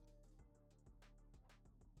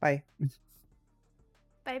 Bye.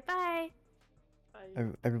 Bye bye. Bye.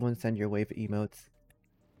 Everyone send your wave emotes.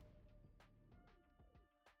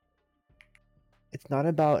 It's not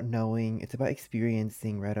about knowing, it's about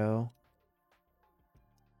experiencing, Redo.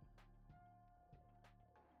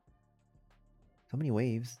 So many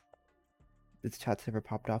waves. This chat's never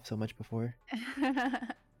popped off so much before.